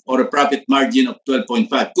kilogram, or a profit margin of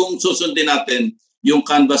 12.5. Kung susundin natin yung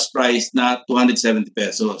canvas price na 270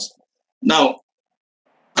 pesos. Now,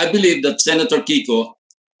 I believe that Senator Kiko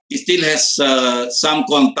still has some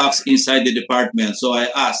contacts inside the department. So I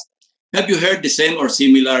asked, have you heard the same or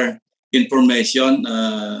similar information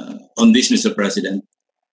on this, Mr. President?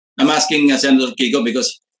 I'm asking Senator Kiko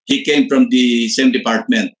because he came from the same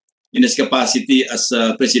department in his capacity as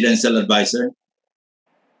a presidential advisor.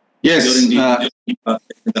 Yes.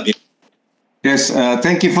 Yes,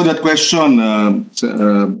 thank you for that question,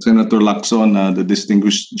 Senator Lacson, the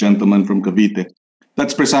distinguished gentleman from Cavite.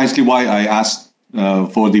 That's precisely why I asked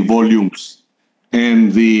for the volumes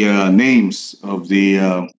and the names of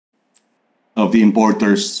the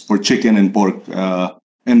importers for chicken and pork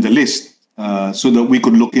and the list so that we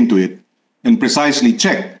could look into it and precisely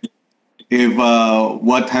check if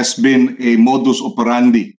what has been a modus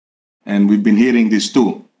operandi, and we've been hearing this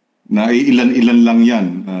too, na ilan-ilan lang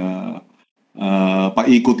yan,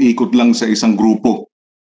 paikot-ikot lang sa isang grupo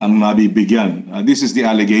ang nabibigyan. This is the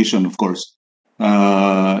allegation, of course.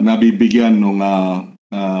 Nabibigyan ng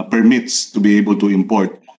permits to be able to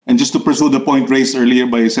import. And just to pursue the point raised earlier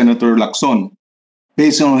by Senator Lacson,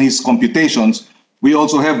 based on his computations, we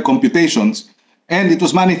also have computations, and it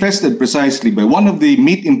was manifested precisely by one of the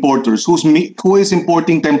meat importers who is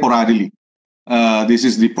importing temporarily. This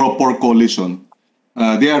is the Pro Pork Coalition.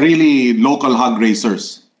 They are really local hog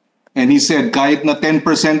raisers. And he said kahit na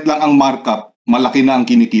 10% lang ang markup, malaki na ang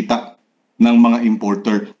kinikita ng mga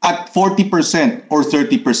importer at 40% or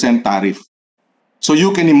 30% tariff. So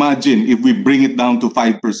you can imagine if we bring it down to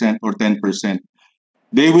 5% or 10%,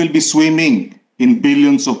 they will be swimming in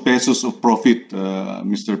billions of pesos of profit,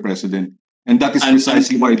 Mr. President. And that is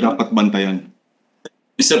precisely why dapat bantayan.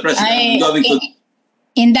 Mr. President, I'm going to...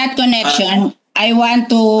 In that connection, I want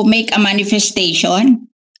to make a manifestation,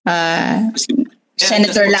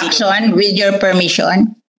 Senator Lacson, with your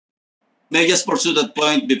permission. May I just pursue that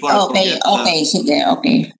point before Okay, I forget? okay, sige,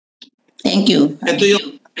 okay. Thank you. Ito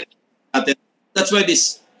yung, that's why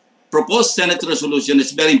this proposed Senate resolution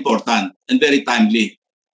is very important and very timely.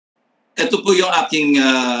 Ito po yung aking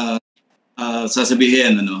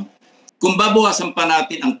sasabihin. Kung babawasan pa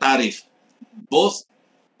natin ang tariff, both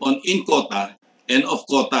on in-quota and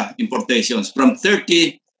off-quota importations from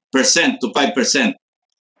 30% to 5%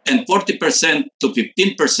 and 40% to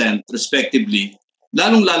 15% respectively,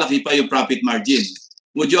 lalong lalaki pa yung profit margin.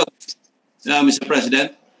 Would you agree, Mr.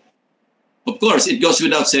 President? Of course, it goes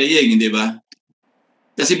without saying, hindi ba?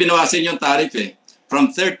 Kasi binawasan yung tariff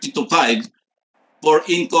from 30 to 5 for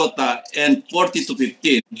in-quota and 40 to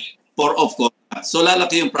 15 for off-quota. So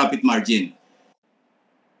lalaki yung profit margin.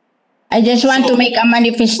 I just want to make a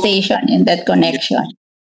manifestation in that connection.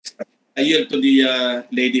 I yield to the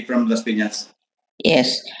lady from Las Piñas.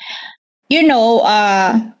 Yes. You know,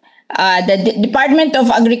 the Department of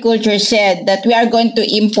Agriculture said that we are going to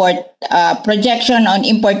import projection on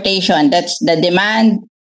importation. That's the demand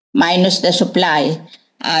minus the supply.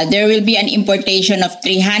 There will be an importation of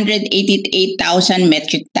 388,000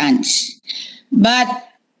 metric tons. But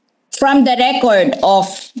from the record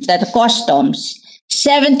of the customs,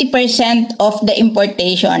 70% of the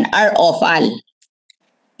importation are offal.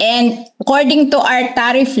 And according to our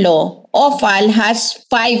tariff law, offal has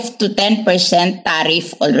 5 to 10%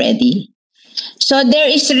 tariff already. So there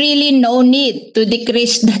is really no need to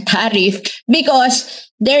decrease the tariff because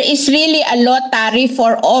there is really a low tariff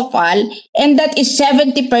for offal, and that is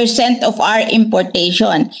 70% of our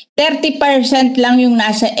importation. 30% lang yung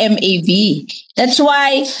nasa MAV. That's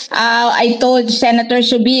why I told Senator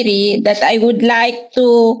Subiri that I would like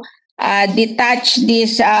to detach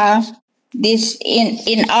this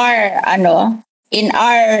in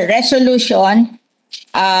our resolution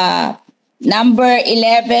number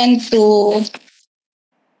 11 to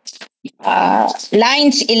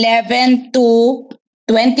lines 11 to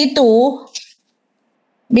 22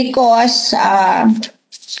 because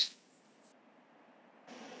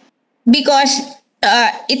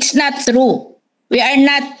it's not true. We are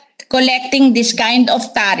not collecting this kind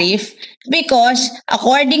of tariff because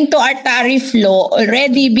according to our tariff law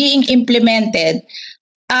already being implemented,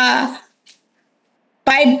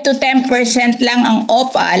 5 to 10% lang ang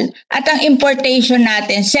opal at ang importation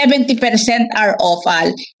natin 70% are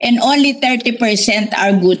opal and only 30%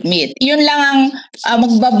 are good meat. Yun lang ang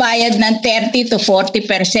magbabayad ng 30 to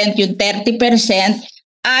 40%, yung 30%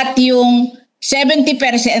 at yung 70%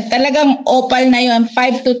 talagang opal na yun,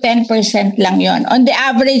 5 to 10% lang yun. On the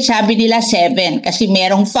average, sabi nila 7 kasi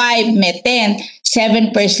merong 5, may 10,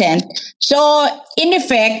 7%. So, in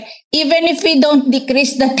effect, even if we don't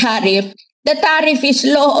decrease the tariff is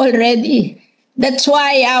low already. That's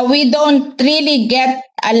why we don't really get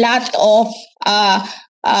a lot of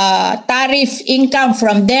tariff income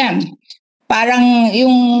from them. Parang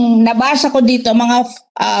yung nabasa ko dito, mga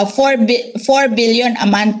 4 billion a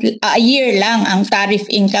year lang ang tariff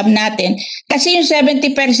income natin. Kasi yung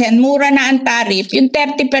 70% mura na ang tariff, yung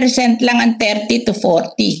 30% lang ang 30 to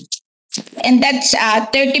 40. And that's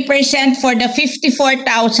 30% for the 54,000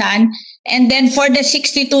 and then for the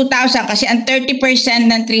 62,000 kasi ang 30%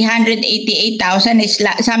 ng 388,000 is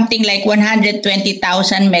something like 120,000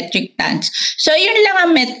 metric tons. So yun lang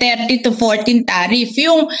ang 30 to 14 tariff.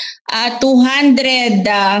 Yung 200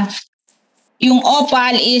 yung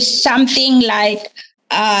opal is something like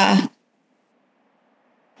 200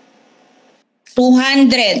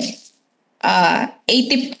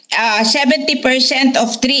 70% of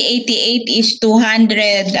 388 is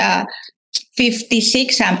 256,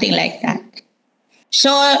 something like that. So,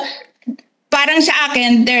 parang sa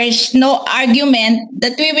akin, there's no argument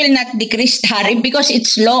that we will not decrease tariff because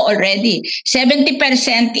it's low already. 70%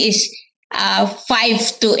 is 5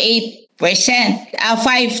 to 8%.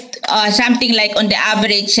 Something like on the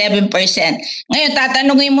average 7%. Ngayon,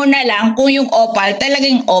 tatanungin mo na lang kung yung opal,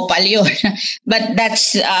 talagang opal yun. But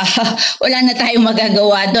that's, wala na tayong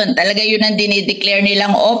magagawa doon. Talaga yun ang dinideclare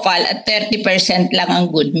nilang opal at 30% lang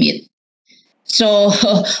ang good meat. So,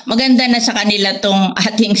 maganda na sa kanila tong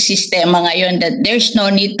ating sistema ngayon that there's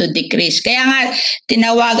no need to decrease. Kaya nga,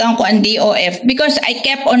 tinawagan ko ang DOF because I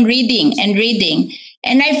kept on reading and reading.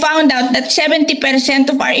 And I found out that 70%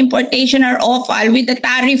 of our importation are opal with a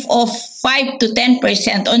tariff of 5 to 10%,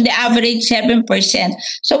 on the average 7%.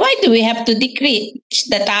 So why do we have to decrease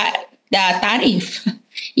the tariff?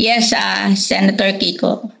 Yes, Senator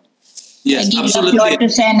Kiko. Yes, I give absolutely. the floor to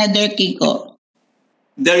Senator Kiko.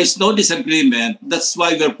 There is no disagreement. That's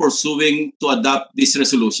why we're pursuing to adopt this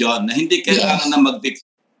resolution na hindi kailangan na mag-decrease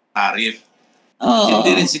tariff. Hindi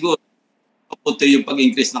rin siguro puti yung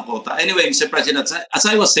pag-increase ng quota. Anyway, Mr. President, as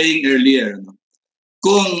I was saying earlier,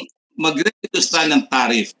 kung mag-reduce tayo ng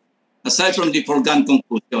tariff, aside from the foregone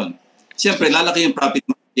conclusion, siyempre lalaki yung profit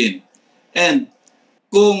margin. And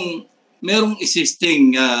kung merong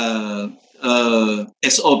existing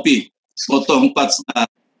SOP o tongpats na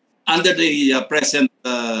under the present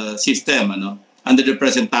system, under the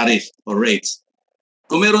present tariff or rates,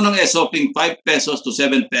 kung meron ng SOP 5 pesos to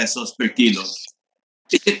 7 pesos per kilo,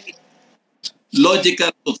 logical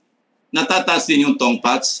to natataas din yung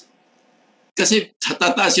tongpats kasi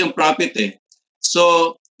tataas yung profit eh.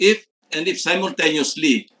 So if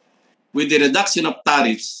simultaneously with the reduction of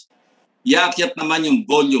tariffs, iakyat naman yung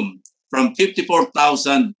volume from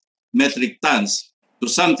 54,000 metric tons to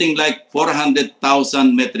something like 400,000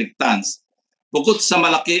 metric tons. Bukod sa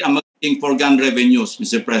malaki ang magiging foregone revenues,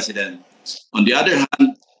 Mr. President. On the other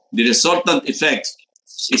hand, the resultant effect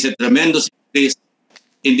is a tremendous increase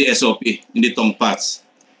in the SOP, in the tongpats.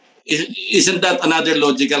 Isn't that another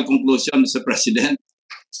logical conclusion, Mr. President?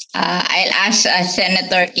 I'll ask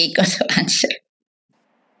Senator Kiko to answer.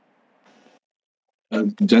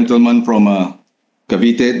 Gentleman from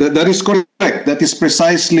Cavite, that is correct. That is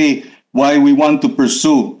precisely why we want to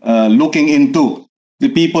pursue looking into the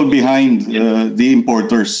people behind the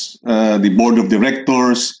importers, the board of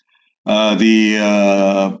directors, the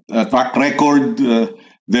track record,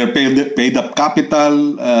 their paid up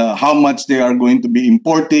capital, how much they are going to be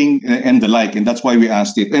importing, and the like. And that's why we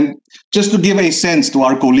asked it. And just to give a sense to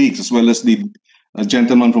our colleagues, as well as the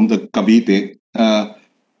gentleman from the Cavite,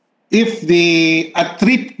 if at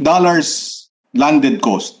 $3 landed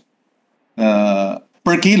cost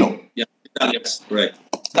per kilo, Yes, right.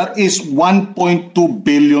 that is $1.2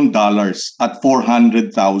 billion at 400,000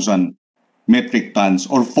 metric tons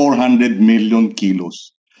or 400 million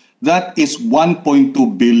kilos. That is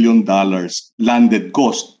 $1.2 billion landed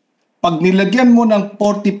cost. Pag nilagyan mo ng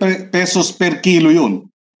 40 pesos per kilo yun,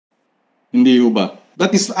 hindi ba?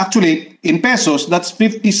 That is actually, in pesos, that's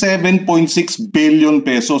 57.6 billion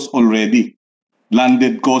pesos already.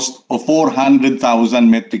 Landed cost of 400,000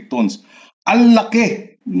 metric tons. Ang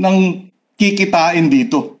laki ng kikitain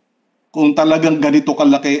dito kung talagang ganito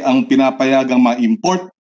kalaki ang pinapayagang ma-import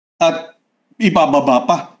at ibababa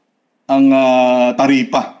pa ang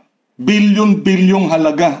taripa Bilyon-bilyong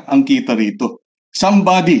halaga ang kita rito.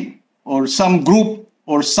 Somebody or some group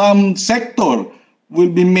or some sector will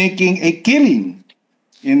be making a killing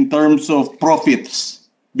in terms of profits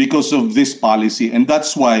because of this policy. And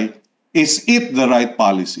that's why, is it the right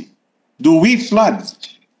policy? Do we flood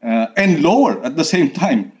and lower at the same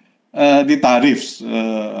time the tariffs,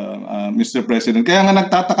 Mr. President? Kaya nga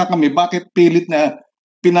nagtataka kami, bakit pilit na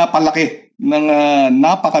pinapalaki ng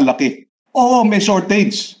napakalaki? Oo, may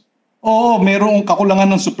shortage. Oo, mayroong kakulangan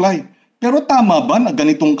ng supply. Pero tama ba na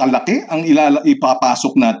ganitong kalaki ang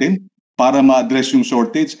ipapasok natin para ma-address yung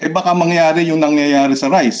shortage? Eh baka mangyari yung nangyayari sa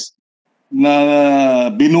rice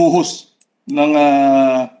na binuhos ng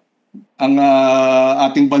ang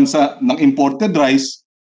ating bansa ng imported rice,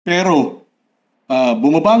 pero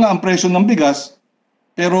bumaba nga ang presyo ng bigas,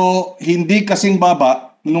 pero hindi kasing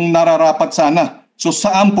baba nung nararapat sana. So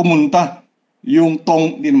saan pumunta yung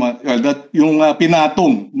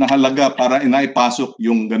pinatong na halaga para inaipasok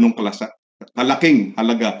yung ganung kalaking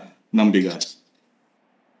halaga ng bigas?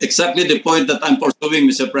 Exactly the point that I'm pursuing,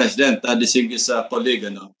 Mr. President, distinguished colleague.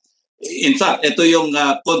 In fact, ito yung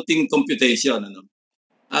konting computation.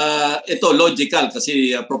 Ito logical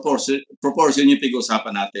kasi proportion yung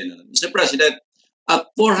pag-usapan natin. Mr. President, at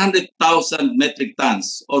 400,000 metric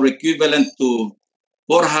tons or equivalent to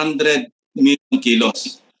 400 million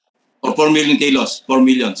kilos or 4 million kilos, 4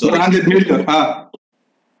 million. So 400 million. 4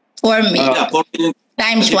 million. 4 million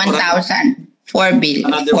Times 1,000. 4 billion.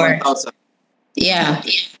 Another 1,000. Yeah.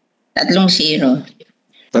 Tatlong zero.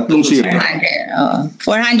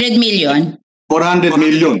 400 million. 400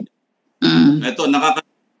 million. Ito,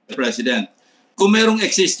 President. Kung merong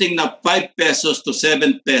existing na 5 pesos to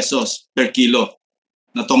 7 pesos per kilo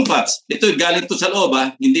na tongpats, ito galing to sa loob,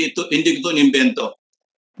 hindi ko ito inimbento.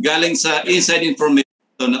 Galing sa inside information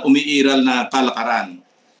na umiiral na kalakaran.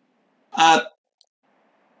 At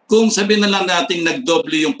kung sabihin na lang natin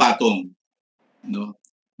nagdoble yung patong, no?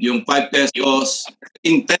 Yung 5 pesos,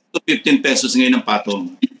 in 10 to 15 pesos ngayon ang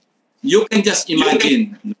patong. You can just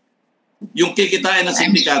imagine yung kikitain ng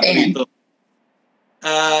sindikato dito.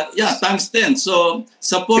 Times 10. So,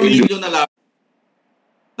 sa 4 million na lang,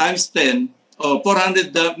 times 10, or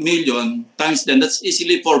 400 million times 10, that's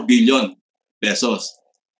easily 4 billion pesos.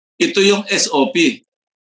 Ito yung SOP.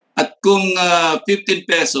 At kung 15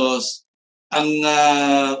 pesos,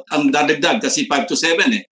 ang dadagdag, kasi 5 to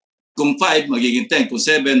 7 eh. Kung 5, magiging 10. Kung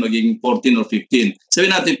 7, magiging 14 or 15.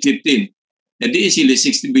 Sabihin natin 15. Eh di easily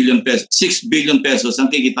 6 billion pesos ang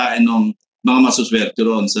kikitain ng mga masuswerte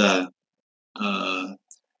roon sa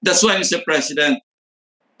that's why, Mr. President,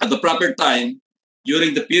 at the proper time,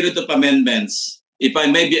 during the period of amendments, if I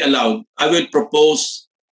may be allowed, I will propose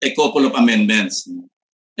a couple of amendments.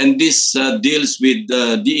 And this deals with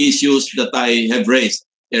the issues that I have raised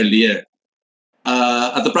earlier.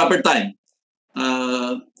 At the proper time,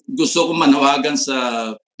 gusto ko manawagan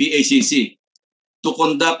sa PACC to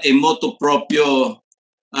conduct a motu proprio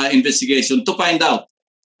investigation to find out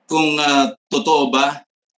kung totoo ba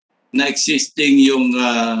na existing yung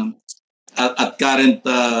at current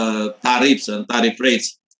tariff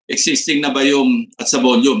rates, existing na ba yung at sa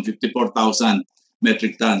volume 54,000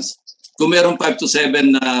 metric tons. Kung merong 5 to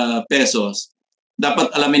 7 pesos,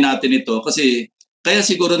 dapat alamin natin ito kasi kaya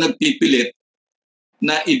siguro nagpipilit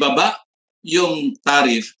na ibaba yung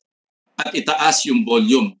tariff at itaas yung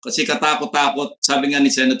volume. Kasi katakot-takot, sabi nga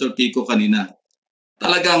ni Senator Kiko kanina,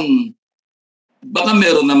 talagang baka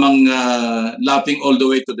meron namang laughing all the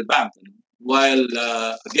way to the bank. While,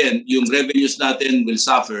 again, yung revenues natin will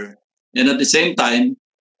suffer. And at the same time,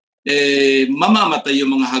 mamamatay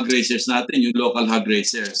yung mga hog raisers natin, yung local hog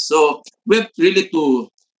raisers. So, we have really to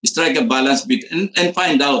strike a balance and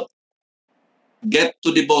find out, get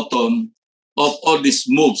to the bottom of all these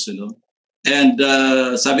moves, And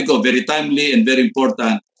sabi ko, very timely and very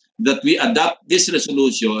important that we adopt this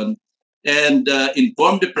resolution and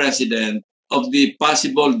inform the President of the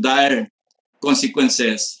possible dire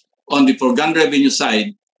consequences on the foregone revenue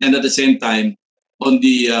side and at the same time on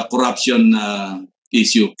the corruption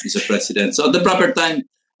issue, Mr. President. So at the proper time,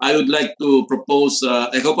 I would like to propose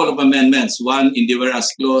a couple of amendments, one in the whereas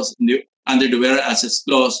clause, under the whereas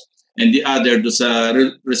clause, and the other to sa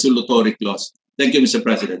resolutory clause. Thank you, Mr.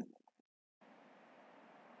 President.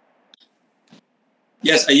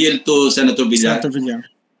 Yes, I yield to Senator Villar.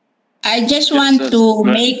 I just want to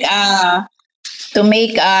make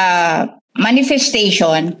a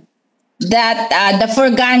manifestation that the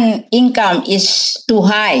foregone income is too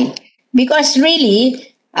high because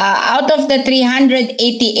really out of the 388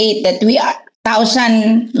 that we are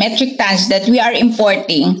 1,000 metric tons that we are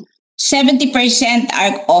importing, 70%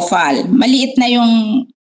 are offal. Maliit na yung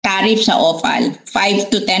tariff sa OFAL, 5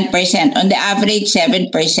 to 10%, on the average 7%.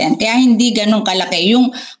 Kaya hindi ganun kalaki. Yung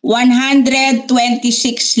 126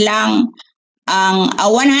 lang ang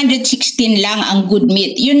 116 lang ang good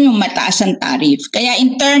meat. Yun yung mataas ang tariff. Kaya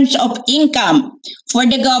in terms of income for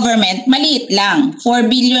the government, maliit lang. 4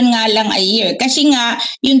 billion nga lang a year. Kasi nga,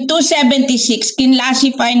 yung 276,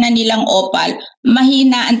 kinlassify na nilang OPAL,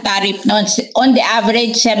 mahina ang tariff noon. On the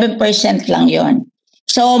average, 7% lang yon.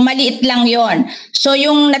 So, maliit lang yon. So,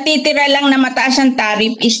 yung natitira lang na mataas ang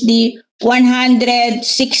tariff is the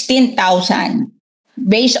 116,000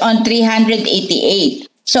 based on 388.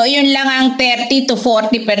 So, yun lang ang 30 to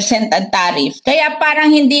 40% ang tariff. Kaya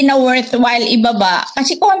parang hindi na worthwhile ibaba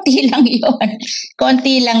kasi konti lang yon.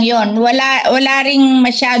 Konti lang yon. Wala ring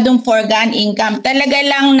masyadong foregone income. Talaga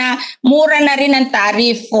lang na mura na rin ang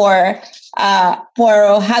tariff for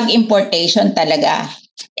hog importation talaga.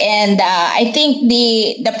 And I think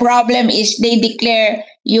the problem is they declare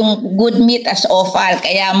yung good meat as offal.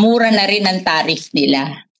 Kaya mura na rin ang tariff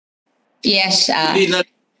nila. Yes. Of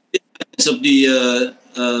the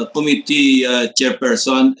committee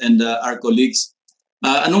chairperson and our colleagues,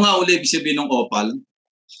 ano nga ulit ibig sabihin ng OPAL?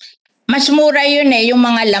 Mas mura yun yung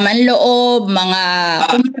mga laman loob, mga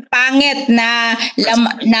pangit na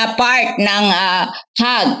part ng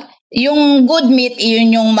hog. Yung good meat,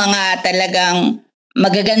 yun yung mga talagang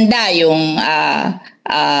magaganda, yung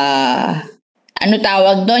ano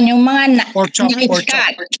tawag doon, yung mga nice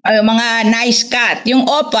cut, mga nice cut. Yung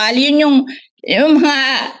opal, yun yung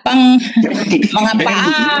mga mga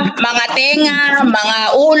paa, mga tenga,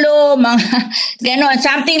 mga ulo, mga gano'n,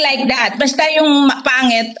 something like that. Basta yung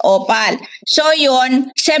pangit, opal. So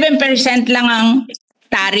yun, 7% lang ang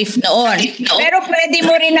tariff noon. Pero pwede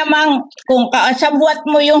mo rin namang kung kasabwat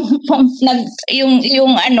mo yung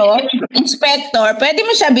inspector, pwede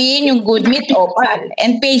mo sabihin yung good meat opal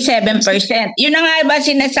and pay 7%. Yun na nga ba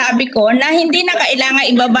sinasabi ko na hindi na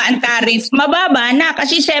kailangan ibaba ang tariff, mababa na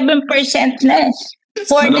kasi 7% less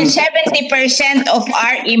for the 70% of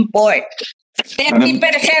our import.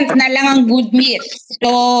 30% na lang ang good meat.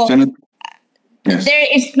 So yes. There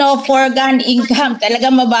is no foregone income. Talaga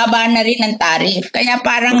mababa na rin ang tariff. Kaya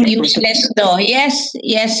parang useless to. Yes,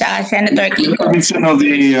 Senator Kiko. Permission of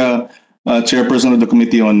the chairperson of the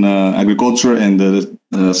Committee on Agriculture and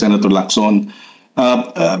Senator Lacson.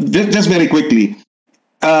 Just very quickly,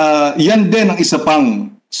 yan din ang isa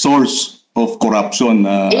pang source of corruption.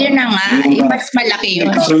 Yun na nga, mas malaki yun.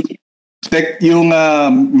 Yung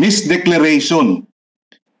misdeclaration.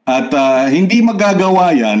 At hindi magagawa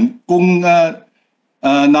yan kung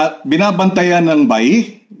binabantayan ng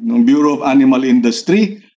BAI, ng Bureau of Animal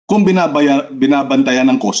Industry, kung binabantayan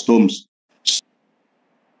ng customs.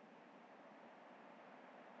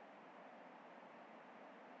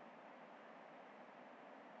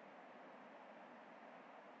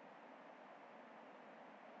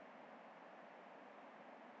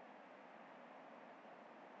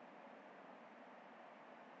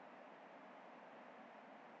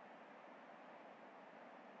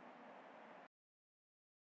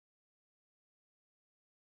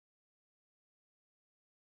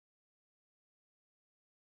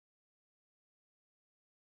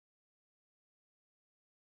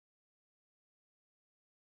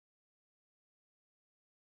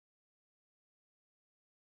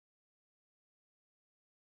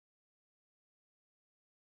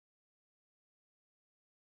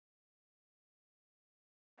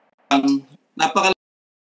 Napaka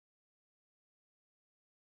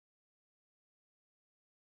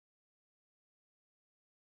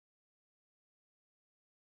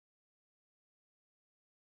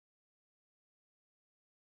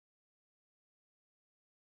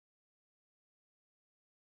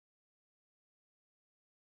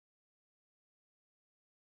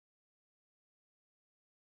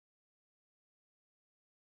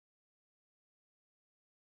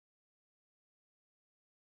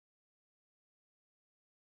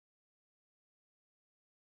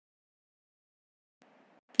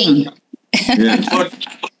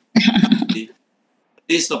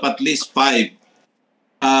list of at least 5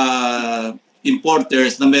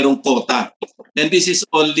 importers na merong quota. And this is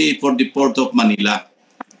only for the Port of Manila.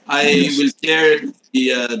 I will share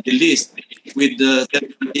the list with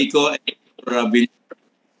Senator Kiko and Rabin.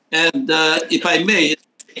 And if I may,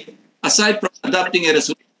 aside from adopting a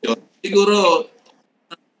resolution, siguro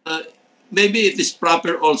maybe it is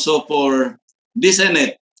proper also for the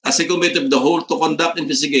Senate as a committee of the whole to conduct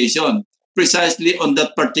investigation precisely on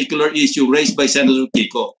that particular issue raised by Senator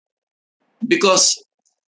Kiko. Because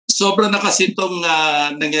sobra na kasi itong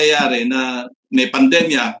nangyayari na may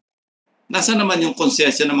pandemya, nasa naman yung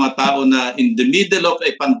konsensya ng mga tao na in the middle of a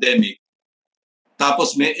pandemic,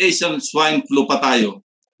 tapos may Asian swine flu pa tayo,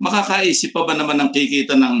 makakaisip pa ba naman ng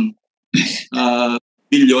kikita ng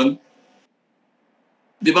bilyon?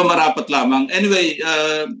 Di ba marapat lamang? Anyway,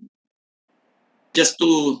 just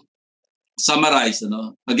to summarize,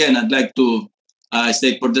 again, I'd like to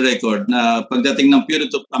state for the record na pagdating ng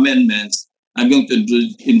period of amendments, I'm going to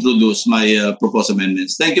introduce my proposed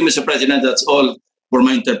amendments. Thank you, Mr. President. That's all for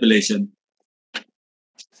my interpellation.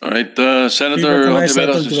 All right, Senator recognize Ontiveros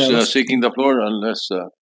Senator is Ontiveros. seeking the floor unless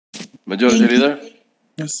Majority Thank you. Leader.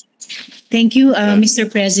 Yes. Thank you, Mr.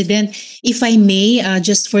 President. If I may,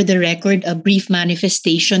 just for the record, a brief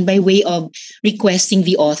manifestation by way of requesting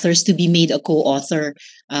the authors to be made a co-author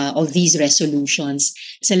of these resolutions.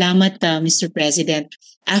 Salamat, Mr. President.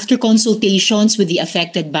 After consultations with the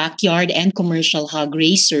affected backyard and commercial hog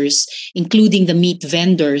raisers, including the meat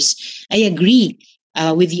vendors, I agree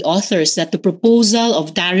with the authors that the proposal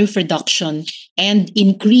of tariff reduction and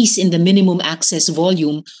increase in the minimum access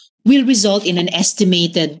volume will result in an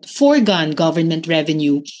estimated foregone government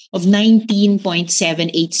revenue of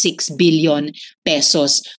 19.786 billion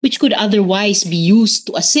pesos, which could otherwise be used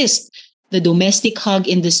to assist the domestic hog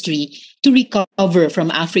industry to recover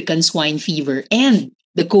from African swine fever and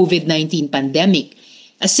the COVID-19 pandemic.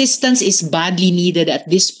 Assistance is badly needed at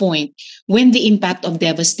this point when the impact of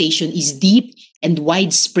devastation is deep and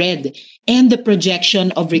widespread, and the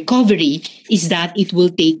projection of recovery is that it will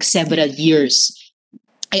take several years.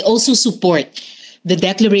 I also support the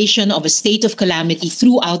declaration of a state of calamity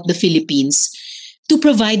throughout the Philippines to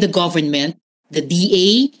provide the government, the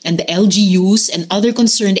DA, and the LGUs and other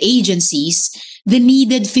concerned agencies the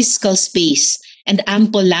needed fiscal space and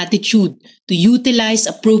ample latitude to utilize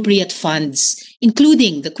appropriate funds,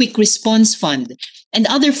 including the Quick Response Fund and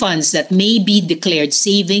other funds that may be declared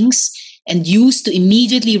savings and used to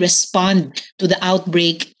immediately respond to the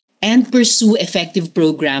outbreak and pursue effective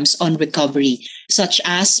programs on recovery, such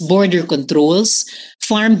as border controls,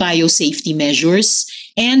 farm biosafety measures,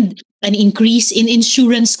 and an increase in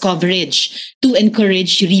insurance coverage to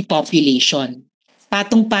encourage repopulation.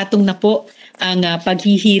 Patong-patong na po ang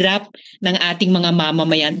paghihirap ng ating mga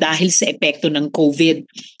mamamayan dahil sa epekto ng COVID.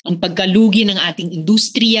 Ang pagkalugi ng ating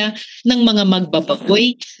industriya ng mga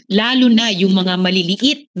magbababoy, lalo na yung mga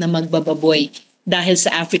maliliit na magbababoy dahil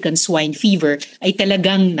sa African swine fever ay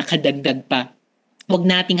talagang nakadagdag pa. Huwag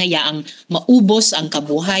nating hayaang maubos ang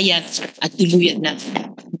kabuhayan at tuluyan na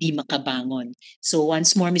hindi makabangon. So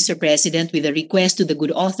once more, Mr. President, with a request to the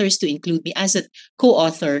good authors to include me as a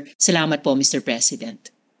co-author, salamat po, Mr. President.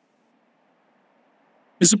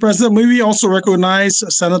 Mr. President, may we also recognize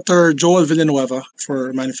Senator Joel Villanueva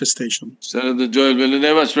for manifestation. Senator Joel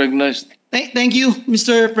Villanueva is recognized. Thank you,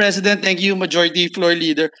 Mr. President. Thank you, Majority Floor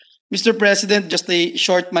Leader. Mr. President, just a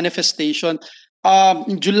short manifestation.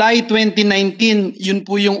 July 2019, yun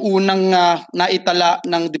po yung unang naitala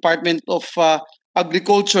ng Department of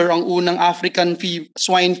Agriculture, ang unang African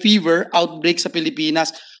swine fever outbreak sa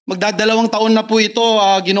Pilipinas. Magdadalawang taon na po ito,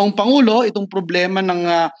 Ginoong Pangulo, itong problema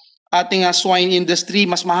ng ating swine industry.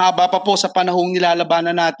 Mas mahaba pa po sa panahong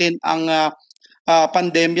nilalabanan natin ang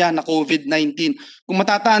pandemya na COVID-19. Kung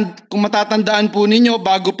matatandaan po ninyo,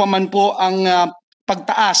 bago pa man po ang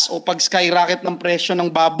pagtaas o pag-skyrocket ng presyo ng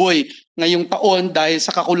baboy ngayong taon dahil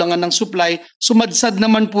sa kakulangan ng supply, sumadsad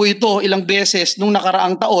naman po ito ilang beses nung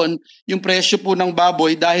nakaraang taon yung presyo po ng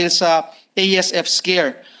baboy dahil sa ASF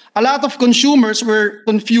scare. A lot of consumers were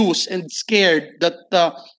confused and scared that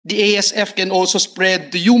the ASF can also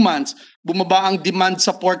spread to humans. Bumaba ang demand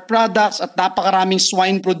sa pork products at napakaraming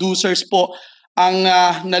swine producers po ang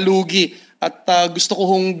nalugi. At gusto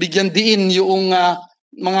ko hong bigyan diin yung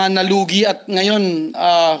mga nalugi at ngayon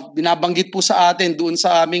binabanggit po sa atin doon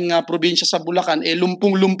sa aming probinsya sa Bulacan,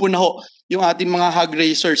 lumpung-lumpo na ho yung ating mga hog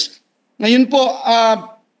raisers. Ngayon po,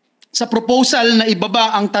 sa proposal na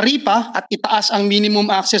ibaba ang taripa at itaas ang minimum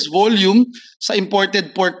access volume sa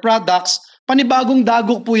imported pork products, panibagong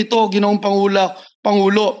dagok po ito, Ginoong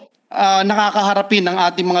Pangulo, nakakaharapin ng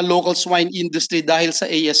ating mga local swine industry dahil sa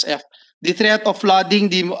ASF. The threat of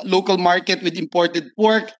flooding the local market with imported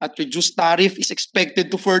pork at reduced tariff is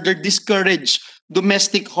expected to further discourage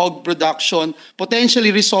domestic hog production,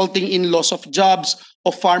 potentially resulting in loss of jobs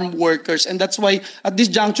of farm workers. And that's why at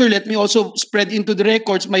this juncture, let me also spread into the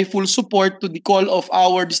records my full support to the call of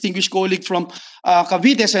our distinguished colleague from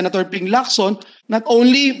Cavite, Senator Ping Lacson, not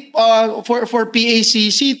only for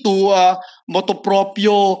PACC to motu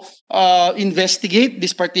proprio investigate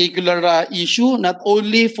this particular issue, not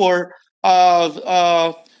only for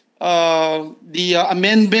the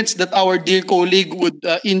amendments that our dear colleague would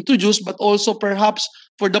introduce, but also perhaps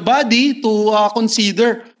for the body to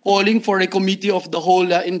consider calling for a committee of the whole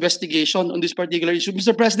investigation on this particular issue.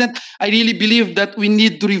 Mr. President, I really believe that we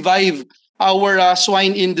need to revive our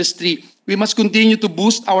swine industry. We must continue to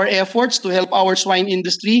boost our efforts to help our swine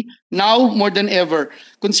industry now more than ever.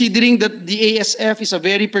 Considering that the ASF is a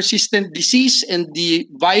very persistent disease and the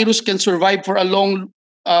virus can survive for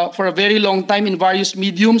a very long time in various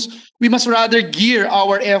mediums, we must rather gear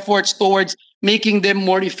our efforts towards making them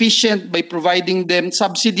more efficient by providing them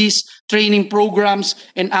subsidies, training programs,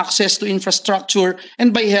 and access to infrastructure,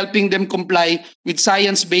 and by helping them comply with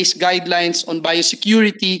science-based guidelines on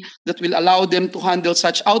biosecurity that will allow them to handle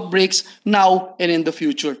such outbreaks now and in the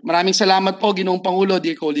future. Maraming salamat po, Ginoong Pangulo,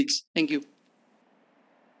 dear colleagues. Thank you.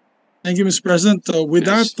 Thank you, Mr. President. With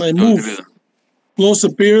Yes, that, I move close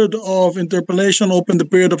the period of interpellation, open the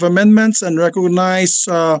period of amendments, and recognize,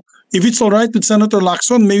 if it's all right with Senator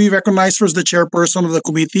Lacson, maybe recognize first the chairperson of the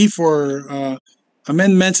committee for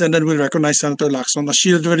amendments, and then we'll recognize Senator Lacson.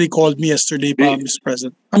 She already called me yesterday, Mr.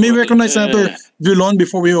 President. I may recognize Senator Vilon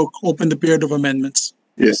before we open the period of amendments.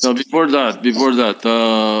 Yes. Now, before that,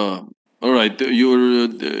 all right, you're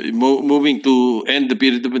moving to end the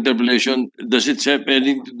period of interpellation. Does it have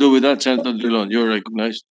anything to do with that, Senator Dillon? You're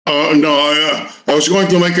recognized. No, I was going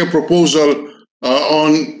to make a proposal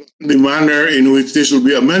on the manner in which this will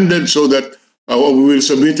be amended so that we will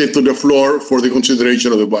submit it to the floor for the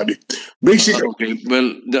consideration of the body. Basically, Okay,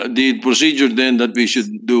 well, the procedure then that we should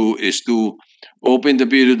do is to open the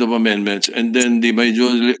period of amendments, and then the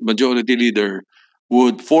majority leader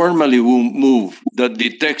would formally move that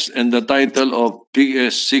the text and the title of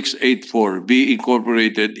PS 684 be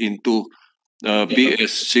incorporated into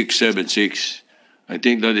PS 676. I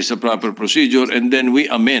think that is a proper procedure, and then we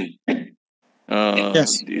amend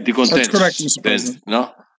Yes, the contents. that's correct, Mr. then, President.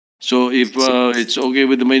 no? So if it's okay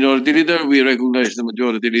with the minority leader, we recognize the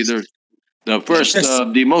majority leader. The first, Yes.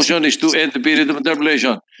 the motion is to end the period of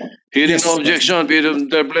interpellation. Hearing Yes. no objection, period of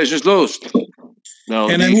interpellation is closed. Now,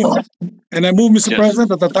 And I move, Mr. Yes. President,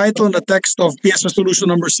 that the title and the text of PS Resolution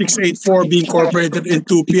number 684 be incorporated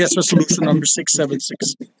into PS Resolution number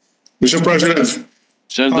 676. Mr. President,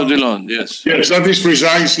 Senator Dillon, yes. yes, that is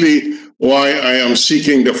precisely why I am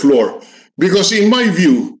seeking the floor. Because in my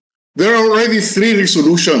view, there are already three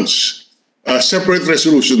resolutions, separate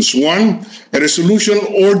resolutions. One, a resolution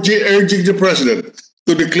urging the President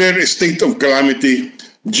to declare a state of calamity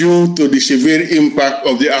due to the severe impact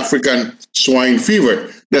of the African swine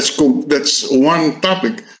fever. That's one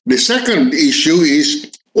topic. The second issue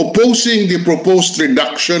is opposing the proposed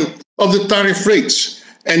reduction of the tariff rates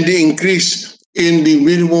and the increase in the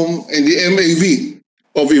minimum and the MAV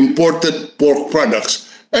of imported pork products.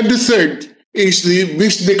 And the third is the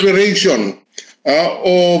misdeclaration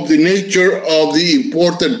of the nature of the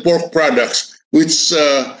imported pork products, which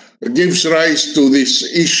gives rise to this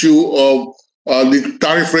issue of the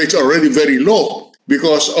tariff rates already very low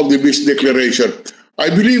because of the misdeclaration. I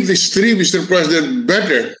believe these three, Mr. President,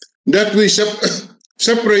 better that we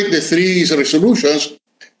separate the three resolutions,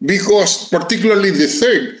 because particularly the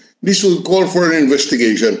third, this will call for an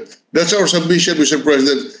investigation. That's our submission, Mr.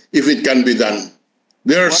 President, if it can be done.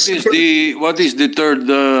 What is the third?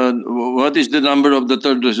 What is the number of the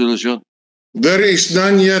third resolution? There is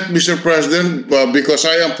none yet, Mr. President, because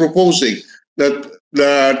I am proposing that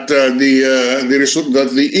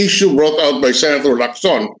the issue brought out by Senator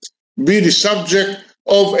Lacson be the subject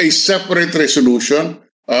of a separate resolution.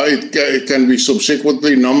 It can be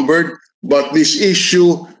subsequently numbered, but this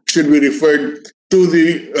issue should be referred to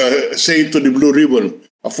to the Blue Ribbon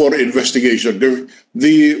for investigation.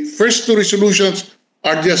 The first two resolutions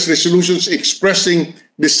are just resolutions expressing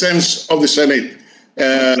the sense of the Senate.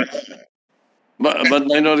 But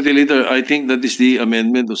Minority Leader, I think that is the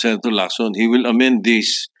amendment of Senator Lacson. He will amend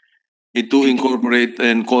this to incorporate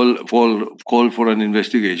and call for an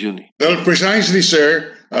investigation. Well, precisely,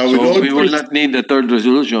 sir. We will not need the third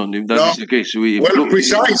resolution if that is the case.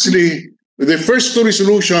 Precisely, the first two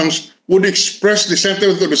resolutions would express the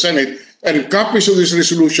sentiment of the Senate, and copies of this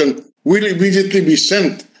resolution will immediately be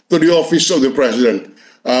sent to the office of the President.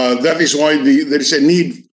 That is why there is a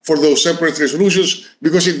need for those separate resolutions,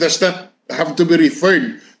 because it does not have to be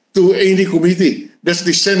referred to any committee. That's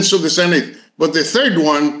the sense of the Senate. But the third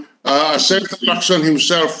one, Senator Lacson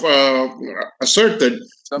himself asserted,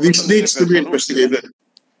 this needs to be investigated.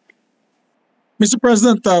 Mr.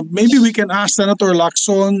 President, maybe we can ask Senator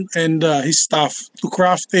Lacson and his staff to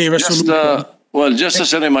craft a resolution. Just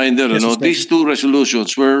as a reminder, these two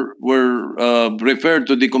resolutions were referred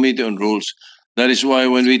to the Committee on Rules. That is why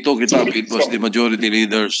when we took it up, it was the majority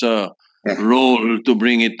leader's role to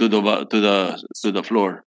bring it to the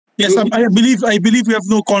floor. Yes, I believe we have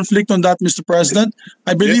no conflict on that, Mr. President.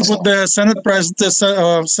 I believe what the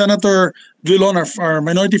Senator Drilon, our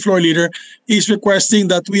minority floor leader, is requesting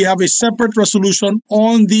that we have a separate resolution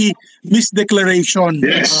on the misdeclaration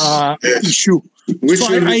issue. Which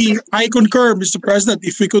So will be- I concur, Mr. President,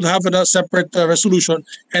 if we could have a separate resolution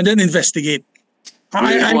and then investigate. We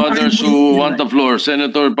have others who want the floor.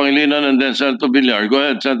 Senator Pangilinan and then Senator Villar. Go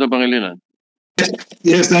ahead, Senator Pangilinan.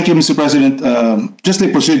 Yes, thank you, Mr. President. Just a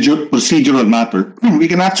procedural matter. We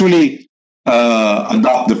can actually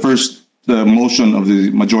adopt the first motion of the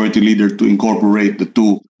majority leader to incorporate the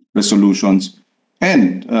two resolutions.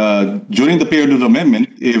 And during the period of amendment,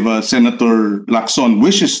 if Senator Lacson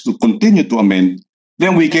wishes to continue to amend,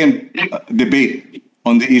 then we can debate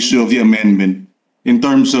on the issue of the amendment in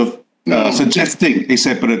terms of suggesting a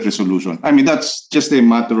separate resolution. I mean, that's just a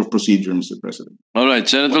matter of procedure, Mr. President. All right,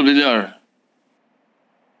 Senator Villar.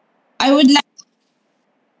 I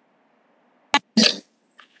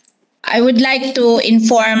would like to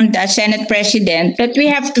inform the Senate President that we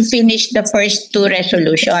have to finish the first two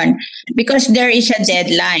resolution because there is a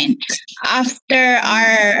deadline. After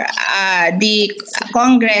the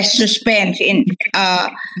Congress suspends in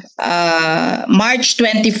March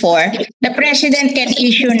 24, the President can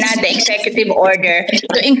issue now the executive order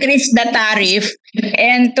to increase the tariff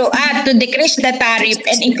and to decrease the tariff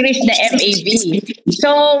and increase the MAV.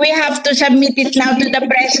 So we have to submit it now to the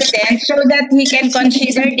President so that he can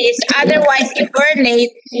consider this. Otherwise, if we're late,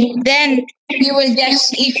 then we will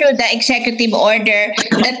just issue the executive order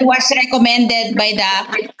that was recommended by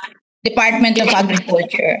the Department of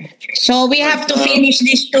Agriculture. So we have to finish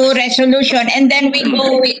these two resolution and then we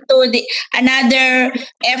go to another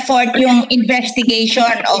effort, yung investigation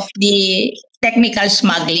of the technical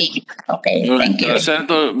smuggling. Okay, All right, thank you.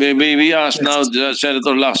 Senator, may we ask now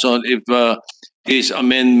Senator Lacson if his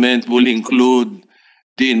amendment will include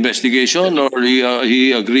the investigation, or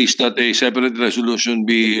he agrees that a separate resolution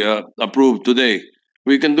be approved today.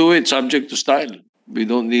 We can do it subject to style. We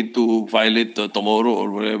don't need to file it tomorrow or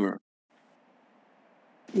whatever.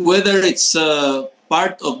 Whether it's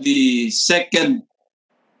part of the second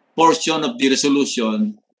portion of the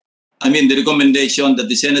resolution, I mean the recommendation that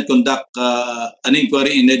the Senate conduct an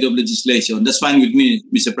inquiry in aid of legislation, that's fine with me,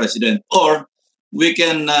 Mr. President. Or we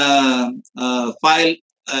can file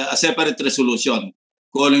a separate resolution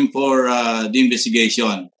calling for the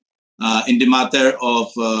investigation in the matter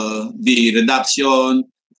of the reduction.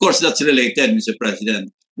 Of course, that's related, Mr.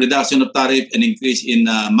 President. Reduction of tariff and increase in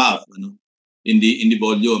MAV, in the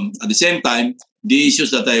volume. At the same time, the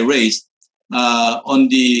issues that I raised on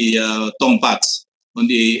the tongpats, on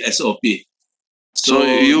the SOP. So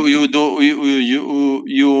you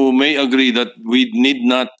may agree that we need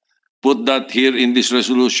not put that here in this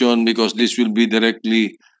resolution because this will be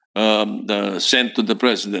directly sent to the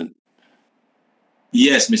president.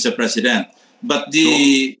 Yes, Mr. President. But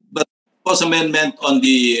the proposed amendment on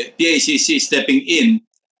the TACC stepping in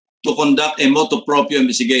to conduct a motu proprio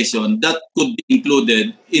investigation, that could be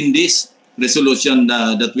included in this resolution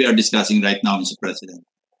that we are discussing right now, Mr. President.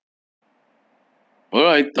 All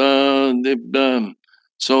right.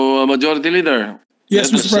 So, Majority Leader,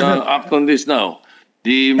 Yes, let Mr. us President. act on this now.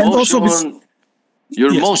 The And also, motion,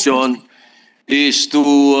 your Yes, motion is to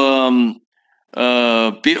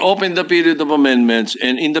open the period of amendments,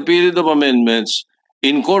 and in the period of amendments,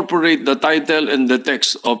 incorporate the title and the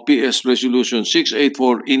text of PS Resolution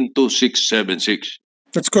 684 into 676.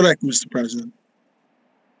 That's correct, Mr. President.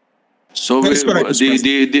 So That is correct,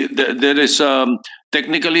 Mr. there is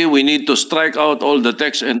technically we need to strike out all the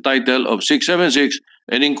text and title of 676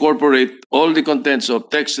 and incorporate all the contents of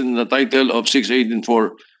text and the title of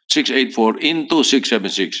 684 into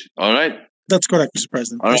 676. All right? That's correct, Mr.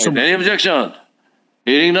 President. All Thanks so right. much. Any objection?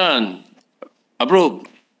 Hearing none. Approved.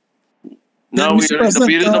 Now Then, we Mr. are in the President,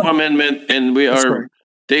 period of amendment and we that's are correct.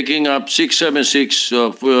 taking up 676,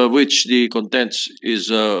 for which the contents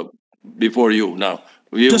is before you now.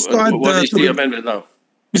 Just to add, What is to the the- amendment now?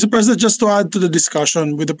 Mr. President, just to add to the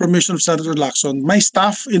discussion, with the permission of Senator Lacson, my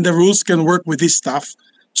staff in the rules can work with his staff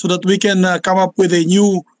so that we can come up with a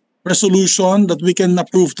new resolution that we can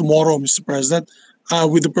approve tomorrow, Mr. President,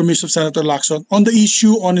 with the permission of Senator Lacson on the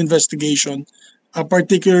issue on investigation,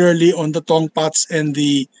 particularly on the tongpats and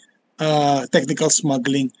the technical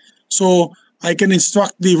smuggling. So I can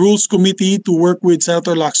instruct the Rules Committee to work with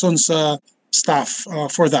Senator Lacson's staff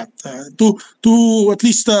for that, to at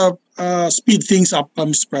least speed things up,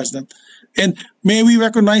 Mr. President. And may we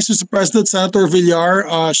recognize, Mr. President, Senator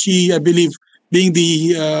Villar, she, I believe, being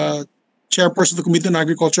the chairperson of the Committee on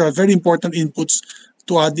Agriculture, have very important inputs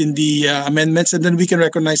to add in the amendments, and then we can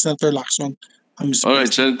recognize Senator Lacson. Mr. All right,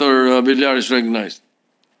 President. Senator Villar is recognized.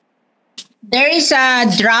 There is a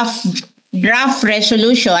draft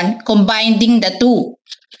resolution combining the two.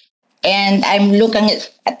 And I'm looking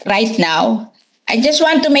at right now. I just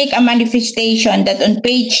want to make a manifestation that on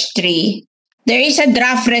page 3, there is a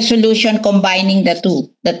draft resolution combining the two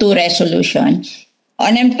resolution.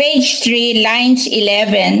 On page 3, lines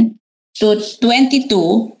 11 to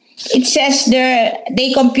 22, it says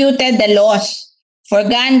they computed the loss for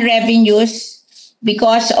gun revenues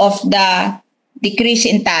because of the decrease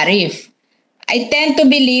in tariff. I tend to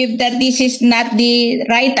believe that this is not the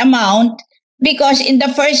right amount because in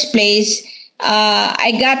the first place,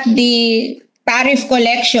 I got the tariff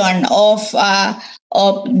collection of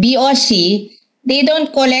BOC. They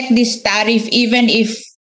don't collect this tariff even if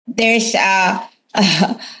there's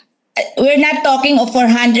we're not talking of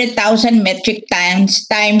 400,000 metric tons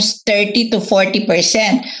times 30 to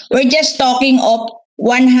 40%. We're just talking of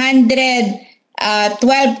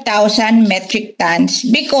 112,000 metric tons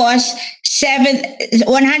because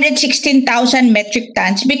 116,000 metric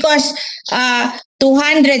tons because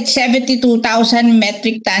 272,000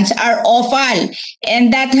 metric tons are offal,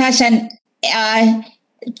 and that has an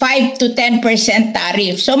 5 to 10%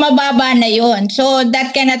 tariff. So mababa na yon. So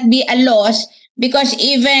that cannot be a loss because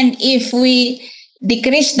even if we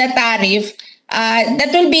decrease the tariff,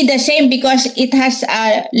 that will be the same because it has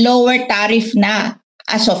a lower tariff na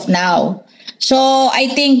as of now. So I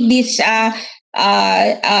think this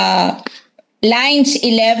lines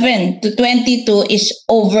 11 to 22 is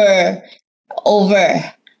over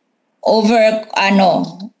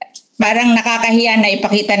parang nakakahiya na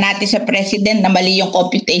ipakita natin sa president na mali yung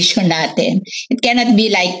computation natin. It cannot be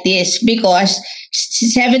like this because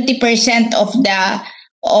 70% of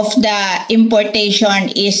the importation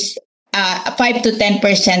is 5 to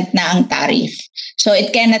 10% na ang tariff. So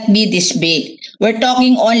it cannot be this big. We're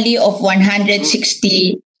talking only of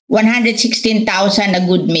 116,000 a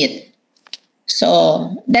good meat. So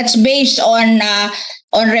that's based on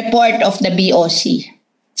report of the BOC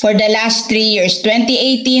for the last 3 years,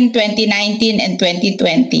 2018, 2019, and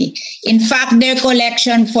 2020. In fact, their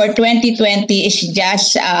collection for 2020 is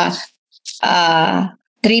just 3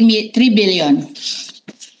 billion.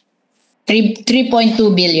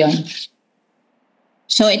 3.2 billion.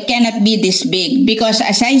 So it cannot be this big because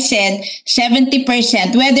as I said,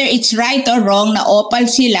 70%, whether it's right or wrong na opal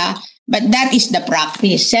sila, but that is the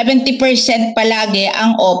practice. 70% palagi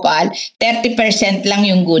ang opal, 30% lang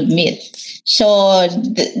yung good meat. So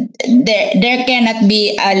there cannot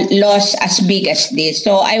be a loss as big as this.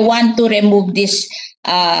 So I want to remove this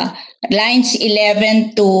lines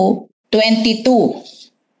 11 to 22.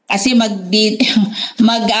 Kasi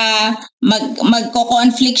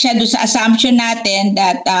magko-conflict siya do sa assumption natin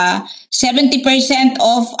that 70%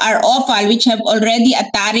 of our offal which have already a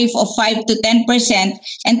tariff of 5 to 10%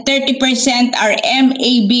 and 30% are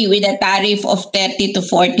MAB with a tariff of 30 to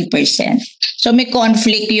 40%. So may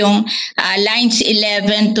conflict yung lines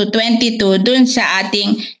 11 to 22 dun sa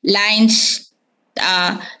ating lines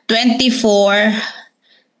 24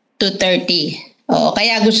 to 30.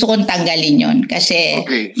 Kaya gusto kong tanggalin yon kasi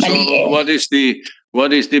mali. So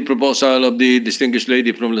what is the proposal of the distinguished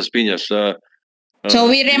lady from Las Piñas?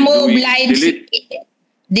 So we remove lines,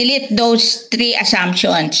 delete those 3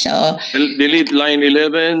 assumptions. So delete line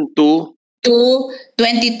 11 to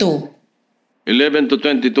 22. 11 to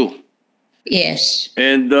 22. Yes.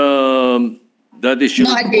 And that is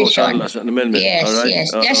your proposal as an amendment. Yes, all right?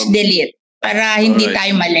 yes. Just delete para hindi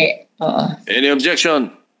tayo mali. Any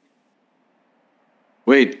objection?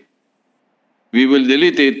 Wait, we will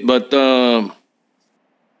delete it, but Mr.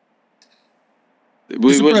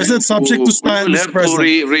 President, subject to stand, we will Mr. have President. to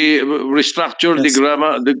restructure the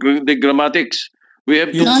grammatics. We have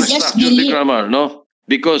to restructure the grammar, no?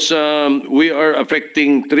 Because we are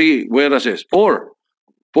affecting 3 whereases, 4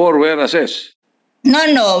 whereases.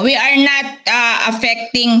 No, we are not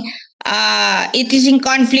affecting. It is in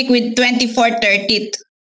conflict with 24-30.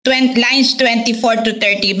 Lines 24 to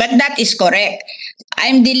 30, but that is correct.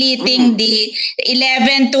 I'm deleting the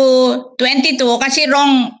 11 to 22 kasi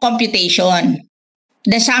wrong computation.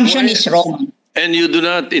 The assumption is wrong. And you do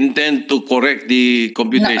not intend to correct the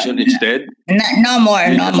computation instead? No more,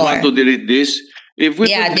 you no just more. want to delete this? If we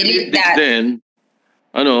delete this, then,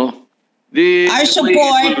 our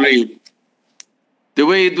support. The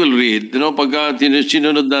way it will read, pagka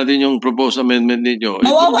sinunod natin yung proposed amendment ninyo,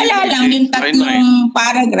 mawawala lang yung tatlong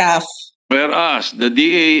paragraph. Whereas the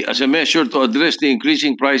DA, as a measure to address the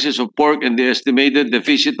increasing prices of pork and the estimated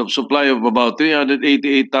deficit of supply of about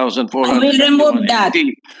 388,400, we'll remove that.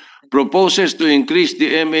 Proposes to increase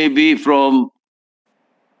the MAB from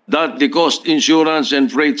that the cost insurance and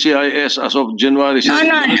freight CIS as of January 6. No.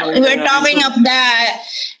 We're talking of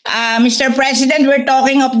Mr. President, we're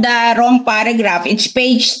talking of the wrong paragraph. It's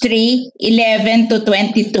page 3, 11 to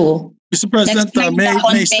 22. Mr. President, That's may the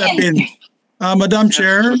I step in? content. Madam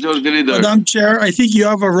Chair, Majority Leader. Madam Chair, I think you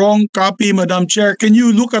have a wrong copy, Madam Chair. Can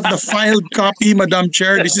you look at the filed copy, Madam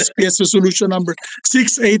Chair? This is PS Resolution number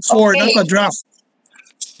 684, Okay. not a draft.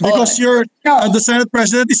 Because the Senate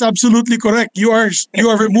President is absolutely correct. You are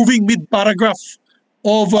removing mid-paragraph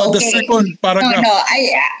of the second paragraph. No,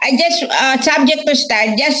 I just subject to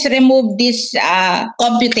style. Just remove this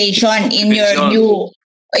computation in your new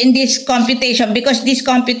in this computation because this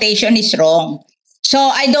computation is wrong. So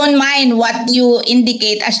I don't mind what you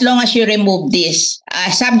indicate as long as you remove this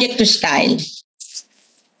subject to style.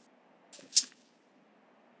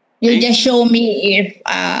 You just show me if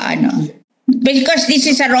because this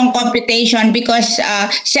is a wrong computation because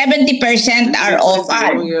 70% are off.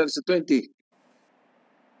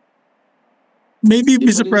 Maybe,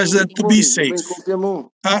 Mr. President, to be safe.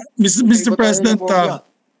 Mr. President,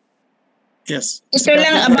 yes. Ito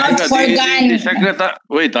lang about Forgan.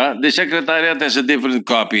 The Secretariat has a different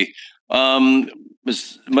copy.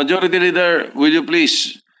 Majority Leader, will you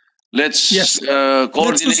please, let's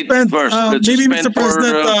coordinate suspend, first. Let's maybe, suspend Mr.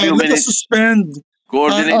 President, for a few let us minutes. suspend.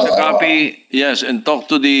 Coordinate the copy, yes, and talk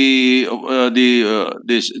to the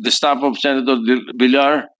staff of Senator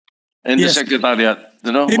Villar and Yes. the Secretariat.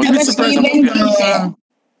 You know, Maybe, what- Mr. President,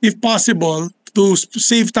 if possible, to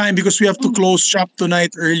save time because we have to close shop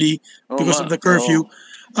tonight early because of the curfew.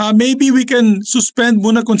 Maybe we can suspend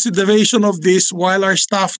muna consideration of this while our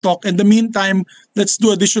staff talk. In the meantime, let's do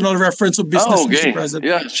additional reference of business, okay. Mr. President.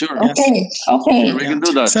 Yeah, sure. Yes. Okay. We can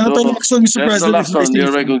do that. Senator Lacson, Mr. Senator President, is Lacson, listening you're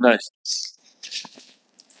from- recognized.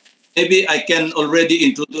 Maybe I can already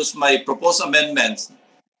introduce my proposed amendments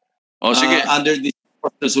Sige. under this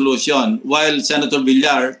resolution while Senator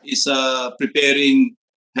Villar is preparing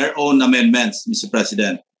her own amendments, Mr.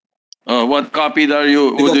 President. What copy do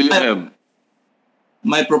you have?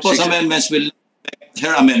 My proposed amendments will affect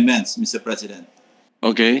her amendments, Mr. President.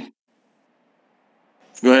 Okay.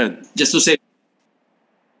 Go ahead. Just to say,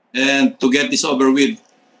 and to get this over with,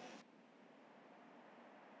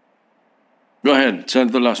 Go ahead,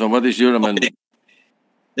 Senator Lacson. What is your amendment?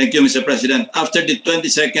 thank you, Mr. President. After the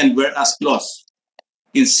 22nd whereas clause,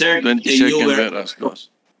 insert a new 22nd whereas clause.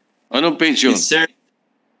 Anong page yun? Insert,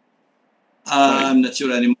 I'm not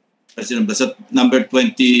sure anymore, President, but at number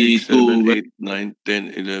 22. 7, 8, 9,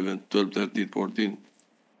 10, 11, 12, 13, 14,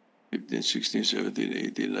 15, 16, 17,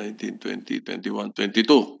 18, 19, 20, 21,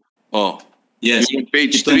 22. Oh. Yes. Yung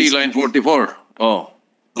page 3, line 44. Oh.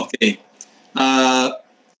 Okay.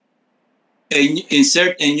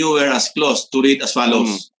 Insert a new whereas clause to read as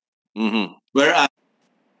follows. Mm-hmm. Whereas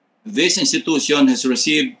this institution has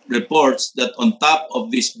received reports that on top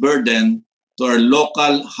of this burden to our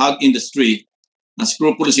local hog industry,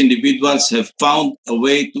 unscrupulous individuals have found a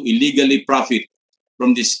way to illegally profit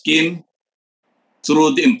from the scheme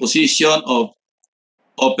through the imposition of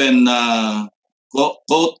open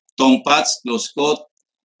quote, tongpats, close quote,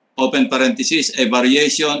 open parenthesis, a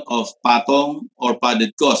variation of patong or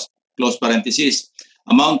padded cost, close parenthesis,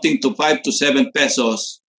 amounting to 5 to 7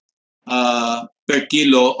 pesos per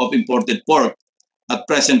kilo of imported pork at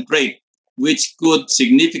present rate, which could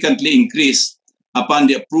significantly increase upon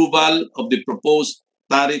the approval of the proposed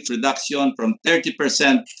tariff reduction from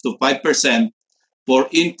 30% to 5% for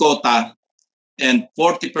in quota and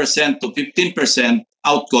 40% to 15%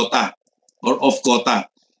 out quota or off quota.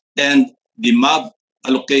 And the MAB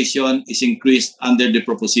allocation is increased under the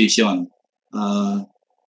proposition.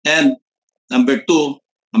 And number 2,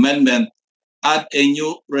 amendment, add a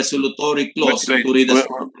new resolutory clause to read as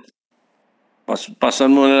Pasan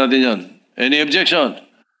muna natin yan. Any objection?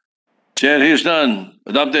 Chair hears none.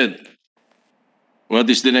 Adopted. What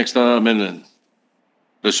is the next amendment?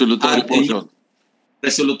 Resolutory portion.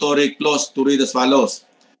 resolutory clause to read as follows.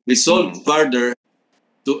 Resolved further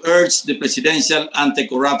to urge the Presidential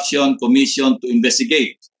Anti-Corruption Commission to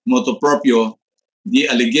investigate, motu proprio, the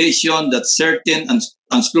allegation that certain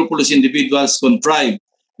unscrupulous individuals contrived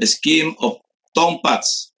a scheme of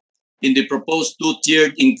tongpats in the proposed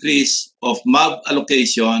two-tiered increase of MAB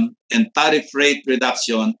allocation and tariff rate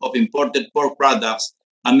reduction of imported pork products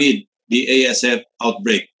amid the ASF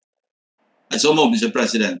outbreak. I so move, Mr.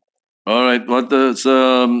 President. All right. What is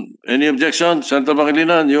any objection? Senator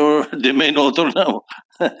Pangilinan, you're the main author now.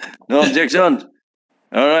 No objection.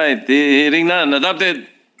 All right. Hearing none. Adopted.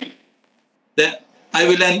 Then I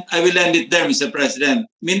will end it there, Mr. President.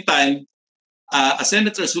 Meantime, a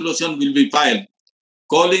Senate resolution will be filed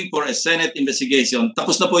calling for a Senate investigation.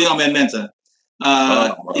 Tapos na po yung amendments.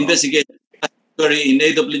 Investigation in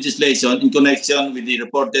aid of legislation in connection with the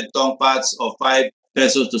reported tongpats of 5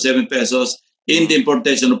 pesos to 7 pesos in the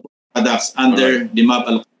importation of products under the MAP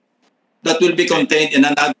allocation. That will be contained in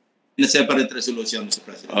a separate resolution, Mr.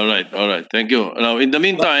 President. All right. Thank you. Now, in the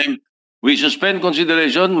meantime, we suspend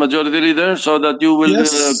consideration, Majority Leader, so that you will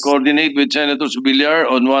Yes. coordinate with Senator Subiliar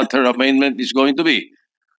on what her amendment is going to be.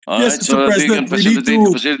 All Yes, right, Mr. so that we can President, we need facilitate to-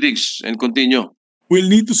 the facilities and continue. We'll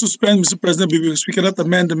need to suspend, Mr. President, because we cannot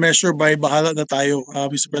amend the measure by bahala na tayo,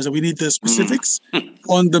 Mr. President. We need the specifics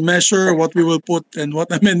on the measure, what we will put, and what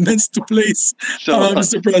amendments to place, So-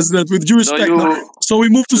 Mr. President, with due respect. So we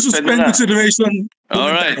move to suspend suspend na. consideration.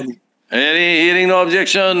 All right. momentarily. Any hearing no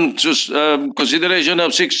objection, consideration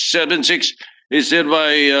of 676 is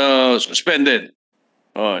hereby suspended.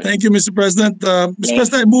 All right. Thank you, Mr. President. Mr.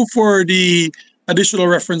 President, I move for the additional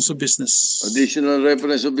reference of business. Additional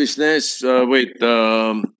reference of business. Wait.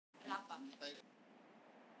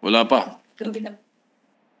 Wala pa.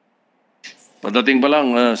 Padating pa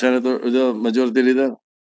lang, Senator, the Majority Leader.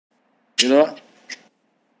 You know?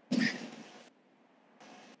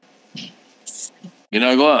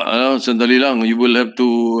 Ginagawa. Sandali lang. You will have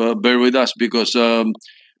to bear with us because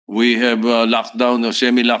we have locked down or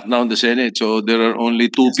semi-locked down the Senate. So there are only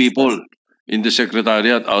two people in the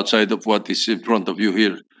Secretariat outside of what is in front of you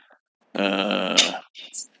here.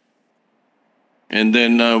 And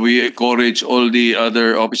then we encourage all the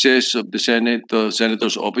other offices of the Senate,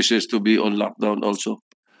 senators' offices to be on lockdown also.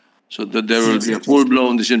 So that there will be a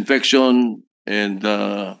full-blown disinfection and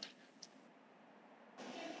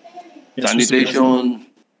Yes, Mr. sanitation.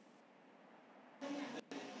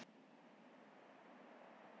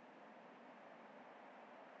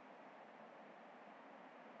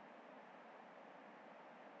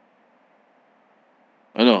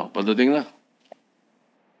 Ano, padating na.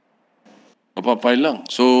 Kapapay lang.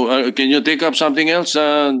 So, can you take up something else,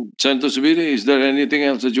 Senator Subiri? Is there anything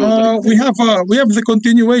else that you would like? We have the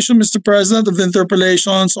continuation, Mr. President, of the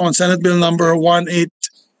interpellations on Senate Bill number 1840.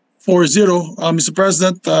 Mr.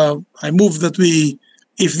 President, I move that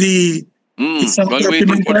if While Senator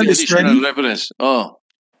waiting for the Pimentel is additional ready, reference. Oh,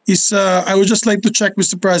 I would just like to check,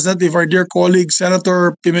 Mr. President, if our dear colleague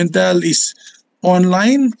Senator Pimentel is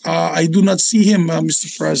online. I do not see him,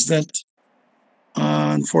 Mr. President,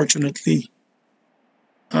 unfortunately.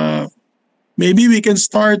 Maybe we can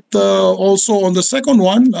start also on the second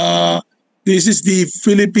one. This is the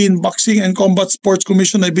Philippine Boxing and Combat Sports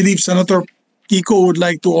Commission. I believe Senator Kiko would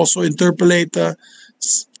like to also interpolate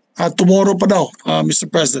tomorrow pa daw, Mr.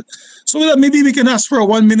 President. So maybe we can ask for a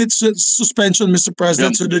 1-minute suspension, Mr.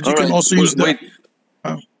 President, so that you all can right. also We'll use the... wait.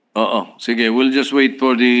 Sige, we'll just wait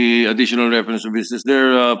for the additional reference to business.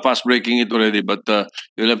 They're fast breaking it already, but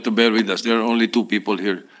you'll have to bear with us. There are only two people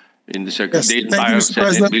here in the second, Yes, the thank you, entire Mr. Senate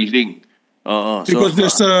President. building. Because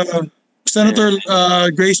there's Senator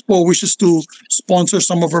Grace Poe wishes to sponsor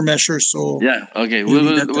some of her measures. So Yeah, okay, Maybe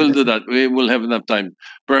we'll do that. We will have enough time.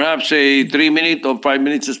 Perhaps a 3-minute or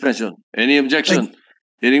 5-minute suspension. Any objection?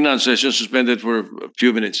 Hearing none, session suspended for a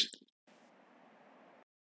few minutes.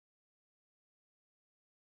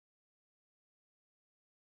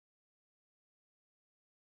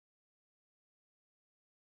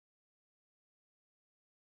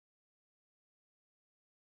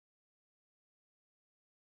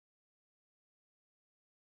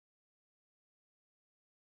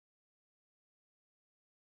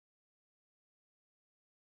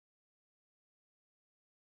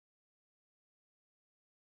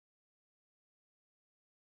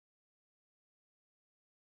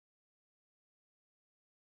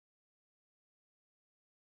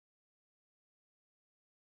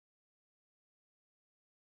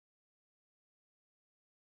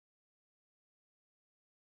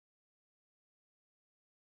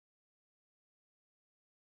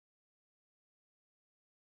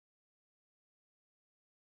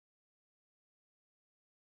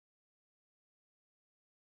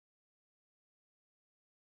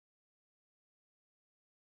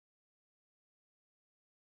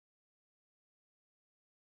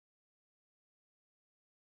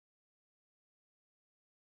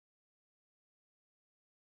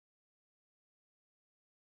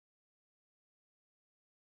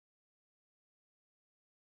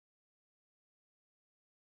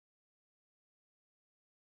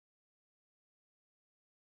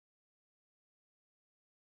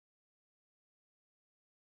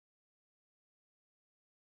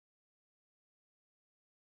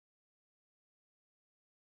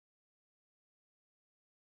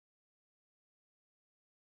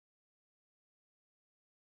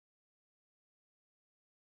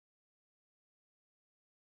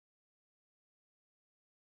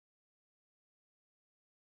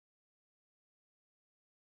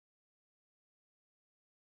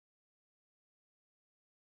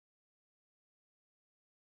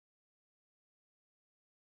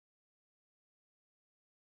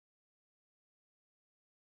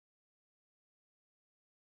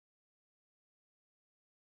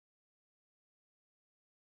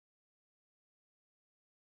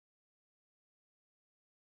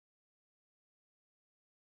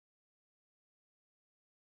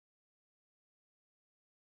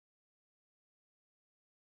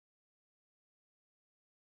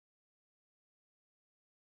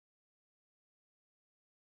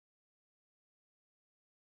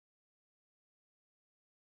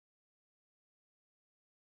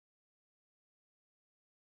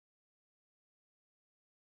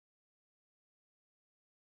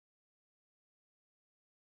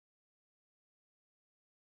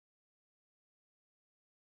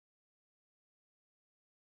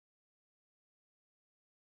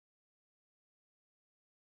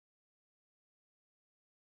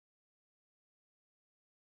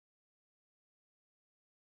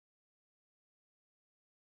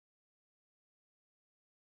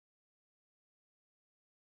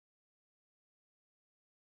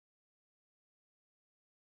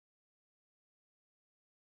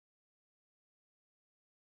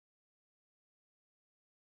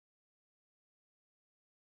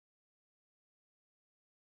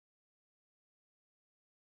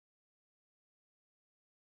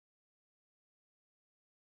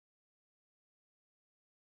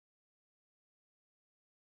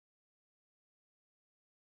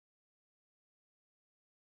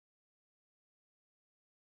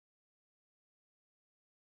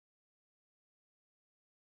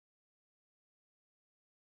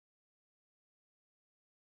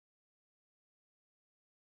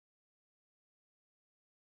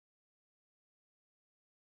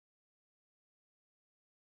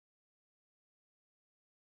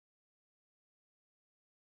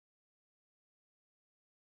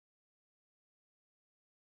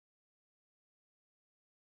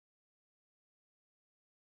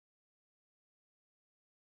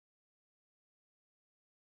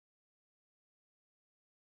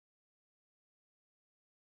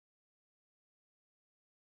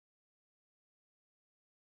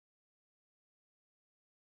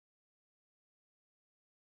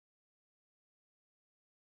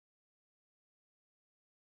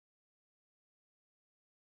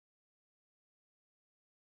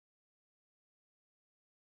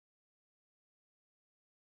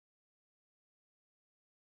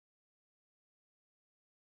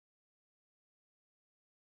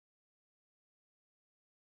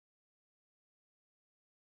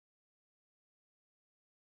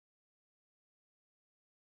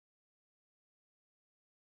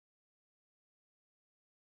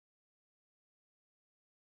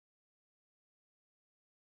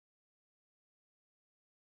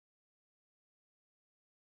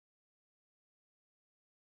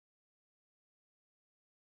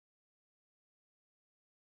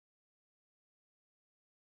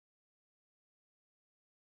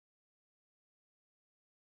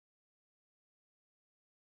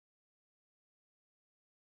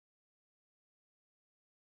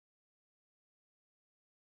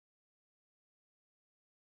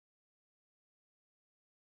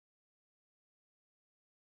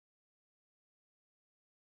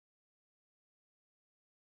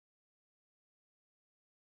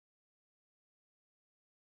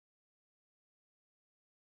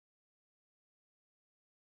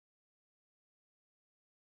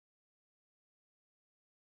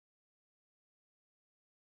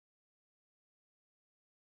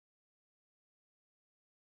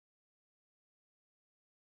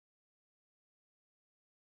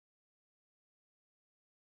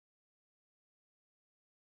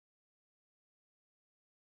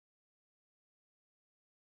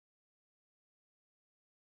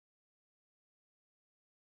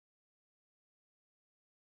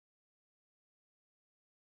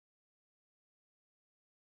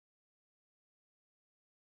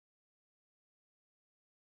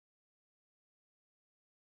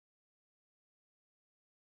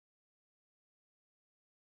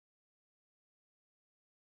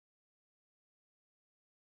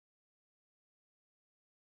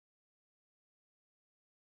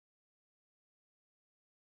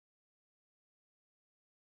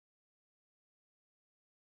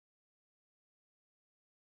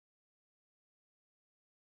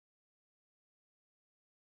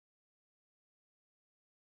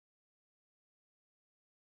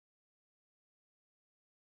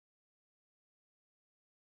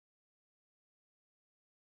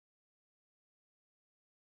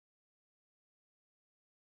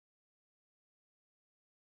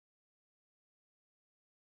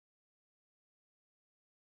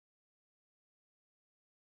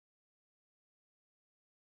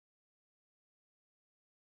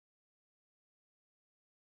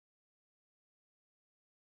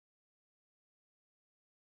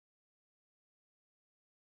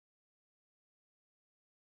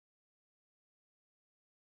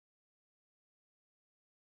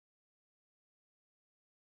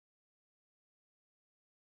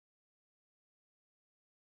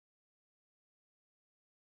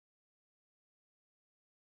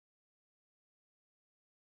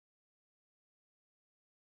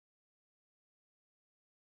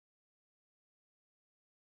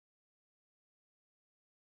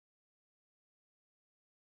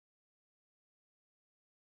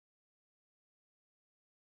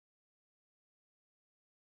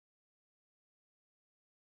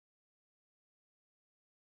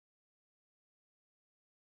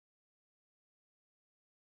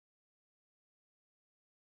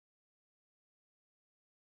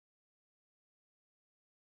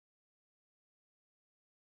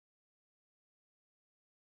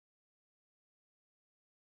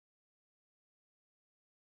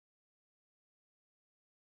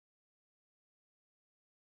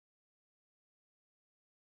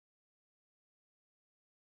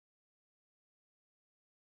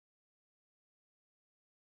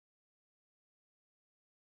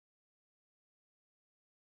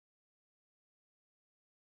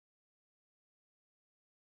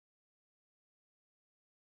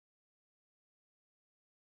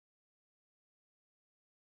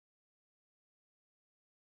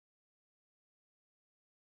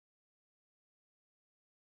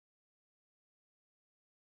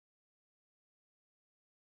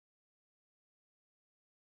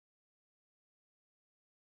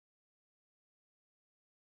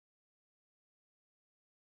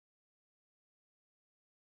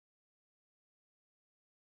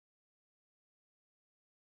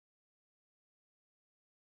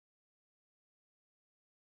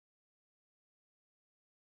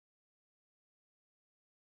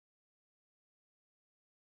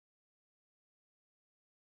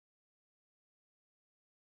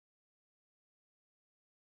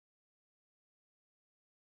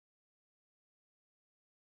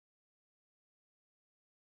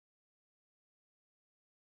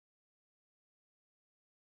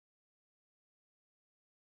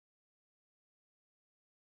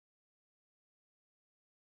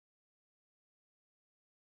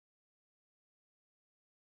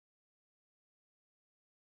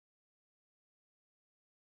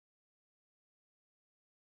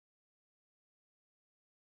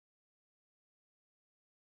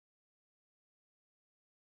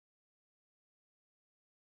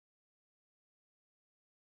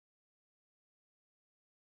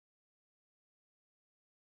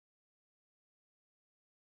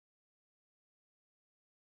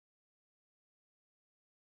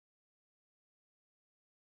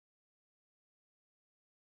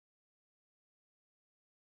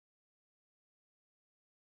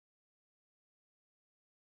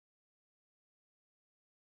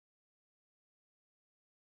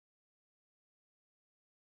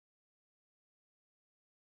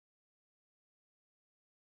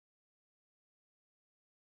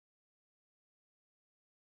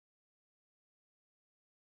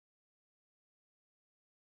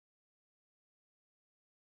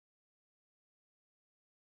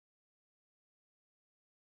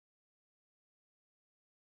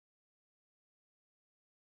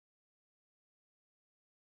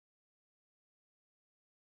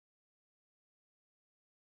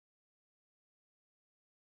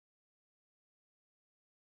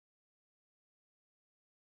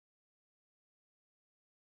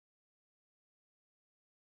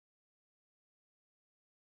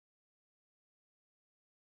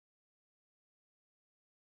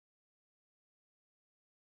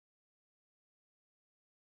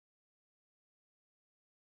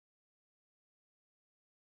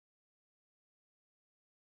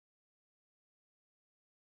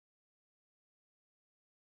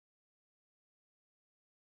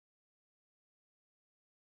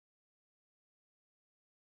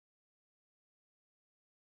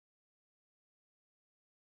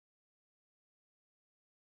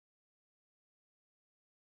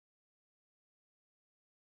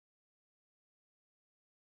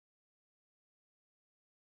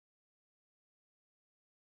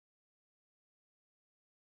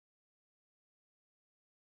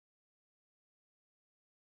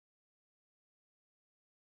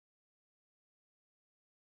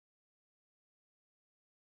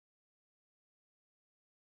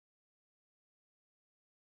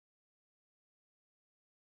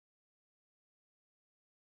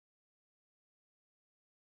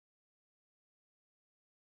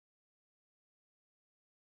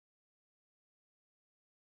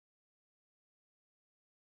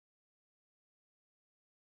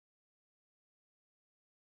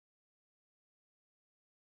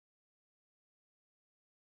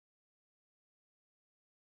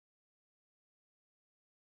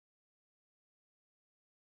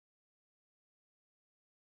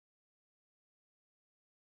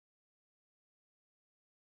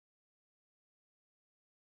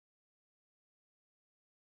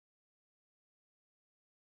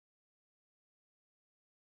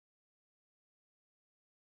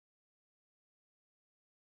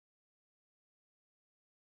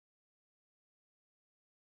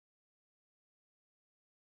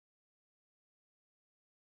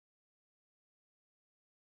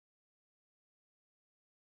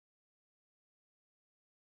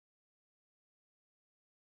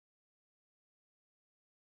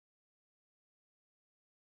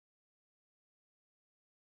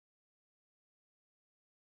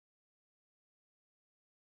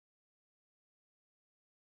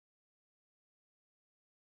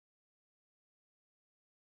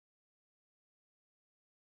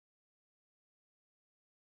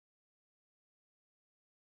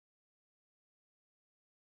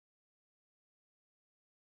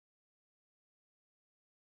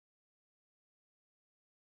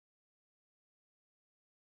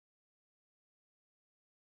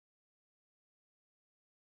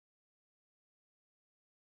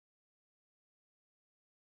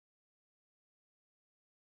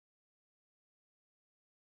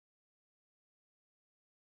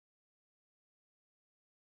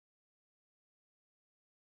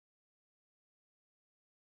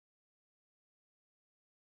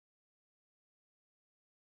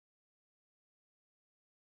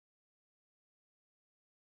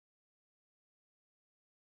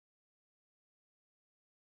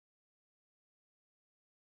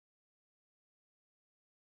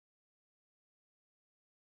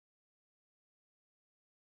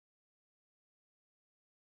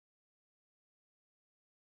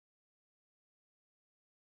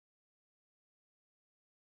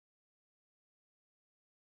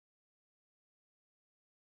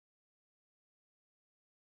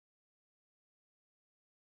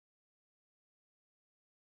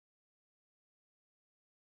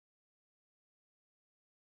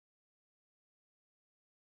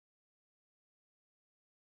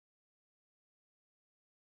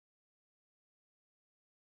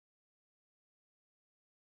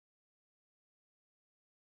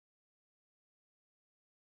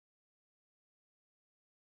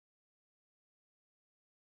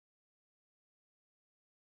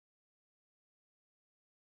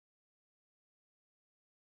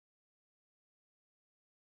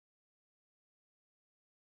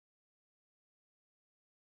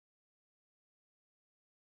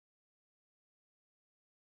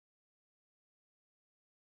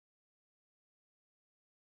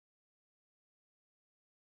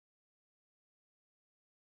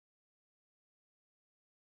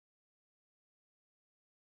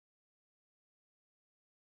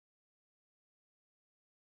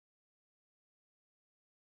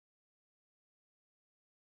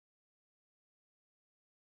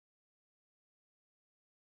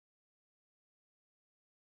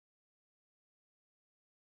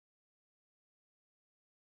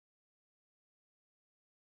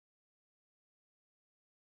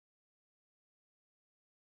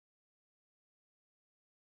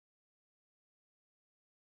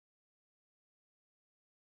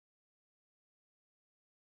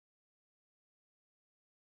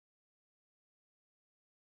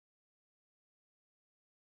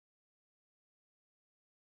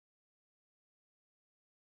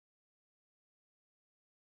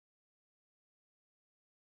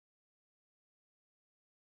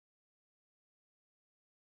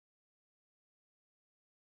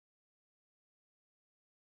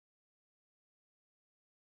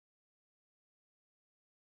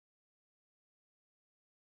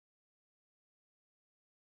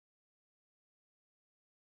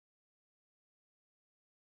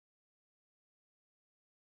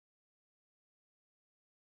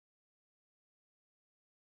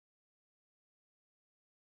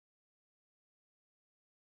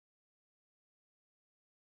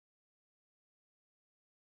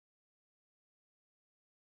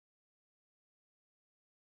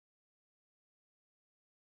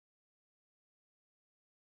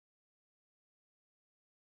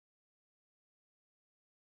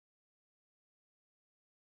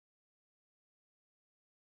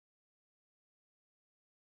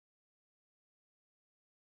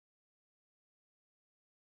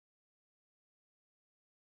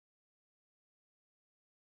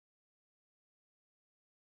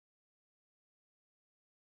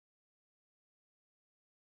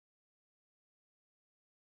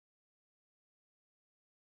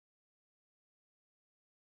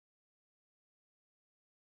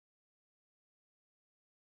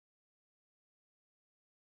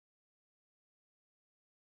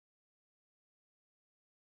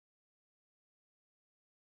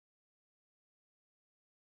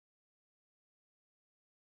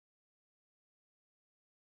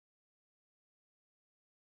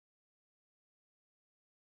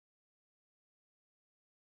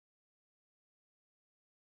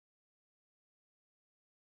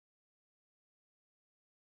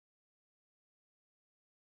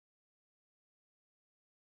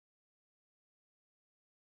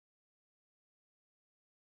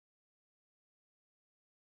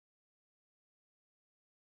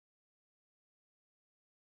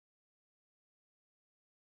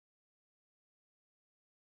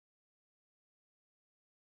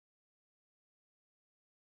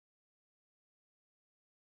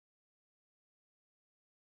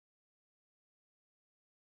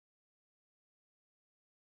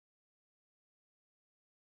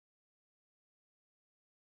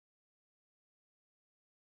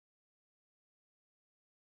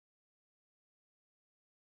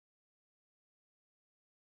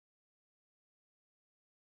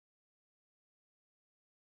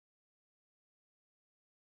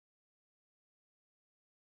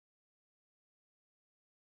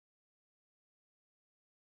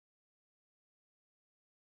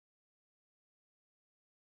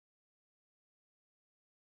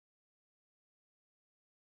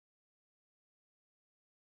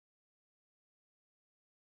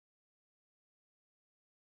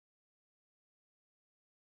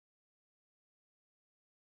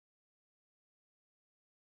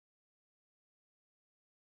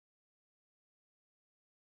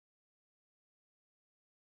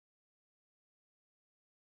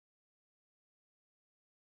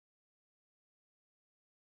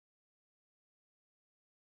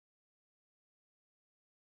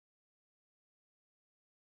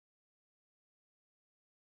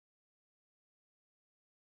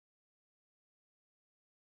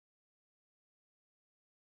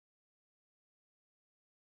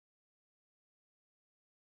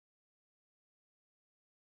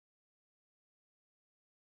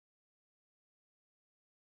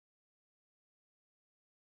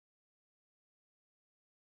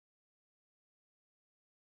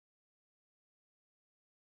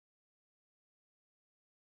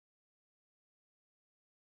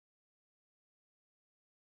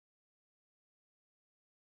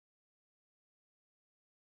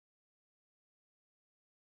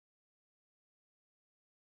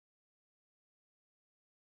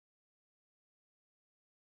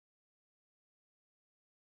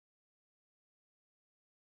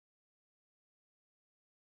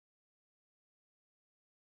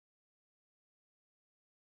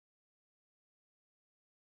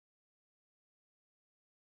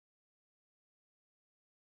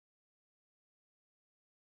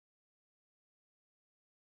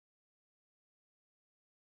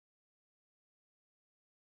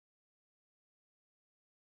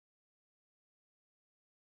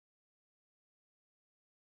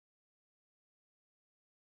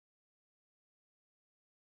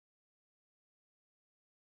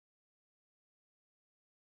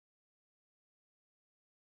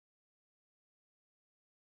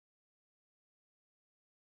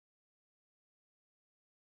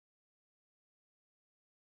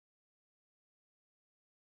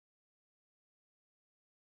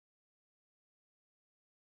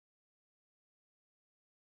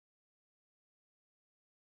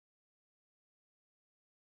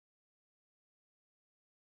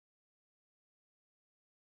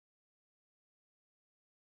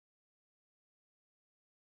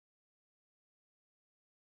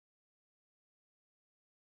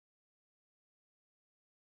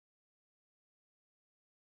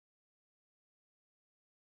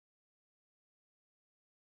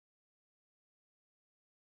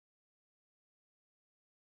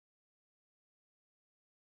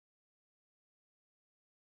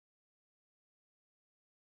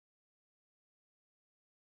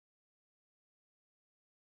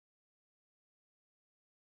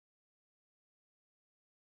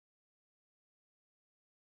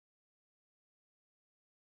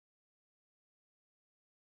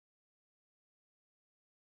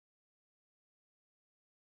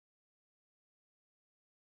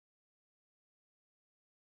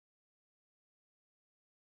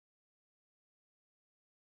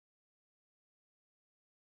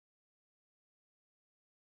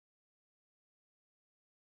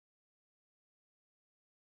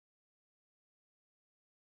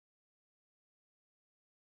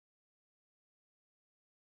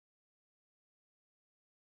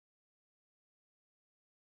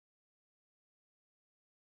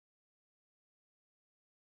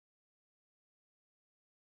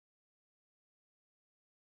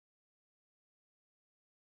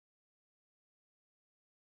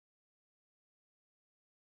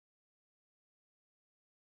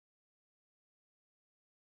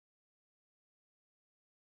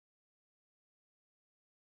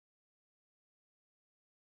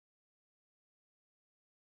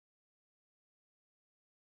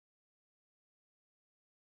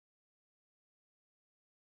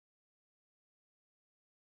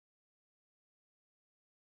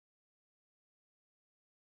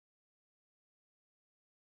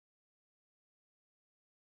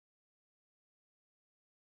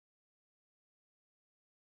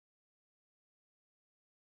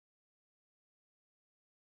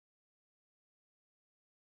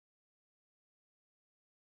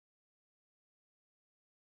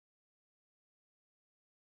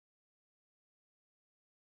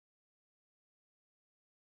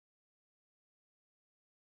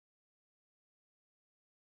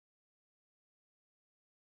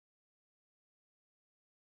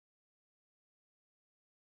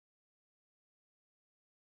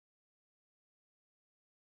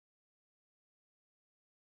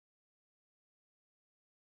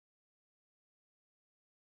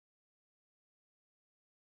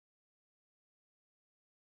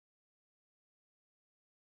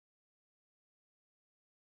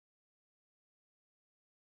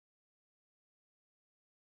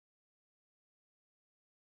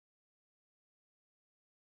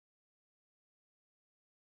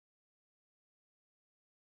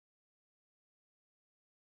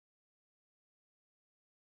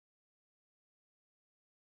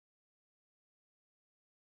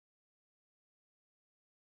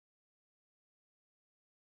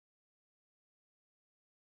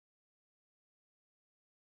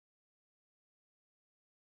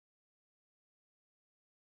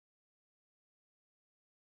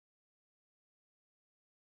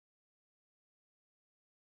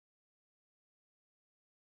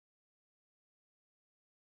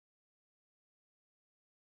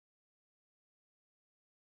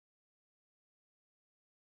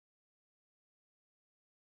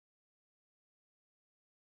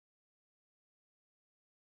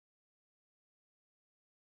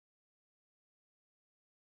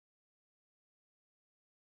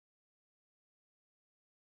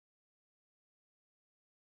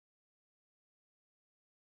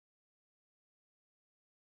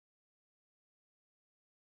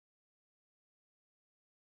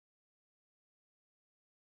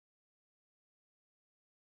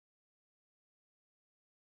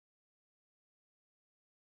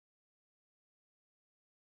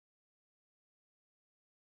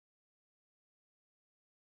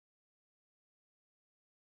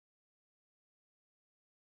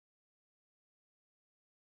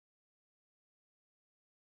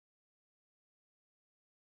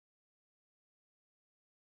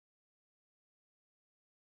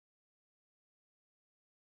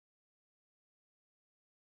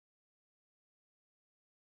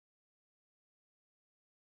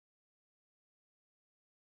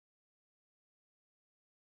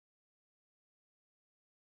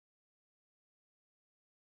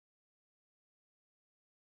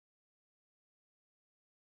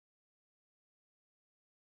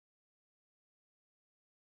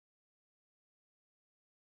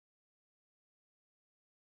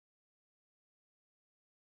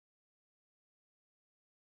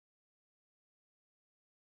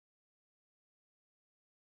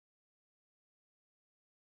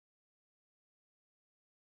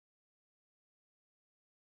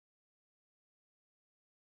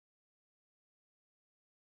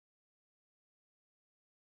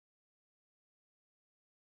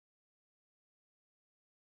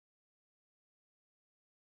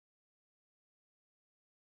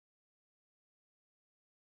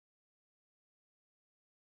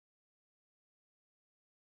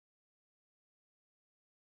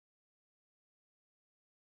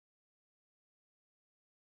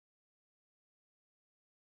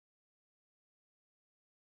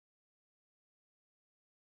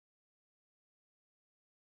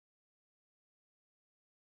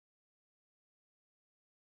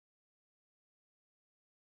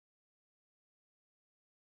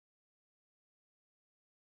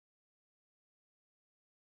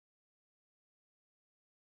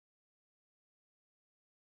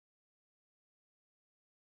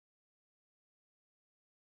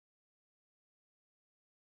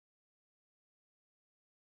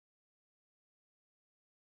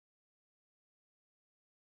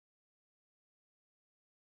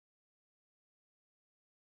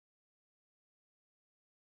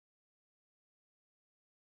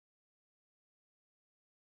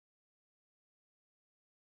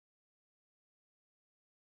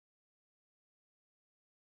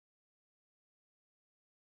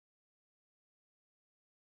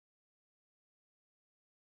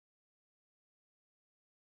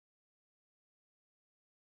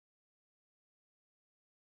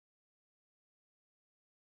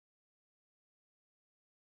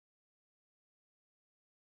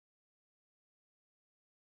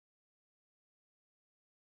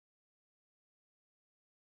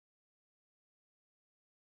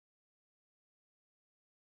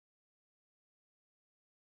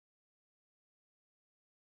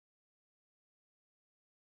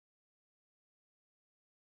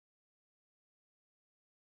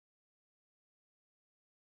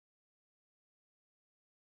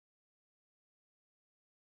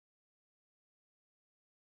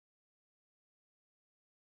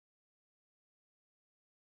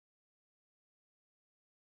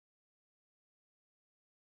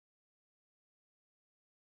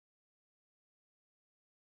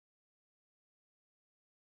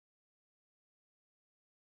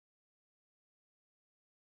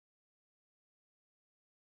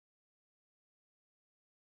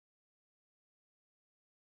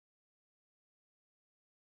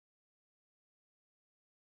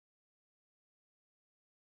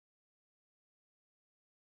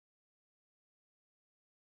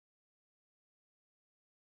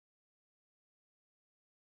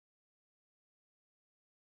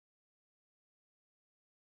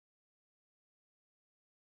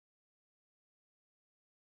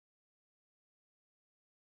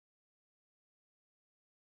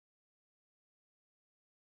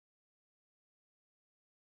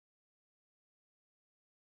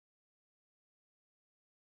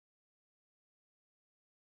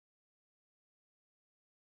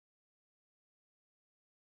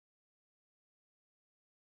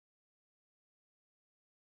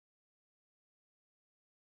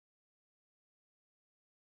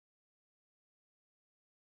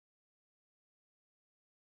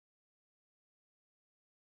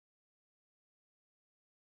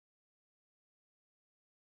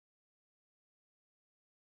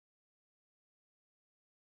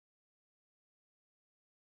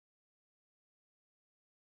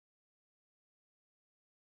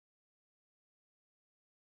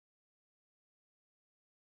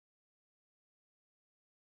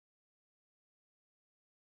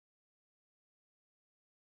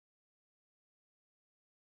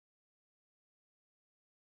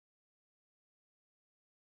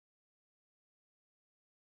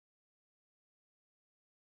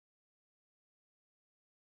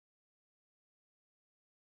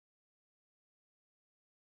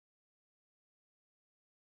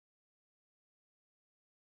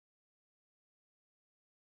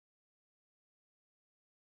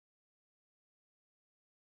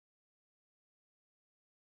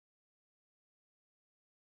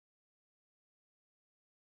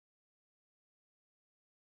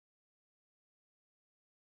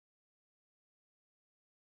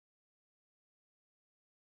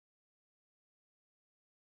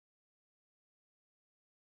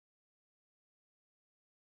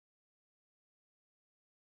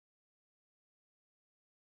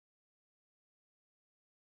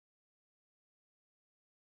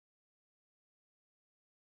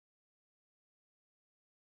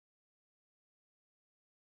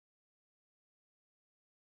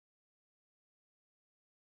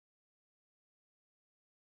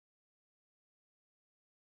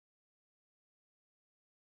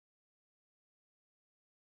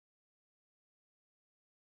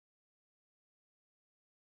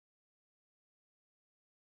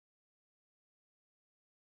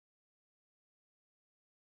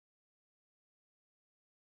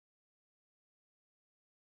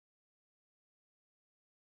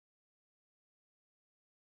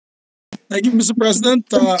 Thank you, Mr. President.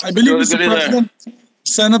 I believe, Mr. President,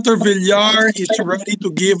 Senator Villar is ready to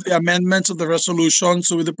give the amendments of the resolution.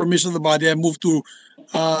 So with the permission of the body, I move to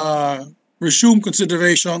resume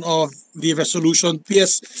consideration of the resolution.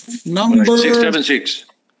 PS number 676.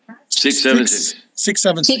 676.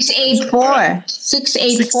 676. 684.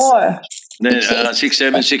 684. Then,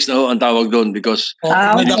 676 na ho ang tawag doon because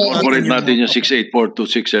Okay. incorporate natin yung 684 to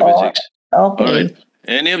 676. All Okay. right.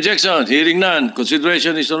 Any objection? Hearing none.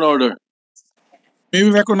 Consideration is on order. May we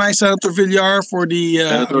recognize Senator Villar for the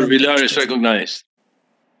Senator Villar is recognized.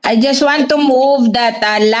 I just want to move that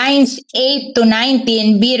lines 8 to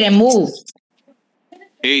 19 be removed.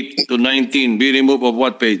 8 to 19. Be removed of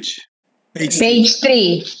what page? Page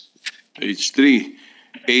 3. Page 3.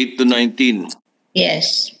 8 to 19.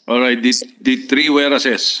 Yes. All right. The three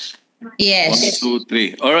whereases. Yes. 1, 2,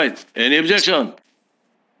 3. All right. Any objection?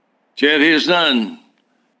 Chair hears none.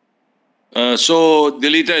 So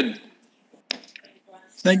deleted.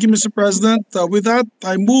 Thank you, Mr. President. With that,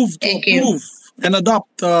 I move to Thank you. approve and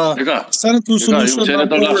adopt Senate Yung Resolution Senator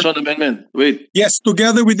number. Lacson amendment. Wait. Yes,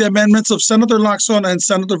 together with the amendments of Senator Lacson and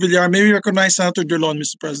Senator Villar, may we recognize Senator Drilon,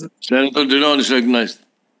 Mr. President? Senator Dillon is recognized.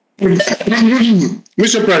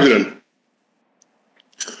 Mr. President,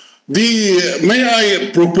 may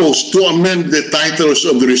I propose to amend the titles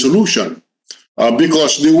of the resolution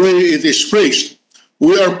because the way it is phrased,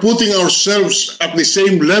 we are putting ourselves at the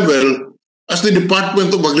same level as the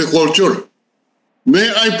Department of Agriculture. May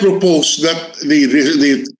I propose that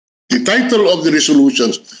the title of the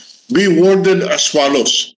resolutions be worded as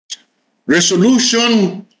follows: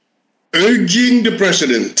 Resolution urging the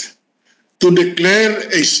President to declare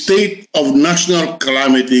a state of national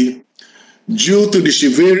calamity due to the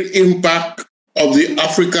severe impact of the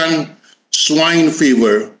African swine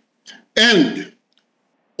fever and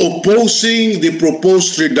opposing the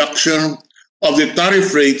proposed reduction of the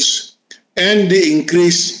tariff rates and the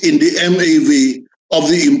increase in the MAV of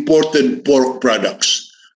the imported pork products.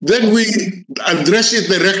 Then we address it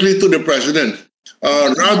directly to the President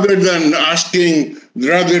rather than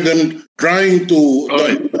trying to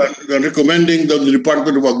recommending the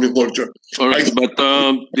Department of Agriculture. All right, but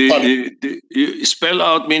you spell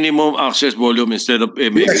out minimum access volume instead of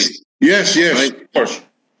MAV. Yes, Right. of course.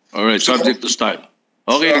 All right, subject to style.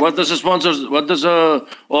 Okay, what does the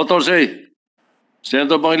author say?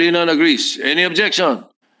 Senator Pangilinan agrees. Any objection?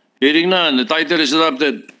 Hearing none, the title is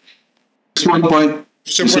adopted. Just one point.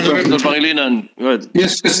 Senator Pangilinan, go ahead.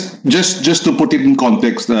 Yes, just to put it in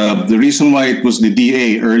context, the reason why it was the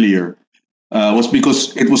DA earlier was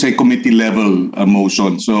because it was a committee level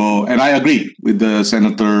motion. So, and I agree with the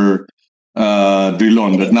Senator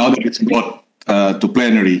Drilon that now that it's brought to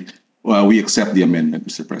plenary, we accept the amendment,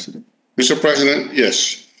 Mr. President. Mr. President,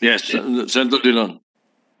 yes. Yes, Senator Dillon.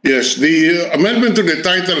 Yes, the amendment to the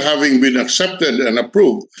title having been accepted and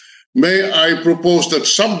approved, may I propose that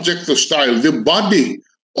subject to style, the body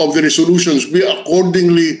of the resolutions be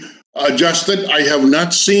accordingly adjusted. I have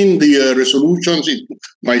not seen the resolutions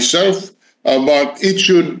myself, but it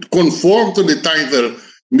should conform to the title,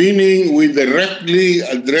 meaning we directly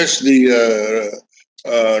address the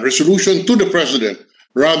resolution to the President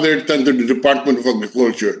rather than to the Department of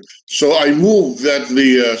Agriculture. So I move that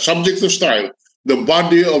the subject to style, the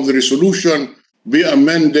body of the resolution be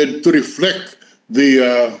amended to reflect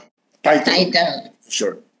the title.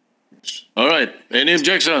 Sure. All right, any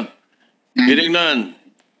objection? Hearing none.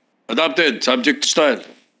 Adopted, subject to style.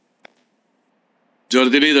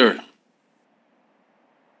 Majority Leader.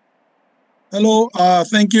 Hello,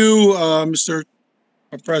 thank you, Mr.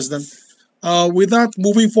 President. With that,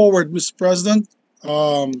 moving forward, Mr. President,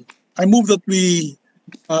 I move that we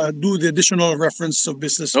do the additional reference of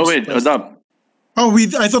business. No, Mr. wait, President. adopt. Oh,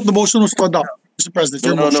 I thought the motion was to adopt, Mr. President.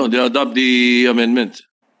 Your motion. No, they adopt the amendment.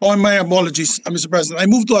 Oh, my apologies, Mr. President. I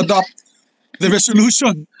move to adopt the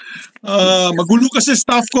resolution. Magulo kasi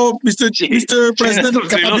staff ko, Mr. President.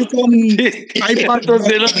 Katabi kong iPad.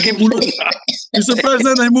 Mr.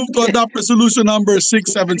 President, I move to adopt resolution number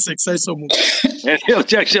 676. I so move. Any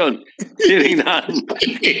objection? Hearing none.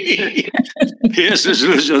 Yes,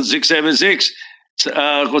 resolution 676.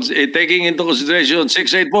 Taking into consideration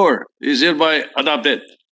 684 is hereby adopted.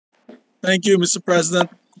 Thank you, Mr. President.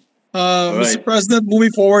 right. Mr. President,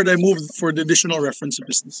 moving forward, I move for the additional reference of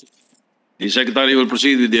business. The Secretary will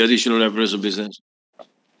proceed with the additional reference of business.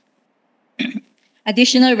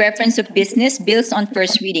 Additional reference of business bills on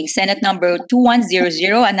first reading. Senate number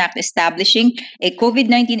 2100, an act establishing a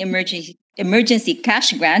COVID-19 emergency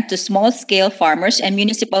cash grant to small-scale farmers and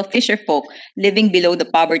municipal fisherfolk living below the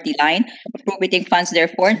poverty line, appropriating funds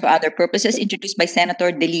therefore and for other purposes, introduced by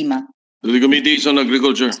Senator De Lima. To the Committees on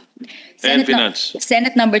Agriculture and Finance.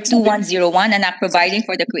 Senate number 2101, an act providing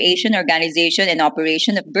for the creation, organization, and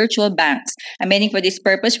operation of virtual banks, amending for this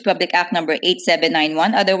purpose Republic Act number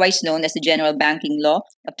 8791, otherwise known as the General Banking Law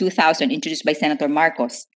of 2000, introduced by Senator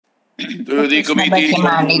Marcos. To the Tapos na ba Committees si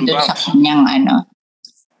Manny on dun sa Banks. kanyang ano?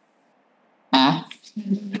 Ha?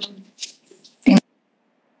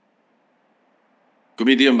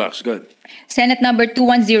 Committee on Banks, go ahead. Senate number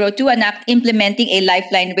 2102, an act implementing a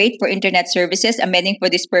lifeline rate for internet services, amending for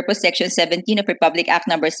this purpose Section 17 of Republic Act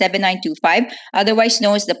number 7925, otherwise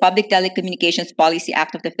known as the Public Telecommunications Policy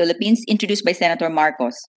Act of the Philippines, introduced by Senator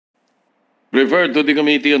Marcos. Referred to the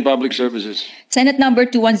Committee on Public Services. Senate number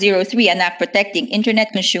 2103, an act protecting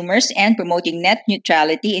internet consumers and promoting net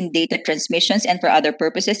neutrality in data transmissions and for other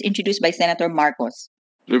purposes, introduced by Senator Marcos.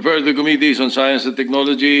 Referred to Committees on Science and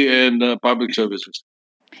Technology and Public Services.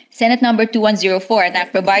 Senate number 2104, an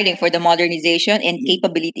act providing for the modernization and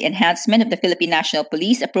capability enhancement of the Philippine National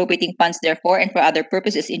Police, appropriating funds therefore and for other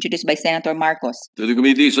purposes, introduced by Senator Marcos. To the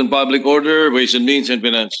Committees on Public Order, Ways and Means, and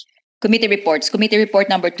Finance. Committee reports. Committee report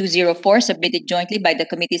number 204, submitted jointly by the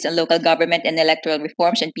Committees on Local Government and Electoral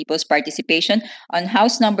Reforms and People's Participation on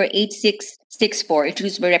House number 8664,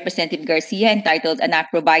 introduced by Representative Garcia, entitled An Act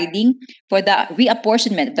Providing for the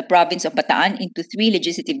Reapportionment of the Province of Bataan into 3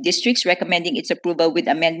 legislative districts, recommending its approval with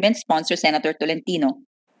amendments, sponsor Senator Tolentino.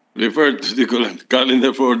 Referred to the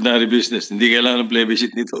calendar for ordinary business. Hindi kailangan ng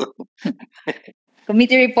plebiscite nito.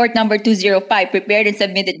 Committee report number 205, prepared and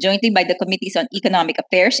submitted jointly by the Committees on Economic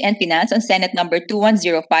Affairs and Finance on Senate number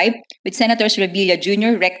 2105, with Senators Revilla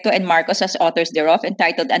Jr., Recto, and Marcos as authors thereof,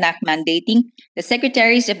 entitled An Act Mandating the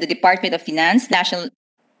Secretaries of the Department of Finance, National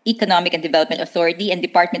Economic and Development Authority, and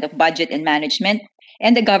Department of Budget and Management,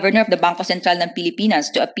 and the Governor of the Bangko Sentral ng Pilipinas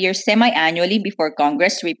to appear semi-annually before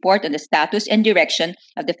Congress to report on the status and direction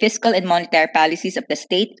of the fiscal and monetary policies of the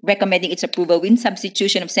state, recommending its approval with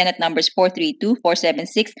substitution of Senate numbers 432,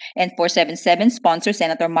 476, and 477, sponsor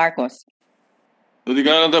Senator Marcos. To the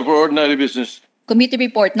calendar for ordinary business. Committee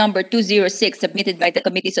report number 206, submitted by the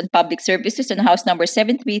Committees on Public Services on House number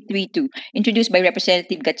 7332, introduced by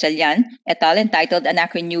Representative Gatchalian et al., entitled An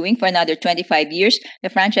Act Renewing for another 25 years the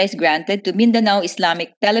franchise granted to Mindanao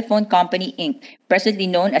Islamic Telephone Company, Inc., presently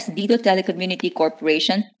known as Dito Telecommunity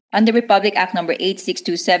Corporation, under Republic Act number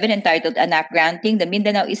 8627, entitled An Act Granting the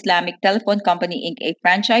Mindanao Islamic Telephone Company, Inc., a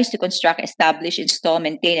franchise to construct, establish, install,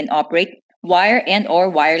 maintain, and operate wire and/or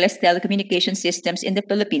wireless telecommunication systems in the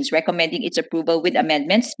Philippines, recommending its approval with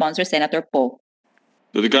amendments, sponsor Senator Poe.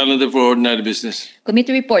 To the calendar for ordinary business.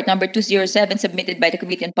 Committee report number 207, submitted by the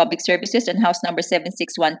Committee on Public Services on House number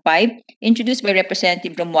 7615, introduced by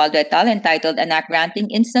Representative Romualdo et al., entitled An Act Granting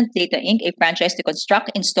Instant Data Inc., a franchise to construct,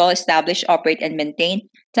 install, establish, operate, and maintain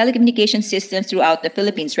telecommunication systems throughout the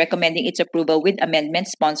Philippines, recommending its approval with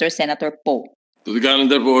amendments, sponsor Senator Poe. To the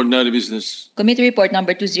calendar for ordinary business. Committee report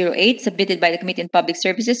number 208, submitted by the Committee on Public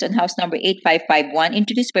Services on House number 8551,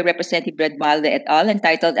 introduced by Representative Romualdo et al.,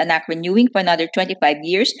 entitled An Act Renewing for another 25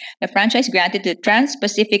 years the franchise granted to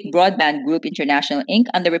Trans-Pacific Broadband Group International, Inc.,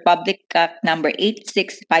 under Republic Act number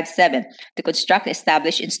 8657 to construct,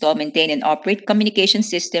 establish, install, maintain, and operate communication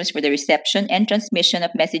systems for the reception and transmission of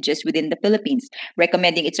messages within the Philippines,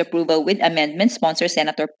 recommending its approval with amendments, sponsor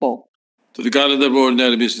Senator Poe. To the calendar for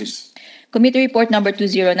ordinary business. Committee report number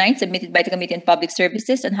 209, submitted by the Committee on Public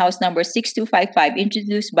Services on House number 6255,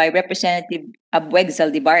 introduced by Representative Abueg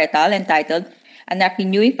Zaldivar et al., entitled An Act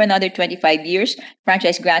Renewing for another 25 years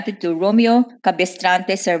franchise granted to Romeo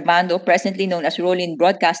Cabestrante Servando, presently known as Rolin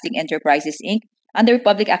Broadcasting Enterprises, Inc., under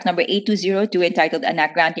Republic Act number 8202, entitled An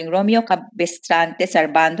Act Granting Romeo Cabestrante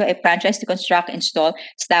Servando a franchise to construct, install,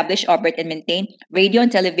 establish, operate, and maintain radio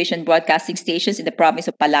and television broadcasting stations in the province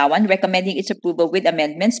of Palawan, recommending its approval with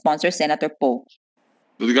amendments, sponsor Senator Poe.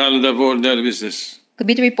 To the calendar for ordinary business.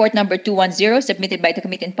 Committee report number 210, submitted by the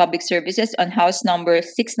Committee on Public Services on House number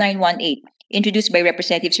 6918, introduced by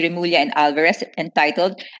Representatives Remulla and Alvarez,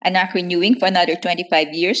 entitled An Act Renewing for another 25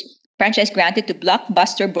 years franchise granted to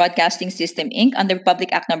Blockbuster Broadcasting System, Inc., under Republic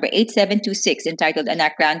Act number 8726, entitled An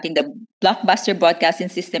Act Granting the Blockbuster Broadcasting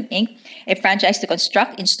System, Inc., a franchise to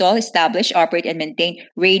construct, install, establish, operate, and maintain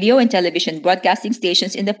radio and television broadcasting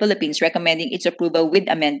stations in the Philippines, recommending its approval with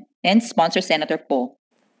amendments, sponsor Senator Poe.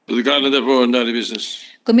 To the calendar for ordinary business.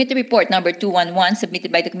 Committee report number 211,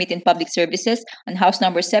 submitted by the Committee on Public Services on House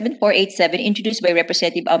number 7487, introduced by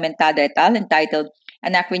Representative Aumentada et al., entitled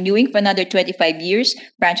An act renewing for another 25 years,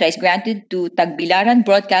 franchise granted to Tagbilaran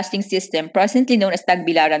Broadcasting System, presently known as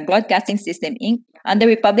Tagbilaran Broadcasting System, Inc., under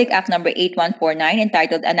Republic Act number 8149,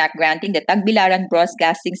 entitled An Act Granting the Tagbilaran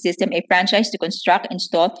Broadcasting System a franchise to construct,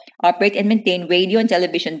 install, operate, and maintain radio and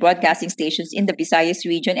television broadcasting stations in the Visayas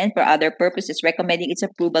region and for other purposes, recommending its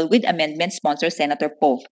approval with amendments, sponsor Senator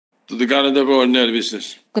Poe. To the calendar for ordinary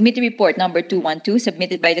business. Committee report number 212,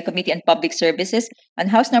 submitted by the Committee on Public Services, on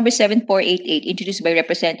House number 7488, introduced by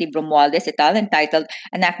Representative Romualdez et al., entitled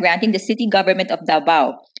An Act Granting the City Government of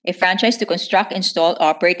Davao a franchise to construct, install,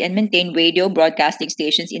 operate, and maintain radio broadcasting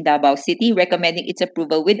stations in Davao City, recommending its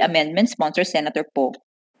approval with amendments, sponsor Senator Poe.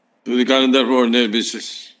 To the calendar for ordinary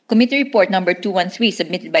business. Committee report number 213,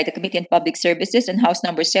 submitted by the Committee on Public Services, and House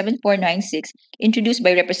number 7496, introduced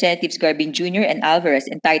by Representatives Garbin Jr. and Alvarez,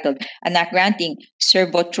 entitled An Act Granting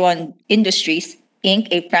Servotron Industries, Inc.,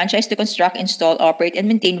 a franchise to construct, install, operate, and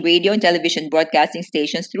maintain radio and television broadcasting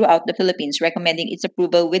stations throughout the Philippines, recommending its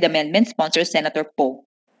approval with amendments, sponsor Senator Poe.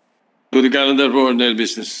 To the calendar for ordinary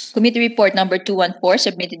business. Committee report number 214,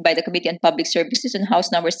 submitted by the Committee on Public Services, and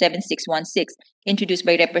House number 7616, introduced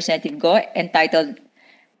by Representative Go, entitled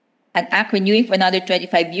An Act Renewing for another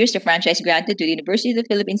 25 years the franchise granted to the University of the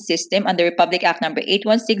Philippines System under Republic Act number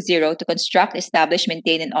 8160 to construct, establish,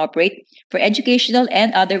 maintain, and operate for educational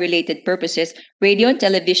and other related purposes radio and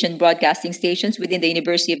television broadcasting stations within the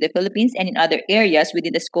University of the Philippines and in other areas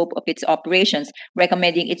within the scope of its operations,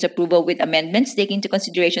 recommending its approval with amendments, taking into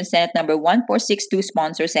consideration Senate number 1462,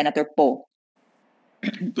 sponsor Senator Poe.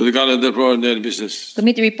 To the calendar for ordinary business.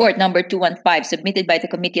 Committee report number 215, submitted by the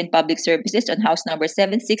Committee on Public Services, on House number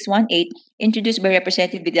 7618, introduced by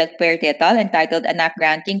Representative Vidal Puerte et al., entitled An Act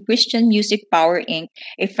Granting Christian Music Power, Inc.,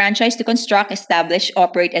 a franchise to construct, establish,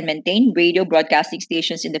 operate, and maintain radio broadcasting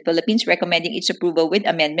stations in the Philippines, recommending its approval with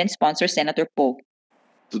amendments, sponsor Senator Poe.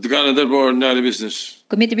 To the calendar for ordinary business.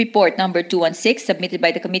 Committee report number 216, submitted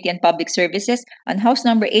by the Committee on Public Services, on House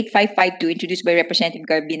number 8552, introduced by Representative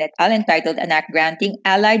Garbin et al., entitled An Act Granting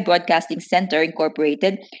Allied Broadcasting Center,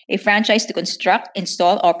 Incorporated, a franchise to construct,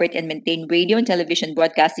 install, operate, and maintain radio and television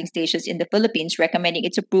broadcasting stations in the Philippines, recommending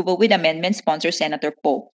its approval with amendments, sponsor Senator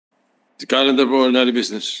Poe. The calendar for ordinary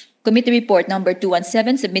business. Committee report number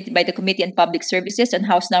 217, submitted by the Committee on Public Services, on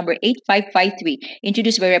House number 8553,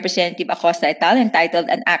 introduced by Representative Acosta et al., entitled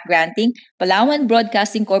An Act Granting Palawan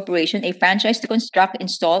Broadcasting Corporation a franchise to construct,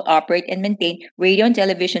 install, operate, and maintain radio and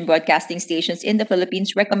television broadcasting stations in the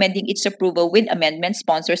Philippines, recommending its approval with amendments,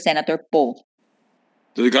 sponsor Senator Poe.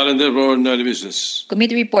 To the calendar for ordinary business.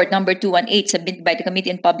 Committee report number 218, submitted by the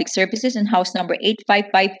Committee on Public Services, and House number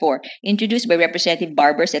 8554, introduced by Representative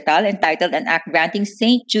Barbers et al., entitled An Act Granting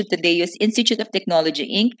St. Jude Tadeus Institute of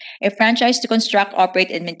Technology, Inc., a franchise to construct,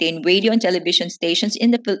 operate, and maintain radio and television stations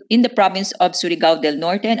in the province of Surigao del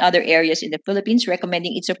Norte and other areas in the Philippines,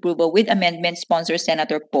 recommending its approval with amendments, sponsor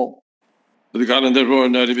Senator Poe. To the calendar for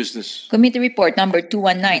ordinary business. Committee report number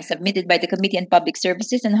 219, submitted by the Committee on Public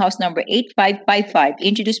Services, and House number 8555,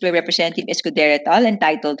 introduced by Representative Escudero et al.,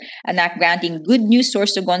 entitled An Act Granting Good News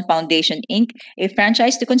Sorsogon Foundation, Inc., a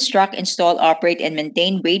franchise to construct, install, operate, and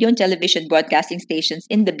maintain radio and television broadcasting stations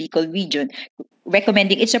in the Bicol region,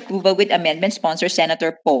 recommending its approval with amendments, sponsor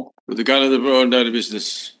Senator Poe. To the calendar for ordinary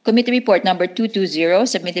business. Committee report number 220,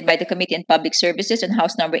 submitted by the Committee on Public Services, on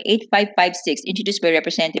House number 8556, introduced by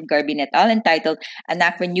Representative Garbin et al., entitled An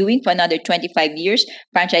Act Renewing for another 25 years,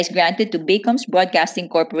 franchise granted to Baycoms Broadcasting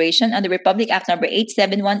Corporation under Republic Act number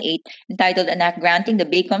 8718, entitled An Act Granting the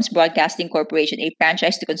Baycoms Broadcasting Corporation a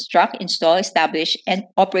franchise to construct, install, establish, and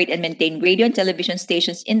operate and maintain radio and television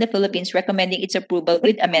stations in the Philippines, recommending its approval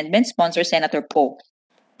with amendments, sponsor Senator Poe.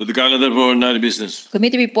 To the calendar for ordinary business.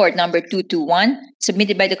 Committee report number 221,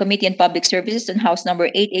 submitted by the Committee on Public Services, on House number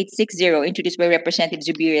 8860, introduced by Representative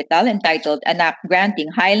Zubir et al., entitled An Act Granting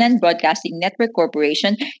Highland Broadcasting Network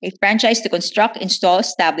Corporation a franchise to construct, install,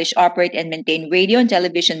 establish, operate, and maintain radio and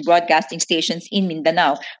television broadcasting stations in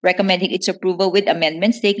Mindanao, recommending its approval with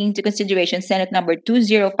amendments, taking into consideration Senate number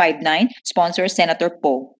 2059, sponsor Senator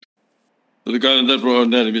Poe. To the calendar for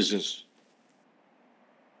ordinary business.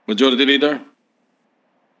 Majority Leader.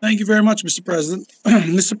 Thank you very much, Mr. President.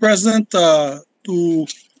 Mr. President, to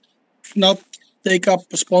now take up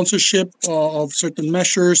a sponsorship of certain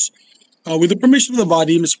measures, with the permission of the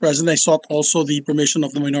body, Mr. President, I sought also the permission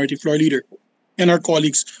of the Minority Floor Leader and our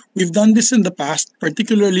colleagues. We've done this in the past,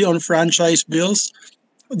 particularly on franchise bills,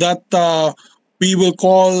 that we will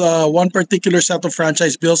call one particular set of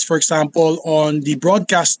franchise bills, for example, on the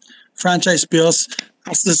broadcast franchise bills,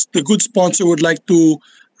 as the good sponsor would like to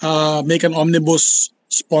make an omnibus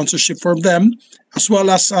sponsorship for them, as well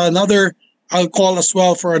as another I'll call as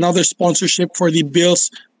well for another sponsorship for the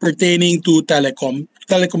bills pertaining to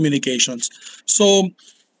telecommunications. So,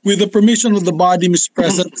 with the permission of the body, Mr.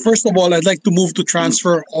 President, first of all, I'd like to move to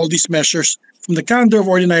transfer all these measures from the calendar of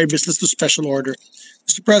ordinary business to special order.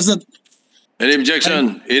 Mr. President, Any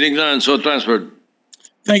objection? Hearing none, so transferred.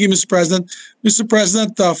 thank you, Mr. President. Mr.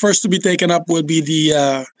 President, first to be taken up will be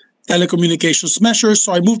the telecommunications measures.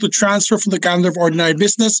 So I move to transfer from the calendar of ordinary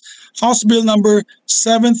business House Bill number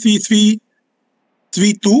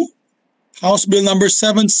 73332, House Bill number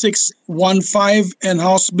 7615, and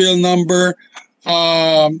House Bill number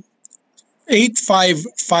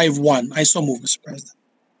 8551. I so move, Mr. President.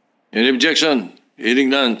 Any objection? Hearing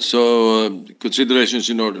none, so considerations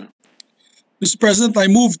in order. Mr. President, I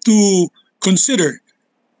move to consider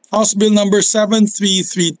House Bill number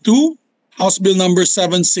 7332, House Bill number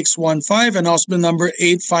 7615, and House Bill number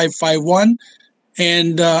 8551.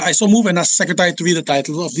 And I so move and ask the Secretary to read the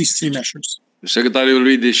title of these three measures. The Secretary will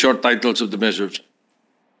read the short titles of the measures.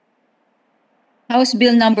 House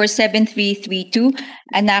Bill number 7332,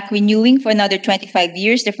 an act renewing for another 25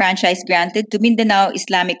 years the franchise granted to Mindanao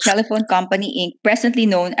Islamic Telephone Company Inc., presently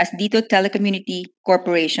known as Dito Telecommunity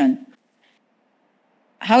Corporation.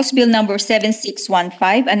 House Bill number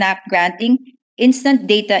 7615, an act granting Instant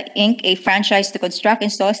Data Inc. a franchise to construct,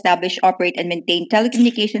 install, establish, operate, and maintain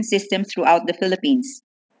telecommunication systems throughout the Philippines.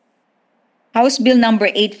 House Bill number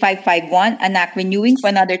 8551, an act renewing for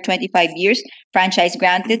another 25 years franchise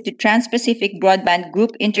granted to Trans-Pacific Broadband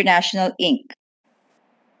Group International Inc.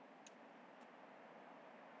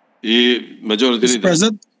 The Majority Mr. Leader.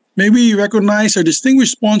 President, may we recognize our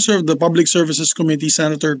distinguished sponsor of the Public Services Committee,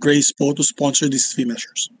 Senator Grace Poe, to sponsor these three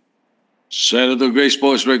measures. Senator Grace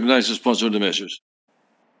Poe is recognized to sponsor the measures.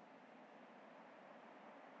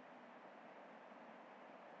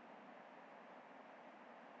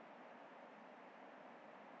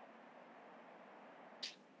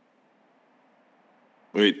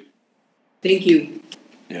 Wait. Thank you.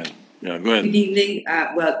 Yeah, go ahead. Good evening.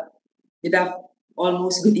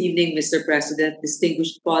 Almost good evening, Mr. President,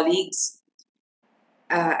 distinguished colleagues.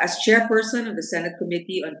 As chairperson of the Senate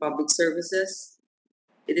Committee on Public Services,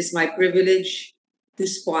 it is my privilege to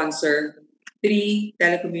sponsor 3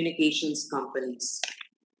 telecommunications companies.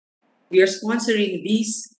 We are sponsoring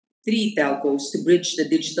these 3 telcos to bridge the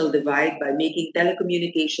digital divide by making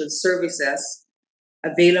telecommunications services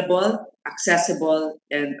available, accessible,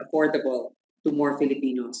 and affordable to more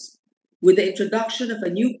Filipinos. With the introduction of a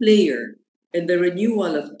new player and the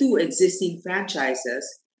renewal of 2 existing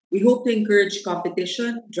franchises, we hope to encourage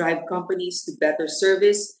competition, drive companies to better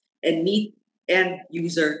service, and meet end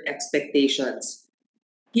user expectations.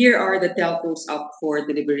 Here are the telcos up for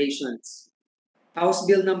deliberations. House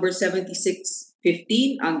Bill number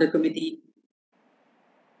 7615 under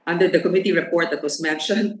the committee report that was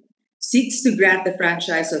mentioned, seeks to grant the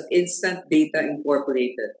franchise of Instant Data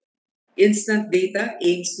Incorporated. Instant Data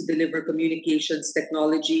aims to deliver communications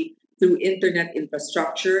technology through internet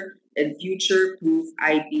infrastructure and future-proof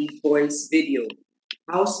IP voice video.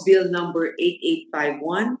 House Bill number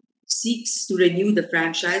 8851 seeks to renew the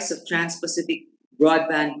franchise of Trans-Pacific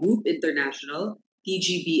Broadband Group International,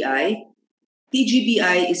 TGBI.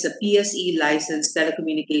 TGBI is a PSE licensed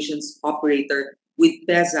telecommunications operator with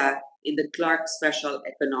PEZA in the Clark Special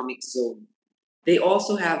Economic Zone. They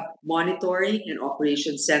also have monitoring and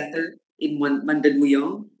operations center in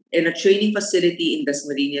Mandaluyong and a training facility in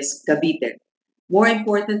Dasmariñas, Cavite. More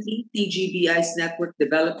importantly, TGBI's network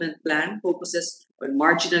development plan focuses on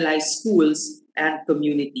marginalized schools and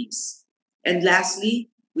communities. And lastly,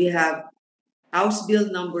 we have House Bill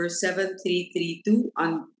number 7332,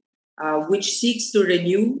 which seeks to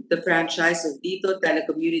renew the franchise of Dito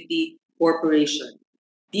Telecommunity Corporation.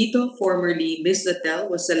 Dito, formerly Misdatel,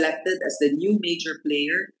 was selected as the new major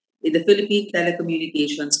player in the Philippine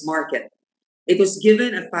telecommunications market. It was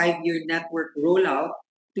given a 5-year network rollout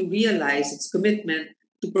to realize its commitment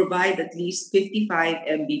to provide at least 55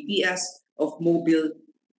 Mbps of mobile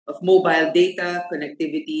data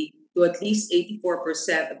connectivity to at least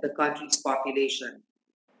 84% of the country's population.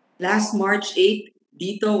 Last March 8,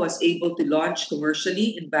 Dito was able to launch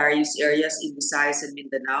commercially in various areas in Visayas and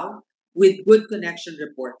Mindanao with good connection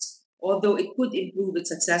reports, although it could improve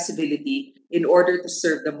its accessibility in order to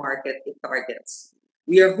serve the market it targets.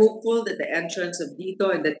 We are hopeful that the entrance of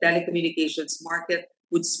Dito in the telecommunications market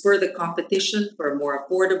would spur the competition for more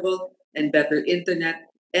affordable and better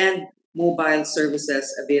internet and mobile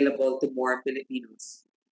services available to more Filipinos.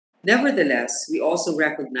 Nevertheless, we also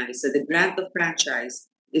recognize that the grant of franchise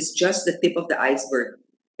is just the tip of the iceberg,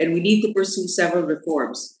 and we need to pursue several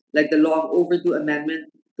reforms, like the long overdue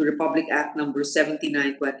amendment to Republic Act number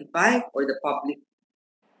 7925 or the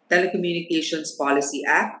Telecommunications Policy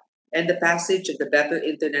Act, and the passage of the Better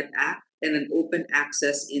Internet Act and an Open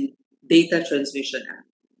Access in Data Transmission Act.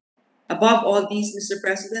 Above all these, Mr.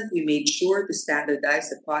 President, we made sure to standardize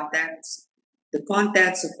the contents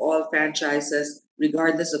of all franchises,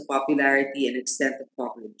 regardless of popularity and extent of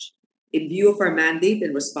coverage. In view of our mandate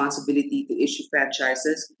and responsibility to issue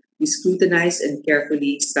franchises, we scrutinize and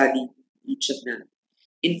carefully study each of them.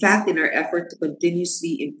 In fact, in our effort to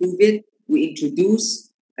continuously improve it, we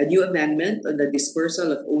introduced a new amendment on the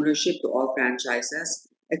dispersal of ownership to all franchises,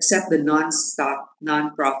 except the non-stock,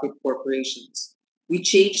 non-profit corporations. We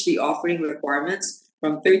changed the offering requirements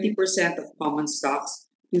from 30% of common stocks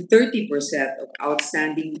to 30% of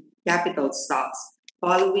outstanding capital stocks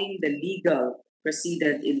following the legal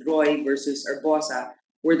precedent in Roy versus Arbosa,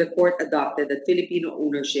 where the court adopted that Filipino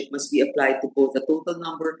ownership must be applied to both the total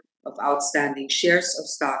number of outstanding shares of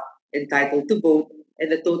stock entitled to vote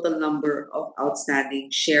and the total number of outstanding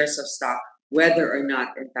shares of stock, whether or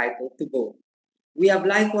not entitled to vote. We have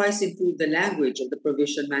likewise improved the language of the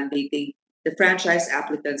provision mandating the franchise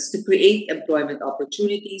applicants to create employment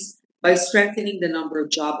opportunities by strengthening the number of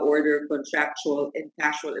job order, contractual, and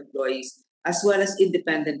casual employees, as well as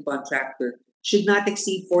independent contractor, should not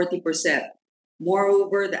exceed 40%.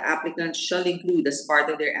 Moreover, the applicants shall include as part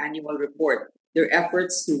of their annual report their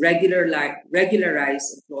efforts to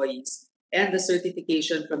regularize employees and the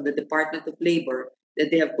certification from the Department of Labor that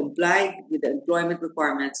they have complied with the employment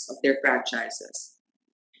requirements of their franchises.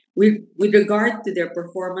 With regard to their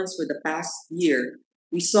performance for the past year,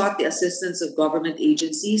 we sought the assistance of government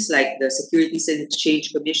agencies like the Securities and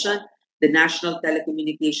Exchange Commission, the National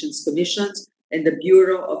Telecommunications Commissions, and the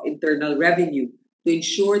Bureau of Internal Revenue to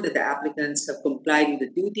ensure that the applicants have complied with the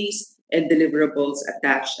duties and deliverables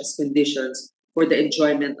attached as conditions for the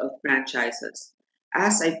enjoyment of franchises.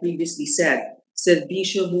 As I previously said,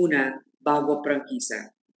 servisyo muna bago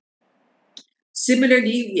prangkisa.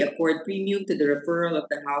 Similarly, we accord premium to the referral of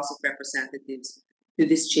the House of Representatives to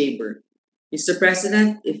this chamber. Mr.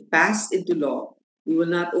 President, if passed into law, we will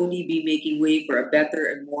not only be making way for a better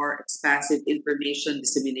and more expansive information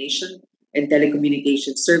dissemination and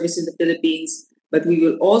telecommunication service in the Philippines, but we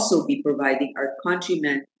will also be providing our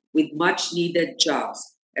countrymen with much needed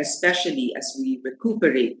jobs, especially as we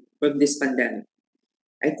recuperate from this pandemic.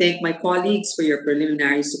 I thank my colleagues for your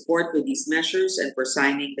preliminary support for these measures and for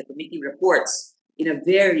signing the committee reports in a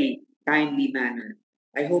very timely manner.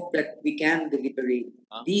 I hope that we can deliberate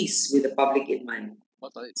these with the public in mind.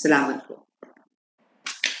 Salamat po.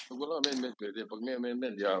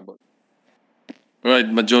 Right,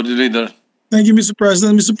 Majority Leader. Thank you, Mr.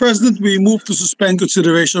 President. Mr. President, we move to suspend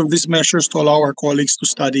consideration of these measures to allow our colleagues to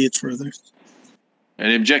study it further.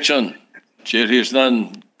 Any objection? Chair hears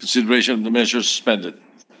none. Consideration of the measures suspended.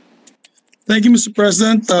 Thank you, Mr.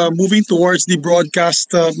 President. Moving towards the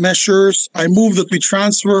broadcast measures, I move that we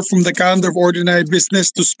transfer from the calendar of ordinary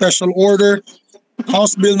business to special order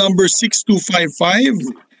House Bill number 6255,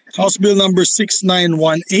 House Bill number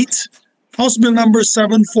 6918, House Bill number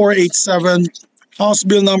 7487, House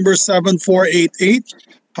Bill number 7488,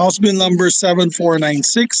 House Bill number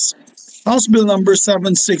 7496, House Bill number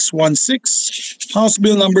 7616, House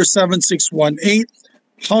Bill number 7618,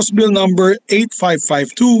 House Bill number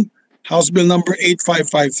 8552, House Bill number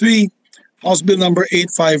 8553, House Bill number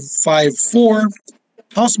 8554,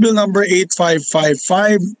 House Bill number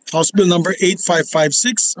 8555, House Bill number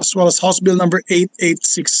 8556, as well as House Bill number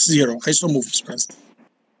 8860. I so move, Mr. President.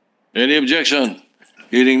 Any objection?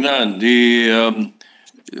 Hearing none. The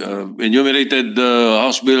enumerated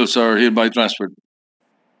House bills are hereby transferred.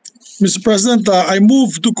 Mr. President, I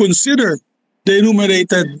move to consider the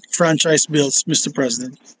enumerated franchise bills, Mr.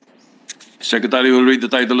 President. Secretary will read the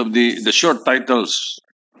title of the short titles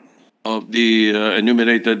of the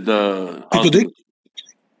enumerated House bills.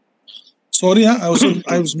 Sorry, I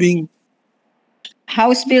was being.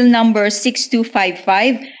 House Bill number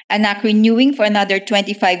 6255, an act renewing for another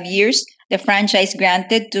 25 years the franchise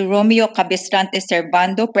granted to Romeo Cabestrante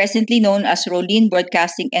Servando, presently known as Rolin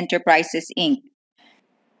Broadcasting Enterprises, Inc.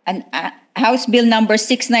 And House Bill number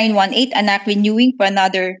 6918, an act renewing for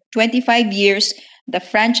another 25 years the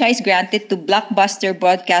franchise granted to Blockbuster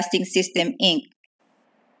Broadcasting System, Inc.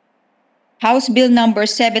 House Bill number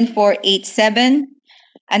 7487,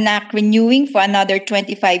 an act renewing for another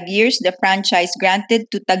 25 years the franchise granted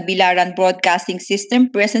to Tagbilaran Broadcasting System,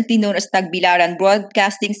 presently known as Tagbilaran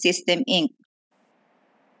Broadcasting System, Inc.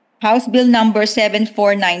 House Bill number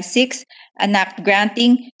 7496, an act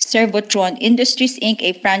granting Servotron Industries, Inc.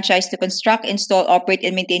 a franchise to construct, install, operate,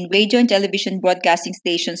 and maintain radio and television broadcasting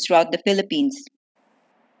stations throughout the Philippines.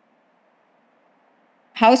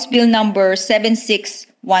 House Bill number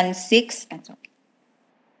 7616,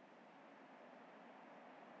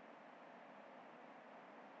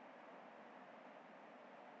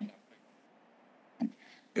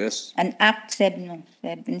 Yes. An Act 7, no,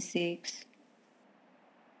 76.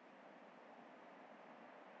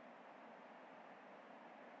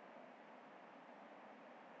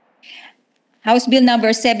 House Bill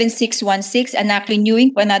number 7616, an act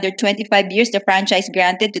renewing for another 25 years the franchise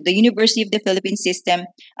granted to the University of the Philippines System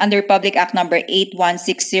under Republic Act number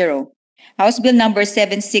 8160. House Bill number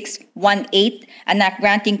 7618, an act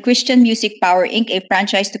granting Christian Music Power Inc. a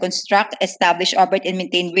franchise to construct, establish, operate, and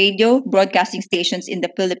maintain radio broadcasting stations in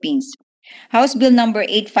the Philippines. House Bill number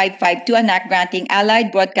 8552, an act granting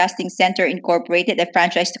Allied Broadcasting Center Incorporated a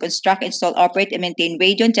franchise to construct, install, operate, and maintain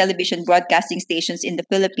radio and television broadcasting stations in the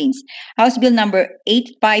Philippines. House Bill number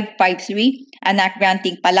 8553, an act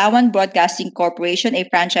granting Palawan Broadcasting Corporation a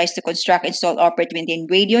franchise to construct, install, operate, and maintain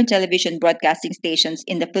radio and television broadcasting stations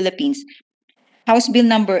in the Philippines. House Bill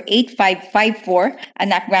number 8554,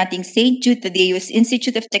 an act granting St. Jude Thaddeus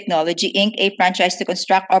Institute of Technology, Inc., a franchise to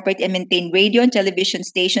construct, operate, and maintain radio and television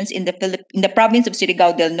stations in the province of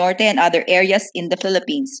Surigao del Norte and other areas in the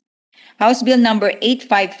Philippines. House Bill number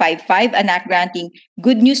 8555, an act granting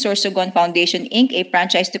Good News Sorsogon Foundation, Inc., a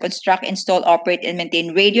franchise to construct, install, operate, and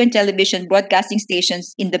maintain radio and television broadcasting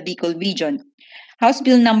stations in the Bicol region. House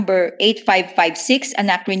Bill number 8556, an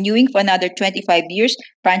act renewing for another 25 years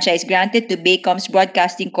franchise granted to Baycoms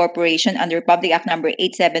Broadcasting Corporation under Republic Act number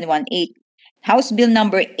 8718. House Bill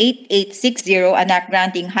number 8860, an act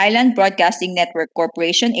granting Highland Broadcasting Network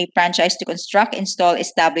Corporation a franchise to construct, install,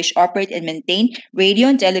 establish, operate, and maintain radio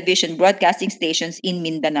and television broadcasting stations in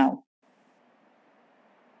Mindanao.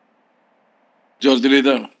 Majority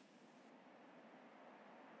Leader.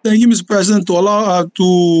 Thank you, Mr. President.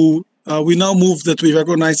 We now move that we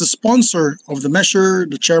recognize the sponsor of the measure,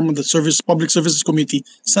 the chairman of the Public Services Committee,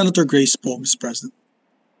 Senator Grace Poe, Mr. President.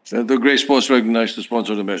 Senator Grace Poe is recognized to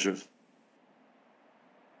sponsor the measure.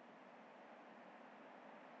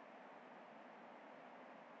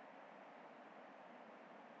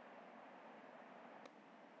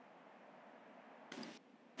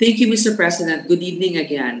 Thank you, Mr. President. Good evening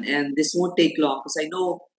again. And this won't take long because I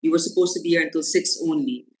know you were supposed to be here until 6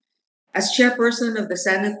 only. As chairperson of the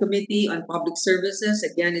Senate Committee on Public Services,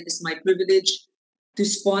 again, it is my privilege to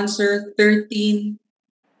sponsor 13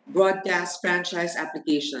 broadcast franchise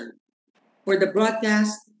applications. For the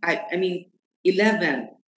broadcast, 11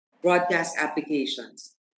 broadcast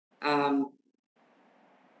applications. I'm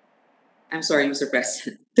sorry, Mr.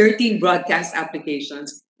 President. 13 broadcast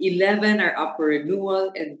applications, 11 are up for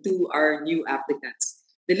renewal, and 2 are new applicants.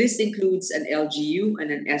 The list includes an LGU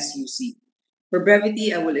and an SUC. For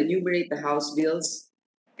brevity, I will enumerate the House bills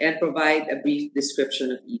and provide a brief description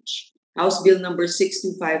of each. House Bill number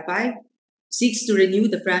 6255 seeks to renew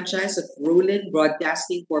the franchise of Roland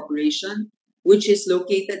Broadcasting Corporation, which is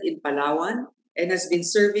located in Palawan and has been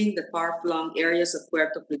serving the far-flung areas of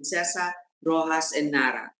Puerto Princesa, Rojas, and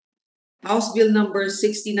Nara. House Bill number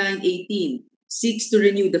 6918 seeks to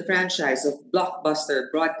renew the franchise of Blockbuster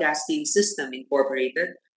Broadcasting System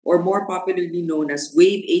Incorporated, or more popularly known as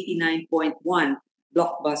Wave 89.1.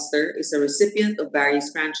 Blockbuster is a recipient of various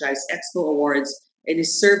franchise expo awards and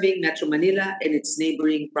is serving Metro Manila and its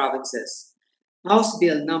neighboring provinces. House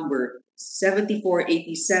Bill number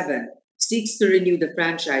 7487 seeks to renew the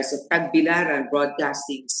franchise of Tagbilaran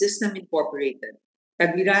Broadcasting System Incorporated.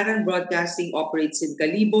 Tagbilaran Broadcasting operates in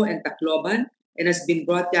Calibo and Tacloban and has been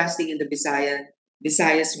broadcasting in the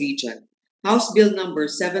Visayas region. House Bill number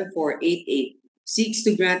 7488 seeks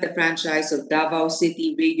to grant the franchise of Davao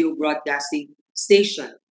City Radio Broadcasting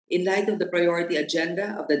Station. In light of the priority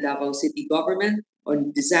agenda of the Davao City government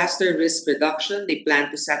on disaster risk reduction, they plan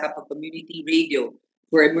to set up a community radio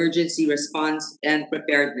for emergency response and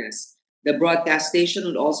preparedness. The broadcast station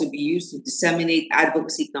will also be used to disseminate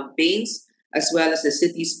advocacy campaigns as well as the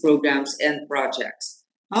city's programs and projects.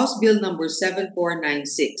 House Bill number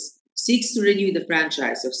 7496 seeks to renew the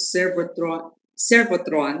franchise of Servotron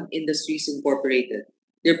Industries Incorporated.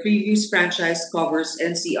 Their previous franchise covers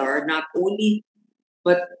NCR not only,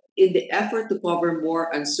 but in the effort to cover more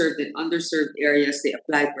unserved and underserved areas, they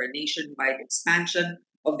applied for a nationwide expansion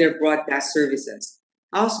of their broadcast services.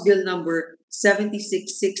 House Bill number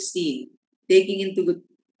 7616, taking into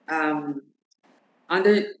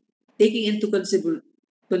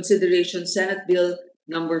consideration Senate Bill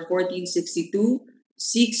number 1462,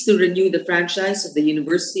 seeks to renew the franchise of the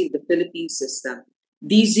University of the Philippines System.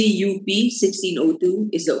 DZUP 1602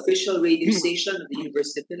 is the official radio station of the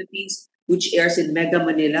University of the Philippines, which airs in Mega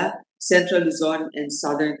Manila, Central Luzon, and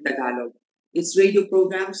Southern Tagalog. Its radio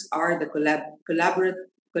programs are the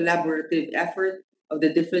collaborative effort of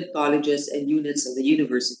the different colleges and units of the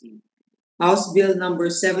university. House Bill number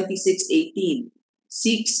 7618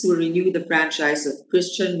 seeks to renew the franchise of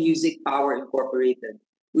Christian Music Power Incorporated.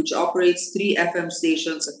 which operates 3 FM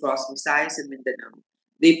stations across Visayas and Mindanao.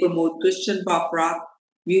 They promote Christian pop rock,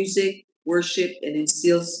 music, worship, and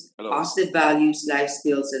instills positive values, life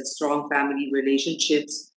skills, and strong family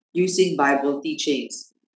relationships using Bible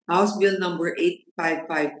teachings. House Bill number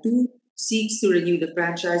 8552 seeks to renew the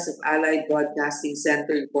franchise of Allied Broadcasting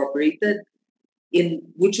Center Incorporated,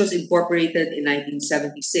 which was incorporated in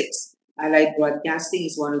 1976. Allied Broadcasting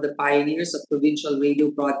is one of the pioneers of provincial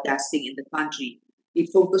radio broadcasting in the country.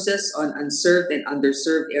 It focuses on unserved and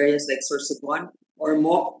underserved areas like Sorsogon,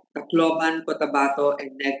 Ormoc, Tacloban, Cotabato,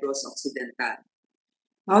 and Negros Occidental.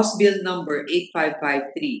 House Bill number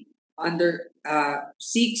 8553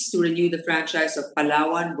 seeks to renew the franchise of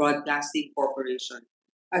Palawan Broadcasting Corporation.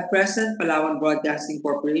 At present, Palawan Broadcasting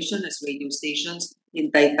Corporation has radio stations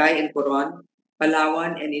in Taytay and Coron,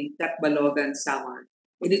 Palawan, and in Tacbalogan, Samar.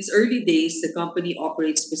 In its early days, the company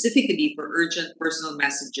operates specifically for urgent personal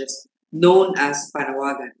messages known as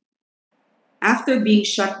Panawagan. After being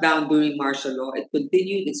shut down during martial law, it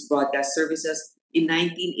continued its broadcast services in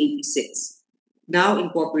 1986, now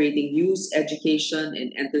incorporating news, education,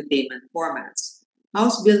 and entertainment formats.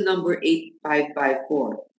 House Bill number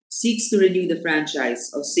 8554 seeks to renew the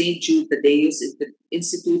franchise of St. Jude Tadeus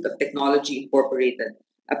Institute of Technology Incorporated,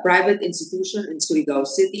 a private institution in Surigao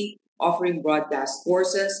City offering broadcast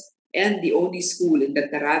courses and the only school in the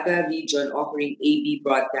Caraga region offering AB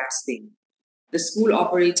broadcasting. The school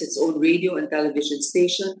operates its own radio and television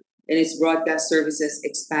station, and its broadcast services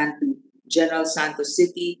expand to General Santos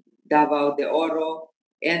City, Davao de Oro,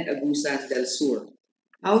 and Agusan del Sur.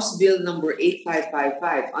 House Bill number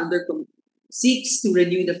 8555 seeks to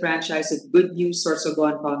renew the franchise of Good News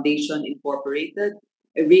Sorsogon Foundation Incorporated,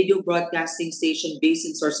 a radio broadcasting station based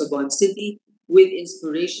in Sorsogon City with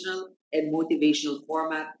inspirational and motivational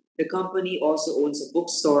format. The company also owns a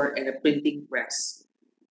bookstore and a printing press.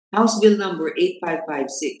 House Bill number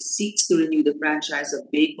 8556 seeks to renew the franchise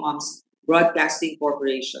of Baycom's Broadcasting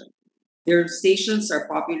Corporation. Their stations are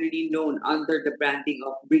popularly known under the branding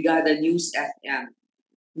of Brigada News FM,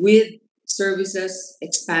 with services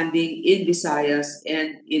expanding in Visayas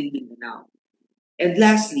and in Mindanao. And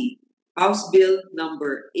lastly, House Bill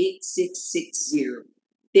number 8660,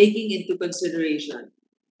 taking into consideration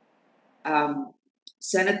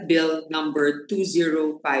Senate Bill number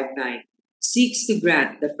 2059, seeks to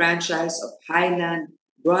grant the franchise of Highland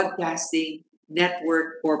Broadcasting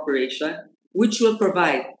Network Corporation, which will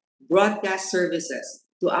provide broadcast services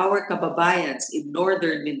to our kababayans in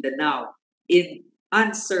northern Mindanao in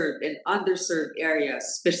unserved and underserved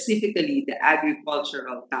areas, specifically the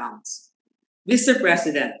agricultural towns. Mr.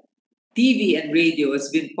 President, TV and radio has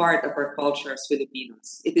been part of our culture as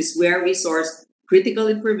Filipinos. It is where we source critical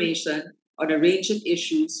information on a range of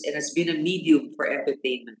issues and has been a medium for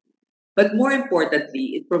entertainment. But more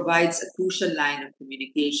importantly, it provides a crucial line of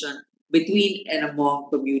communication between and among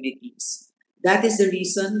communities. That is the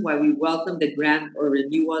reason why we welcome the grant or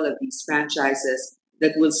renewal of these franchises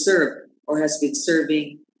that will serve or has been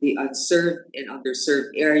serving the unserved and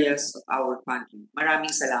underserved areas of our country.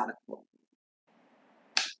 Maraming salamat po.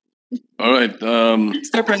 All right.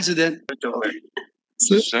 Mr. President.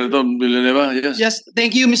 Senator Villanueva, yes. Yes,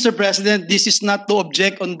 thank you, Mr. President. This is not to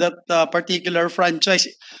object on that particular franchise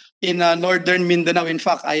in northern Mindanao. In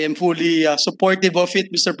fact, I am fully supportive of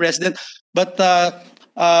it, Mr. President. But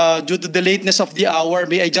due to the lateness of the hour,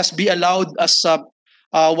 may I just be allowed as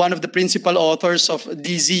one of the principal authors of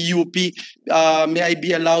DZUP, may I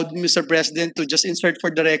be allowed, Mr. President, to just insert for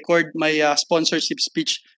the record my sponsorship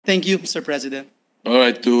speech. Thank you, Mr. President. All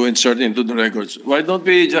right, to insert into the records. Why don't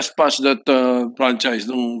we just pass that franchise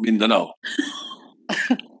ng Mindanao?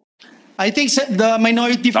 I think the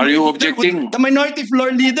minority. Are you objecting? The minority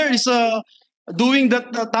floor leader is doing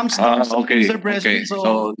that thumbs down, okay, Mr. President. okay.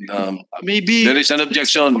 So maybe there is an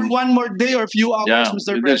objection. For one more day or few hours, Yeah,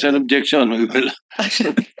 Mr. if there's President. an objection.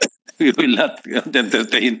 We will not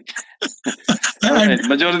entertain. All right,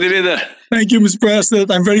 Majority Leader. Thank you, Mr. President.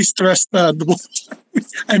 I'm very stressed.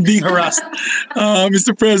 I'm being harassed,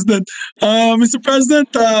 Mr. President. Mr.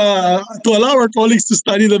 President, to allow our colleagues to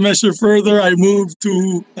study the measure further, I move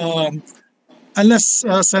to, unless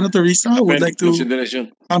Senator Risa would like to,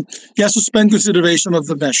 Consideration. suspend consideration of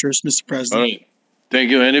the measures, Mr. All President. right. Thank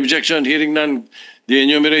you. Any objection? Hearing none, the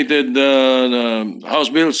enumerated House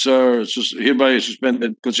bills are hereby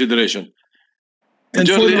suspended consideration. And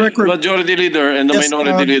for the record, Majority Leader and the Yes,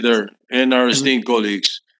 Minority Leader and our esteemed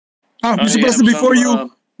colleagues. Mr. I President, have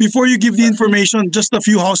before you give the information, just a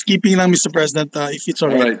few housekeeping lang, Mr. President, if it's all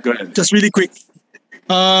All right. right, go ahead. Just really quick.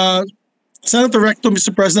 Senator Recto,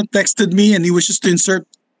 Mr. President, texted me and he wishes to insert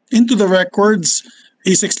into the records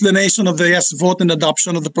his explanation of the yes vote and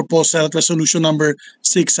adoption of the proposed Senate Resolution number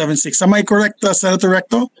 676. Am I correct, Senator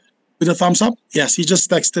Recto? With a thumbs up? Yes, he just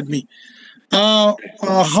texted me.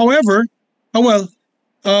 However,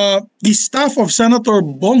 the staff of Senator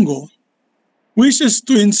Bongo wishes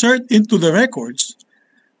to insert into the records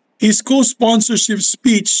his co-sponsorship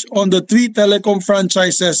speech on the 3 telecom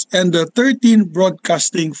franchises and the 13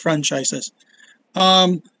 broadcasting franchises.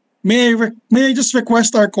 May I just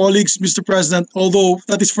request our colleagues, Mr. President, although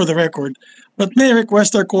that is for the record, but may I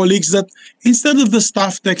request our colleagues that instead of the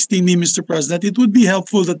staff texting me, Mr. President, it would be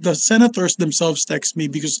helpful that the senators themselves text me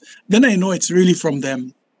because then I know it's really from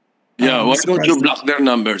them. Yeah, why Mr. don't you President. block their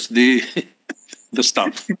numbers, the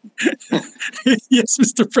staff? Yes,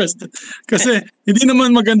 Mr. President. Kasi hindi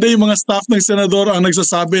naman maganda yung mga staff ng senador ang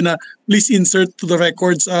nagsasabi na please insert to the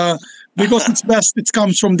records because it's best it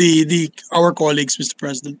comes from our colleagues, Mr.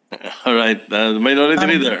 President. All right, Minority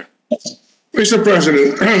Leader. Mr.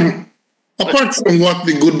 President, apart from what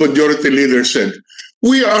the good majority leader said,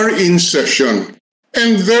 we are in session,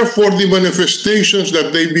 and therefore the manifestations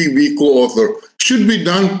that they be co-author should be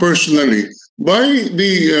done personally by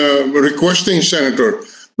the requesting senator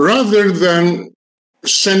rather than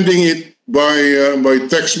sending it by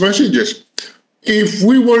text messages. If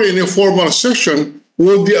we were in a formal session,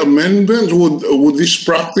 would the amendments, would this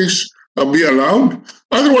practice be allowed?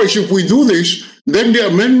 Otherwise, if we do this, then the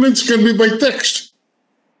amendments can be by text.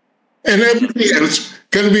 And everything else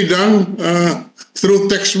can be done through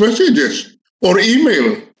text messages or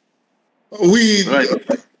email.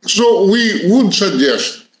 So we would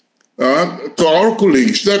suggest to our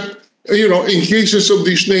colleagues that, in cases of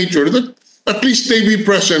this nature, that at least they be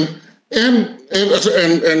present and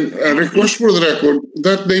request for the record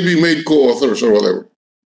that they be made co-authors or whatever.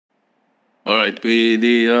 All right,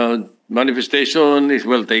 the manifestation is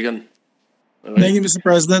well taken. All right. Thank you, Mr.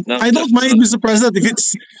 President. Now, I don't mind, Mr. President, if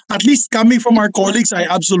it's at least coming from our colleagues. I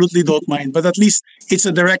absolutely don't mind, but at least it's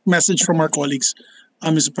a direct message from our colleagues, Mr.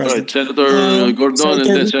 All right, President. Senator Gordon Senator-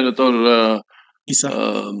 and then Senator Isa.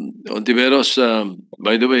 Ontiveros.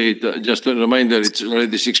 By the way, just a reminder, it's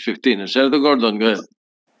already 6:15. Senator Gordon, go ahead.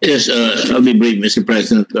 Yes, I'll be brief, Mr.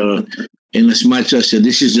 President. In as much as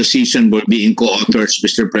this is the season for being co-authors,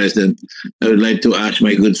 Mr. President, I would like to ask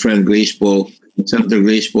my good friend Grace Poe, Senator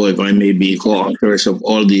Grace Poe, if I may be co-authors of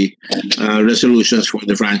all the resolutions for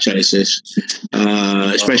the franchises,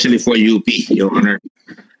 especially for UP, Your Honor.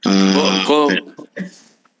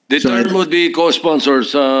 The term would be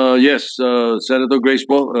co-sponsors. Yes, Senator Grace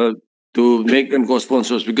Poe, to make them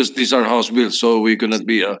co-sponsors because these are House bills, so we cannot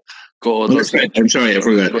be co-authors. Right. I'm sorry, I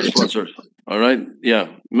forgot. Co-sponsors. All right. Yeah,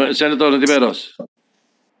 Senator Ontiveros.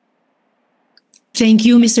 Thank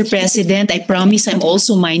you, Mr. President. I promise I'm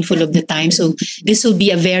also mindful of the time. So this will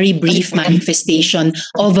be a very brief manifestation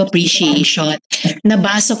of appreciation.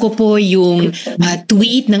 Nabasa ko po yung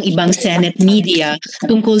tweet ng ibang Senate media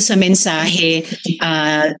tungkol sa mensahe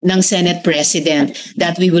ng Senate President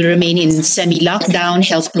that we will remain in semi-lockdown,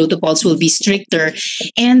 health protocols will be stricter.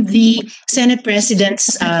 And the Senate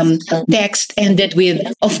President's text ended with,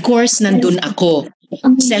 of course, nandun ako.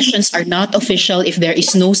 Sessions are not official if there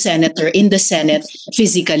is no senator in the Senate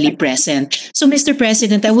physically present. So, Mr.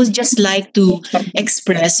 President, I would just like to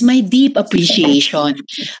express my deep appreciation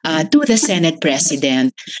to the Senate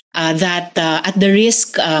President that at the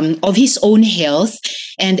risk of his own health,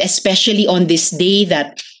 and especially on this day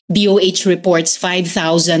that DOH reports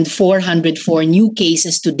 5,404 new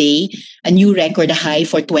cases today, a new record high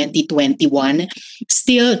for 2021,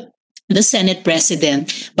 still the Senate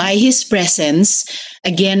President, by his presence,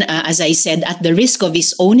 again, as I said, at the risk of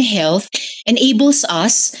his own health, enables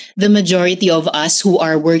us, the majority of us who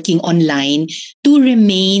are working online, to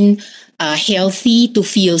remain healthy, to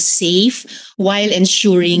feel safe, while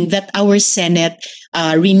ensuring that our Senate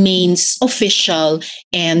remains official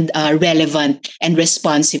and relevant and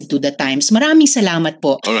responsive to the times. Maraming salamat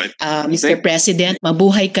po, All right. Mr. President.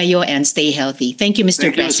 Mabuhay kayo and stay healthy. Thank you,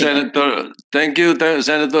 Mr. Thank you, President. Senator. Thank you,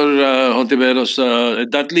 Senator Ontiveros.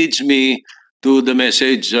 That leads me to the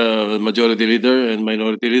message, Majority Leader and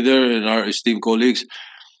Minority Leader and our esteemed colleagues.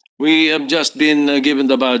 We have just been given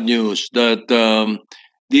the bad news that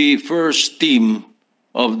the first team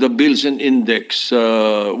of the Bills and Index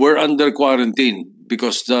were under quarantine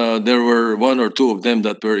because there were one or two of them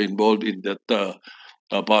that were involved in that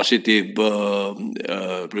positive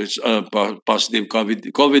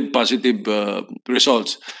COVID positive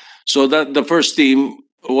results. So that the first team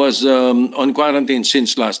was on quarantine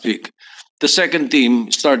since last week. The second team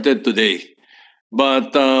started today.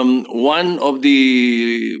 But one of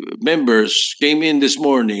the members came in this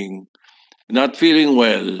morning not feeling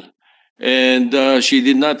well and she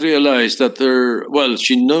did not realize that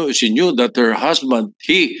she knew that her husband,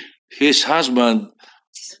 his husband,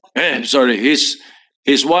 sorry,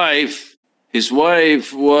 his wife,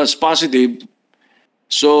 was positive.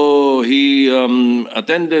 So he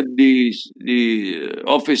attended the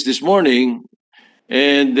office this morning,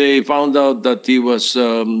 and they found out that he was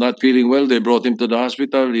not feeling well. They brought him to the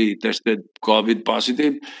hospital. He tested COVID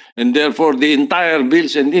positive, and therefore the entire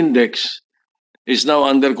bills and index is now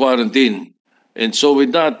under quarantine. And so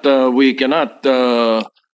with that, we cannot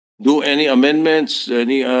do any amendments,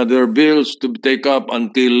 any other bills to take up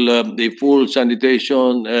until the full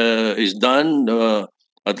sanitation is done,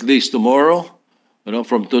 at least tomorrow.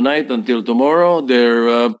 From tonight until tomorrow,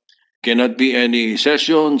 there cannot be any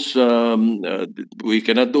sessions. We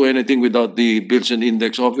cannot do anything without the Bills and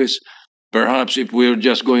Index Office. Perhaps if we're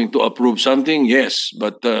just going to approve something, yes,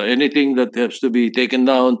 but anything that has to be taken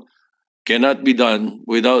down cannot be done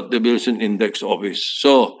without the Bills and Index Office.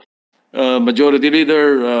 So, Majority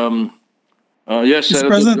Leader, yes, Mr. Senator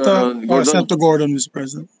President, Gordon. Senator Gordon, Mr.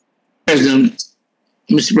 President.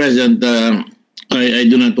 Mr. President, I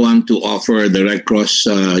do not want to offer the Red Cross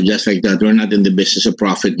just like that. We're not in the business of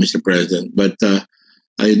profit, Mr. President. But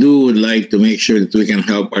I do would like to make sure that we can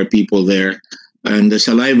help our people there. And the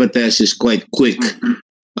saliva test is quite quick,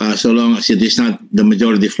 so long as it is not the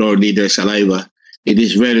majority floor leader saliva. It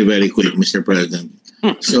is very, very quick, Mr. President.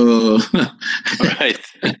 So, right.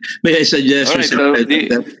 May I suggest, Right, Mr. President,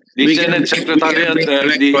 that the Senate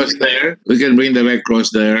Secretariat, we can bring the Red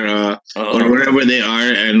Cross there, or wherever they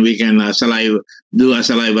are, and we can do a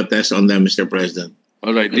saliva test on them, Mr. President.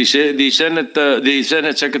 All right. The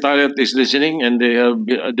Senate Secretariat is listening, and they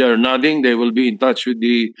are nodding. They will be in touch with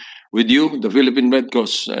you, the Philippine Red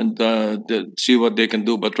Cross, and see what they can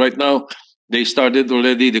do. But right now, they started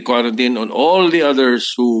already the quarantine on all the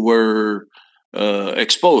others who were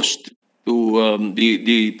exposed to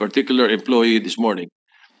the particular employee this morning.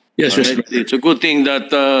 Yes, right? It's a good thing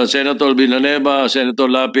that Senator Villanueva, Senator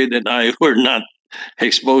Lapid, and I were not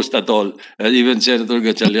exposed at all, even Senator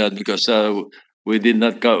Gatchalian, because we did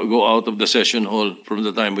not go out of the session hall from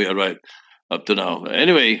the time we arrived up to now.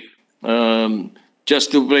 Anyway,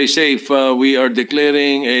 just to play safe, we are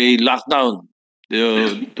declaring a lockdown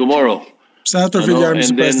tomorrow. Senator Villar,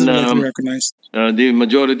 Mr. President, would like to be recognized. The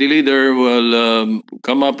Majority Leader will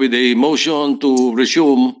come up with a motion to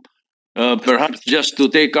resume, perhaps just to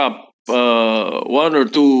take up one or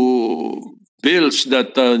two bills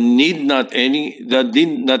that did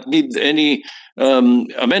not need any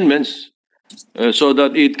amendments, so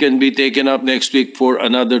that it can be taken up next week for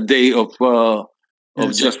another day of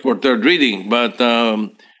just for third reading. But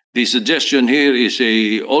the suggestion here is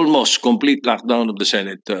a almost complete lockdown of the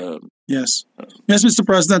Senate. Yes, Mr.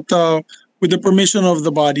 President. With the permission of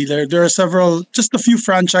the body, there are just a few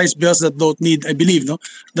franchise bills that don't need, I believe,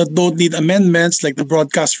 that don't need amendments, like the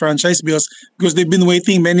broadcast franchise bills, because they've been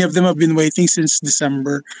waiting. Many of them have been waiting since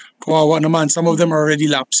December. Kawawa naman. Some of them are already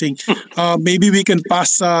lapsing. Maybe we can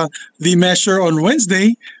pass the measure on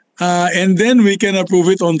Wednesday, and then we can approve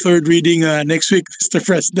it on third reading next week, Mr.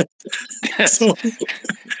 President. So,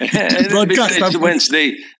 besides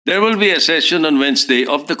Wednesday, there will be a session on Wednesday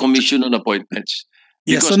of the Commission on Appointments.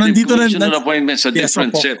 Yes, Because so the nandito Commission on na, Appointments are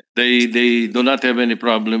different set. They do not have any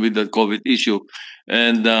problem with the COVID issue,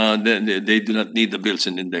 and they do not need the bills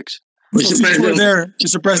and index. so since we're there,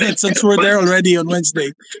 Mr. President, since we're there already on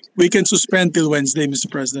Wednesday, we can suspend till Wednesday, Mr.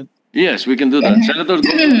 President. Yes, we can do that. Senator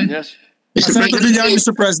Gordon, yes. Senator Villar,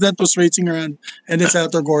 Mr. President, was raising her hand, and then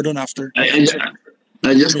Senator Gordon after. I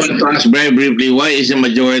just want to ask very briefly, why is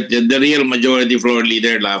the real majority floor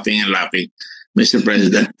leader laughing and laughing, Mr.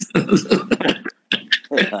 President?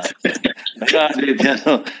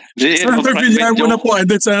 Senator Villar muna po, and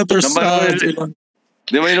then Senator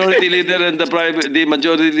the minority leader and the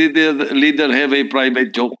majority leader have a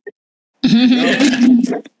private joke.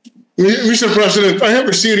 Mr. President, I have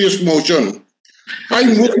a serious motion. I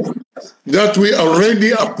move that we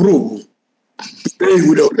already approve today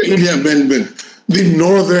without any amendment the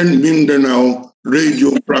Northern Mindanao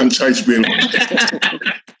Radio Franchise Bill.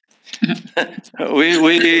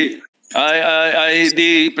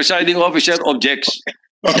 The presiding officer objects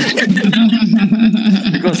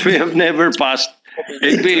because we have never passed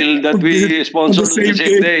a bill that we sponsor on the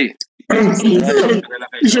same day.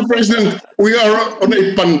 Mr. President, we are on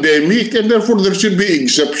a pandemic, and therefore there should be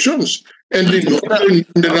exceptions. And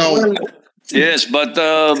yes, but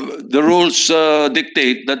the rules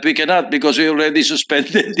dictate that we cannot, because we already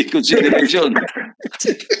suspended the consideration.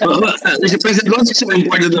 Mr. President, what's so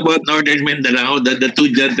important about Northern Mindanao that the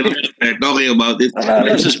two gentlemen are talking about it?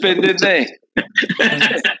 Suspended na eh.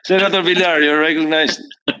 Senator Villar, you're recognized.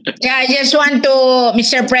 Yeah, I just want to,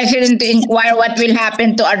 Mr. President, to inquire what will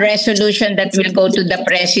happen to a resolution that will go to the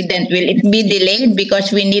President. Will it be delayed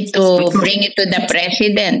because we need to bring it to the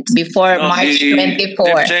President before March 24?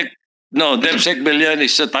 DepSec Billion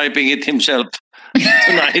is typing it himself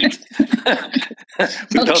tonight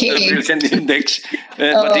without the Billion Index.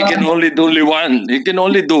 But he can only do one. He can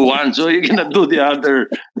only do one, so he cannot do the other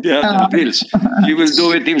bills. He will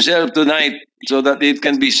do it himself tonight so that it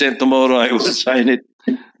can be sent tomorrow. I will sign it.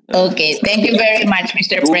 Okay, thank you very much,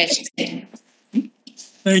 Mr. President.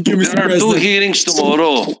 Thank you, Mr. There are President. 2 hearings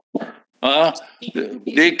tomorrow.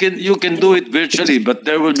 You can do it virtually, but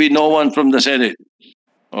there will be no one from the Senate.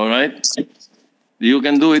 All right? You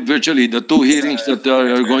can do it virtually. The 2 hearings that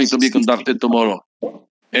are going to be conducted tomorrow.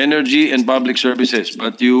 Energy and public services.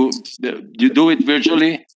 But you do it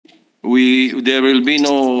virtually. There will be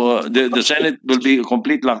no, the Senate will be a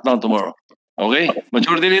complete lockdown tomorrow. Okay?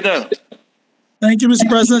 Majority Leader. Thank you, Mr.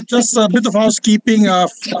 President. Just a bit of housekeeping.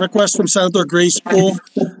 Request from Senator Grace Poe.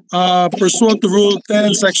 Pursuant to Rule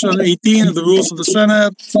 10, Section 18 of the Rules of the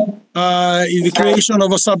Senate, in the creation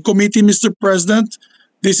of a subcommittee, Mr. President,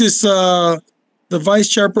 this is the Vice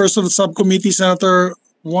Chairperson of the subcommittee, Senator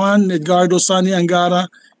Juan Edgardo Sani Angara,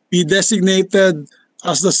 be designated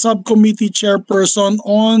as the subcommittee chairperson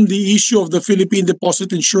on the issue of the Philippine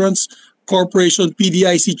Deposit Insurance Corporation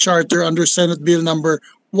PDIC Charter under Senate Bill number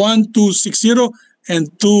 1260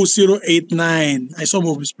 and 2089. I so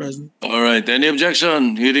move, Mr. President. All right. Any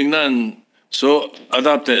objection? Hearing none. So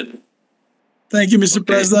adopted. Thank you, Mr.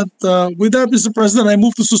 President. With that, Mr. President, I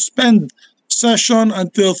move to suspend session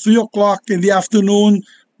until 3 o'clock in the afternoon,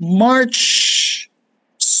 March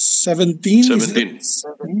 17? 17.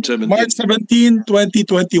 March 17,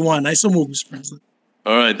 2021. I so move, Mr. President.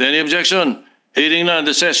 All right. Any objection? Hearing none,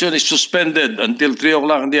 the session is suspended until 3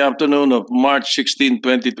 o'clock in the afternoon of March 16,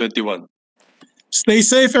 2021. Stay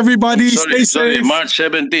safe, everybody. Stay safe. March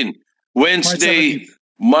 17. Wednesday,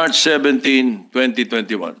 March 17,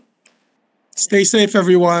 2021. Stay safe,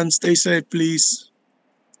 everyone. Stay safe, please.